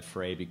staying out of the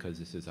fray because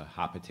this is a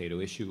hot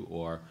potato issue,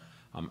 or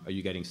are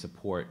you getting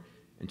support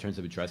in terms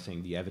of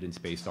addressing the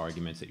evidence-based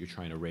arguments that you're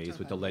trying to raise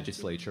with the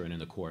legislature and in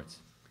the courts?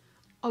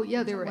 Oh,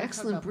 yeah, they were Might talk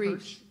excellent about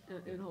briefs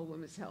in Whole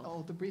Women's Health.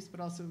 Oh, the briefs, but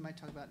also we might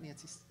talk about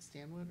Nancy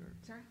Stanwood, or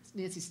Sorry?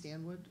 Nancy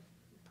Stanwood.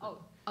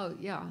 Oh,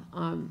 yeah.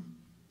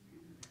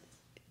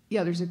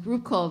 Yeah, there's a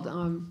group called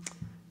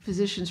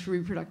Physicians for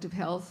Reproductive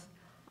Health,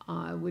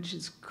 which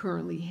is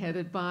currently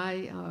headed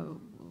by a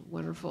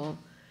wonderful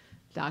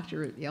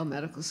doctor at Yale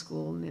Medical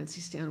School, Nancy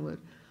Stanwood,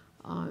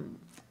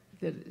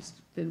 that has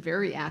been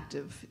very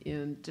active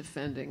in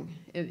defending,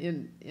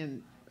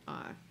 in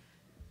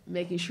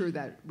making sure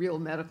that real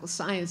medical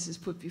science is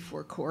put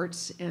before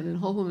courts. And in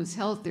Whole Women's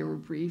Health, there were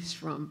briefs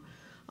from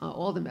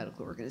all the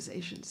medical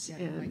organizations.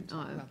 Yeah, you might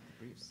talk about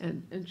the briefs.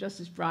 And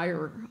Justice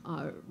Breyer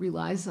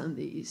relies on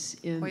these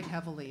Quite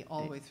heavily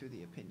all the way through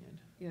the opinion.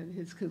 In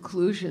his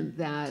conclusion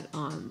that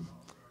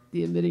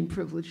the admitting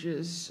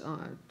privileges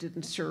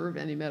didn't serve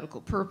any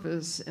medical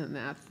purpose, and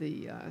that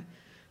the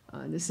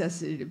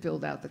necessity to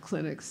build out the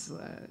clinics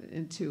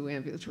into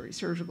ambulatory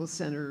surgical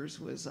centers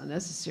was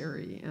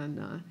unnecessary,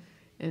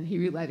 and he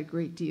relied a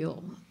great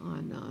deal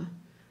on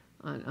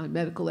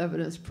medical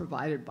evidence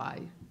provided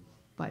by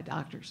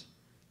doctors.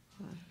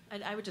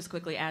 I would just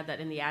quickly add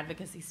that in the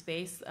advocacy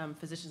space,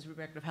 Physicians for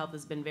Reproductive Health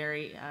has been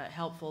very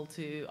helpful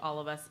to all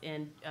of us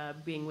in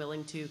being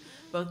willing to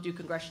both do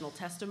congressional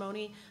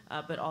testimony,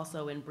 but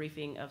also in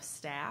briefing of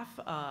staff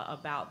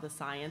about the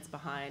science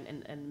behind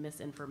and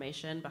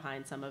misinformation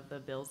behind some of the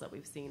bills that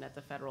we've seen at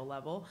the federal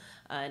level.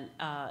 And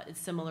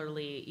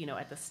similarly,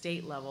 at the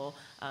state level,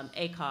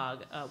 ACOG,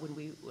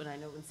 when I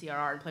know in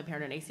CRR and Planned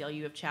Parenthood and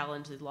ACLU have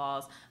challenged the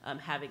laws,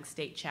 having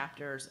state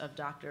chapters of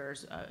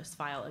doctors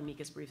file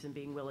amicus briefs and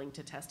being willing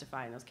to testify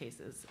in those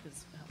cases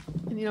is helpful.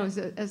 And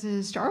as a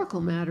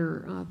historical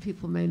matter,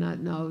 people may not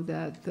know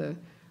that the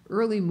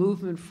early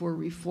movement for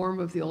reform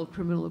of the old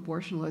criminal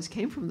abortion laws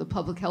came from the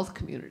public health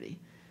community.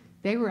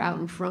 They were out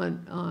in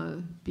front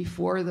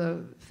before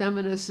the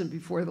feminists and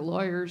before the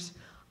lawyers.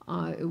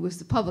 It was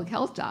the public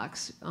health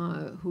docs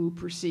who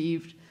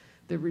perceived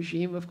the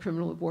regime of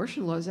criminal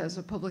abortion laws as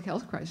a public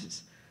health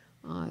crisis.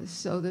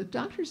 So the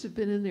doctors have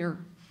been in there,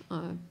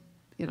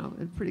 in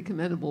a pretty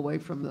commendable way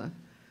from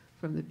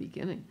the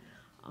beginning.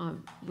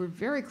 We're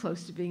very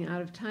close to being out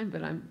of time,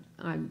 but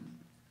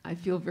I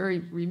feel very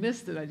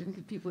remiss that I didn't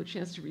give people a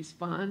chance to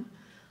respond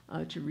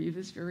to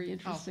Reva's very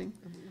interesting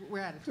We're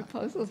out of time.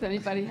 proposal. If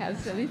anybody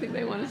has anything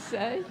they want to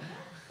say.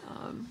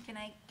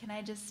 Can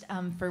I just,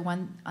 for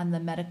one, on the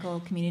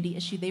medical community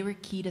issue, they were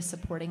key to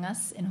supporting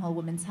us in Whole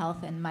Women's Health,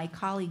 and my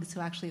colleagues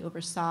who actually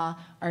oversaw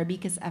our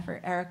amicus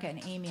effort, Erica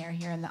and Amy, are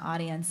here in the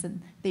audience,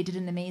 and they did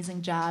an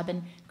amazing job,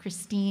 and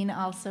Christine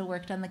also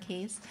worked on the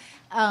case.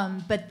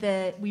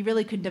 But we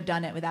really couldn't have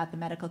done it without the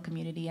medical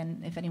community,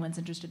 and if anyone's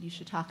interested, you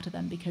should talk to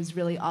them, because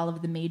really all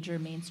of the major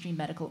mainstream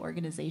medical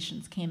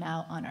organizations came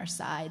out on our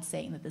side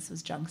saying that this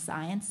was junk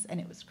science, and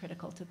it was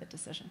critical to the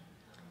decision.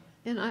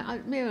 And I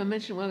may have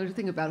mentioned one other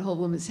thing about Whole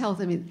Women's Health.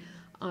 I mean,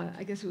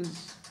 I guess it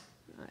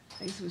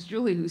was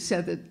Julie who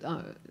said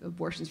that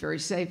abortion is very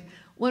safe.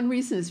 One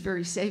reason it's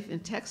very safe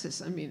in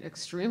Texas, I mean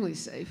extremely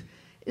safe,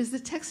 is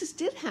that Texas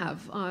did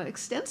have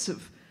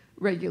extensive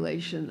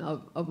regulation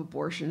of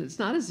abortion. It's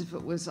not as if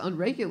it was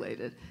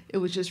unregulated. It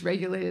was just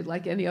regulated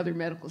like any other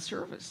medical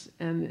service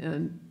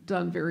and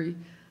done very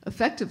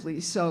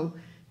effectively. So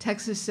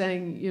Texas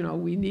saying,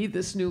 we need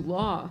this new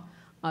law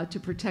to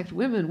protect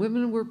women.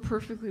 Women were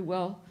perfectly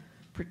well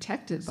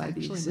protected by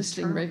the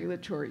existing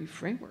regulatory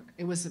framework.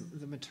 It was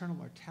the maternal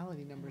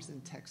mortality numbers in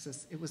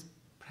Texas. It was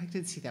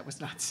pregnancy that was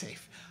not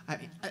safe. I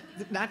mean,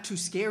 not to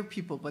scare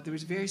people, but there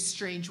was a very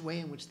strange way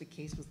in which the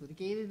case was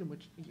litigated, in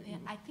which.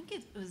 I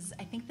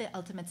think the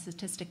ultimate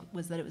statistic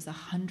was that it was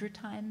 100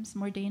 times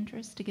more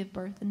dangerous to give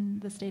birth in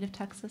the state of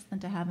Texas than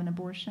to have an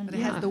abortion. But it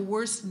has the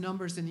worst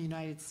numbers in the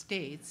United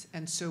States,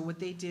 and so what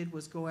they did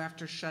was go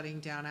after shutting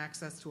down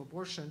access to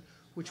abortion,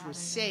 which was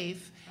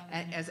safe,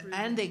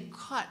 and they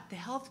cut the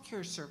health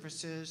care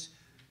services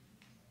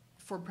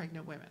for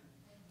pregnant women.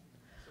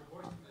 So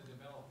worse than the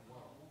developed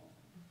world.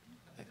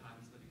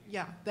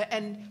 Yeah,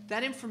 and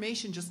that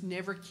information just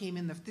never came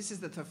in. This is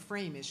the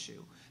frame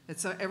issue. That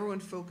so everyone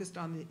focused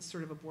on the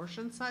sort of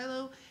abortion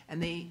silo,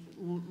 and they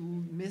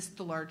missed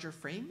the larger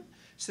frame,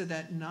 so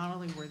that not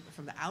only were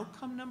from the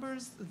outcome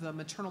numbers, the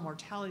maternal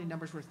mortality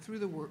numbers were through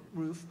the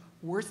roof,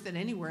 worse than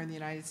anywhere in the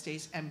United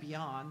States and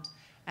beyond.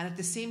 And at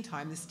the same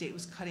time, the state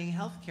was cutting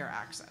health care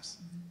access.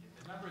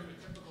 The numbers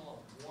are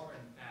typical of war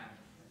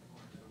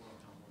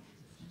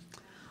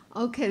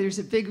Okay, there's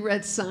a big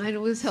red sign.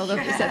 It was held up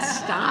that said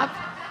stop.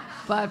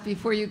 But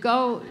before you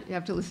go, you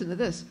have to listen to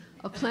this.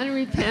 A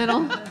plenary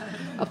panel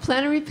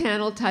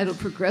titled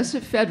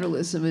Progressive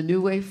Federalism, A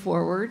New Way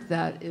Forward,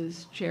 that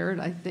is chaired,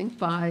 I think,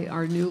 by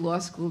our new law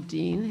school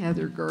dean,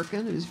 Heather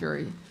Gerken, who's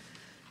very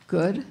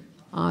good.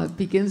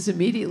 Begins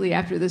immediately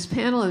after this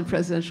panel in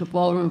Presidential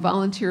Ballroom.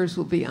 Volunteers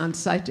will be on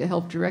site to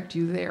help direct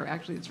you there.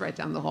 Actually, it's right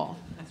down the hall.